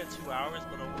 I said 2 hours,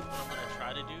 but what I'm gonna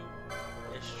try to do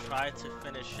is try to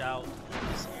finish out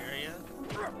this area.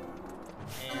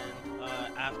 And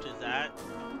after that,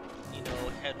 you know,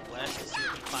 head west to see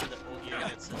if we find the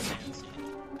Ogiriensa Sand Sea.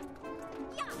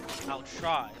 I'll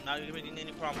try. I'm not making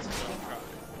any promises, but I'll try.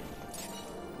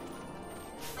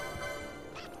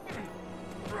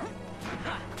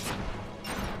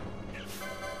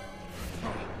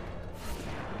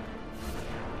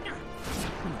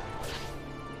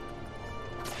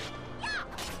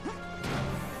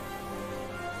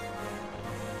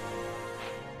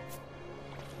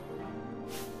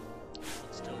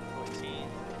 Still 14.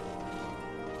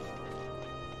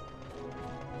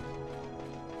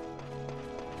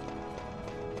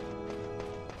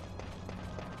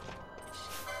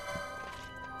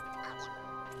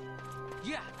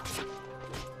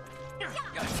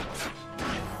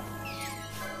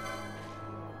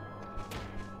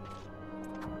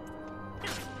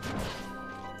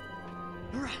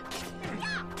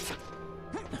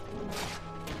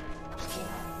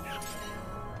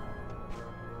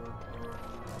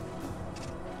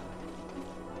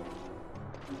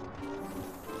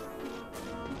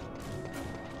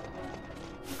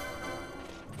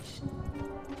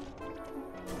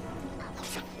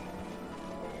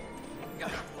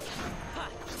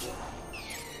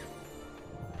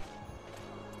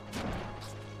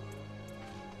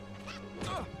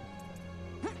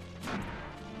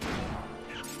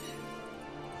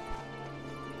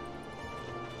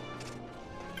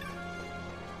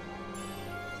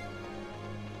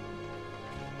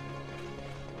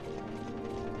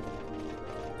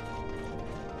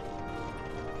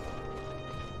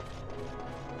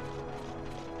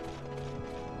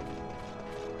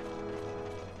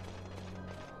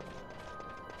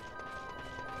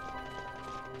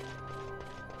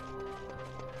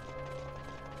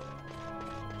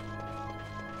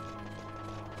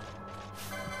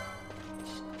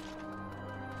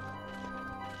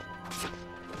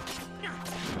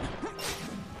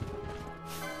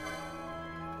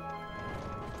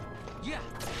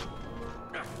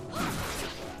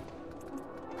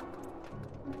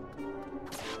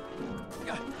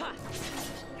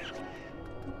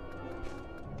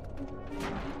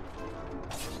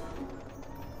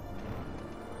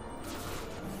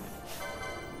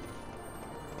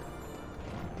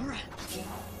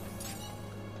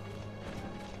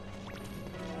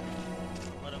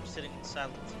 sitting in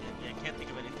silence again. Yeah, I can't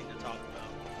think of anything to talk about.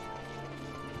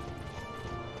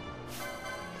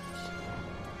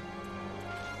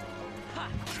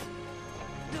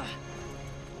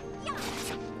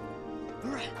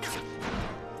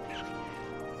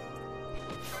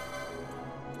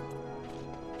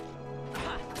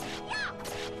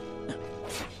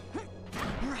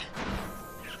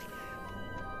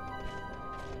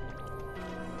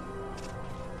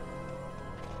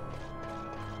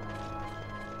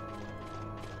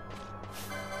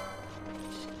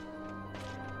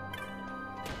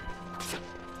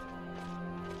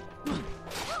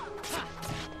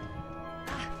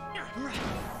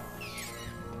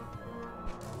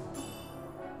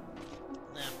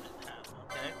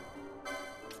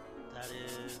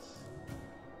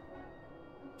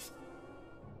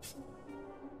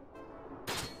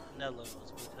 Nello's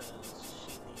because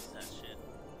she needs that shit.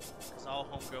 Because all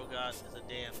Homegirl got is a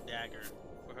damn dagger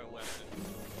for her weapon.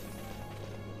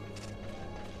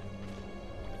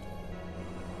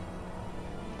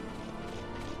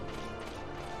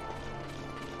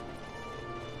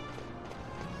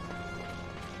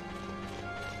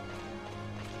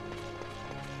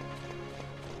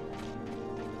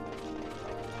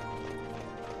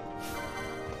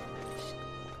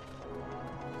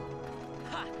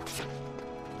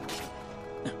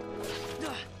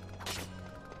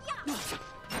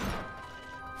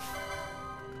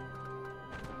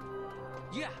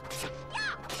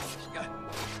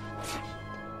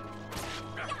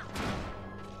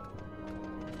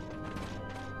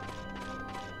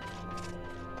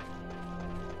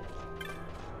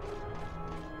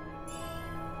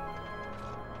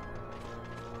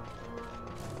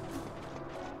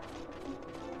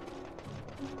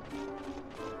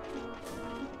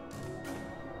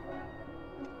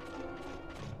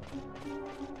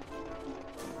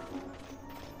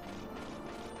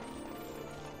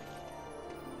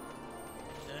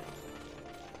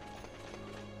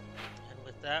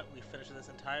 That we finished this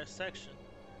entire section,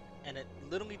 and it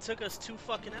literally took us 2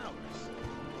 fucking hours.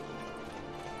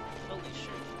 Holy shit.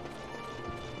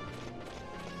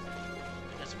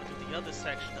 I guess we do the other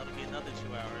section, that'll be another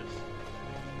 2 hours.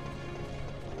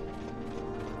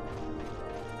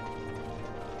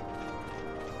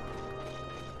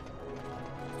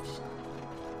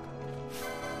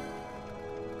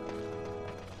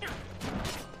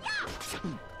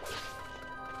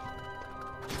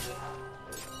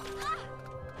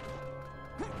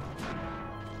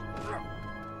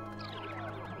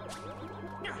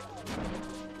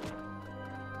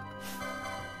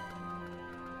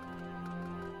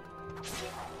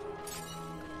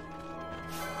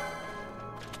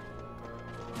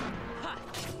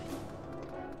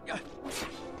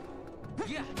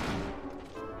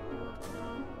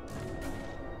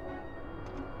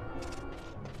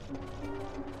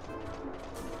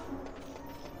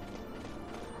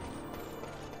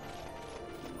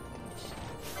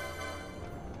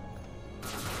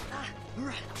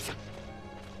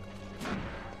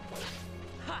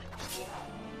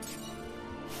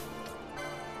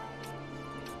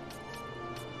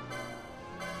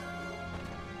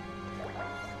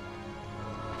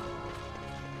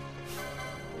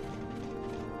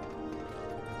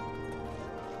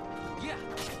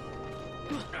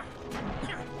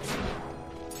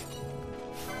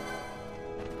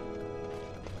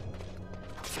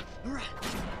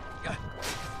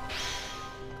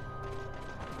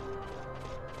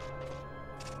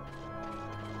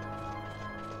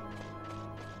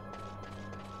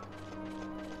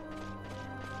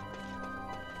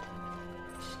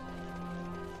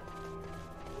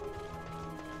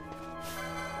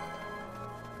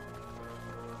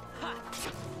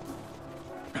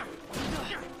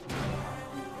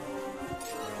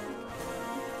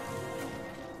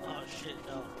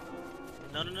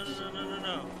 No, no, no, no, no, no, no,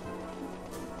 no.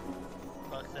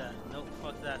 Fuck that. Nope,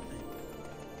 fuck that thing.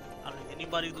 I don't think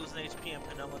anybody losing HP and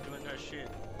Penelope doing her shit.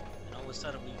 And all of a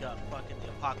sudden we got fucking the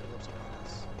apocalypse upon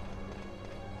us.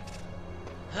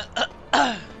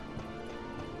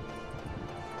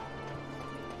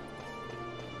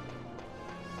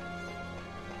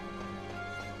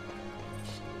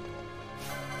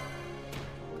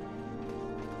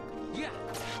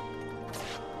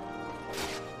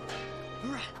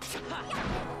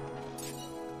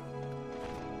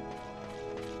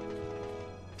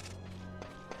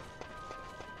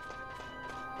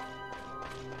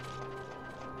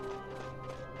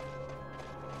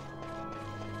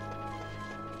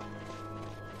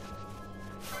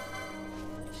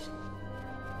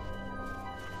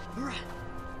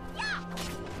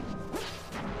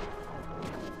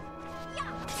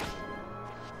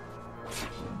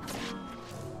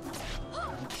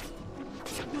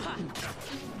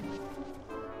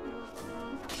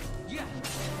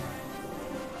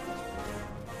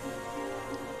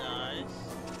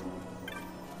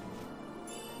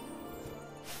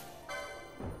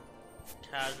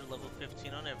 casual level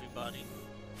 15 on everybody.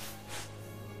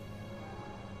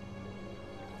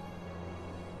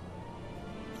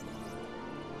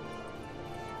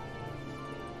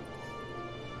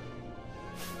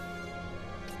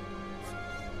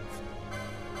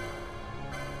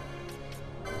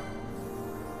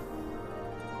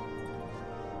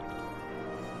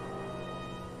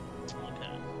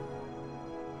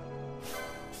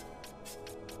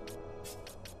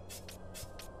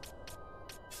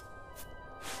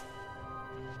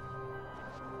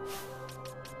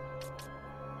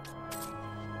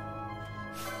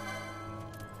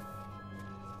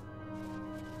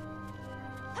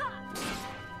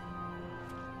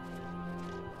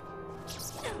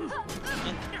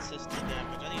 Inconsistent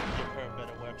damage. I need to give her a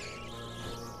better weapon.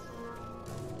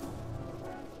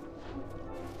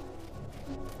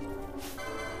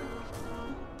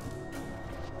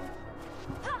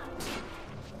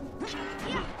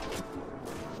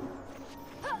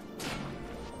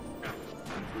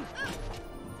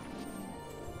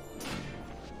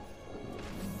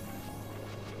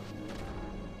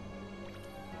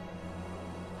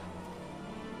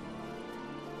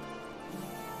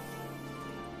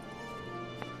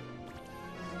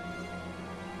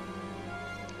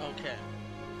 Okay,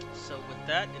 so with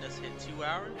that, it has hit 2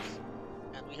 hours,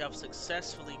 and we have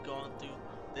successfully gone through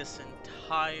this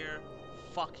entire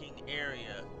fucking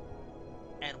area,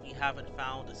 and we haven't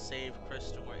found a save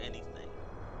crystal or anything.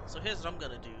 So here's what I'm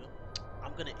gonna do.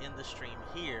 I'm gonna end the stream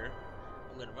here.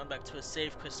 I'm gonna run back to a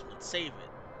save crystal and save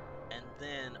it, and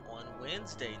then on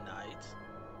Wednesday night,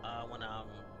 when I'm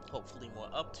hopefully more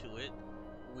up to it,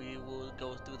 we will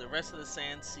go through the rest of the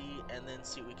Sand Sea and then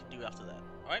see what we can do after that.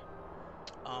 Alright?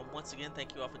 Once again,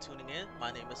 thank you all for tuning in.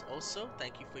 My name is Oso.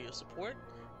 Thank you for your support.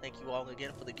 Thank you all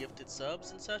again for the gifted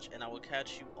subs and such. And I will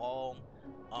catch you all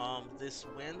this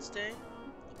Wednesday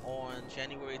on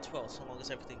January 12th, so long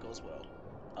as everything goes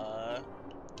well.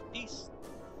 Peace.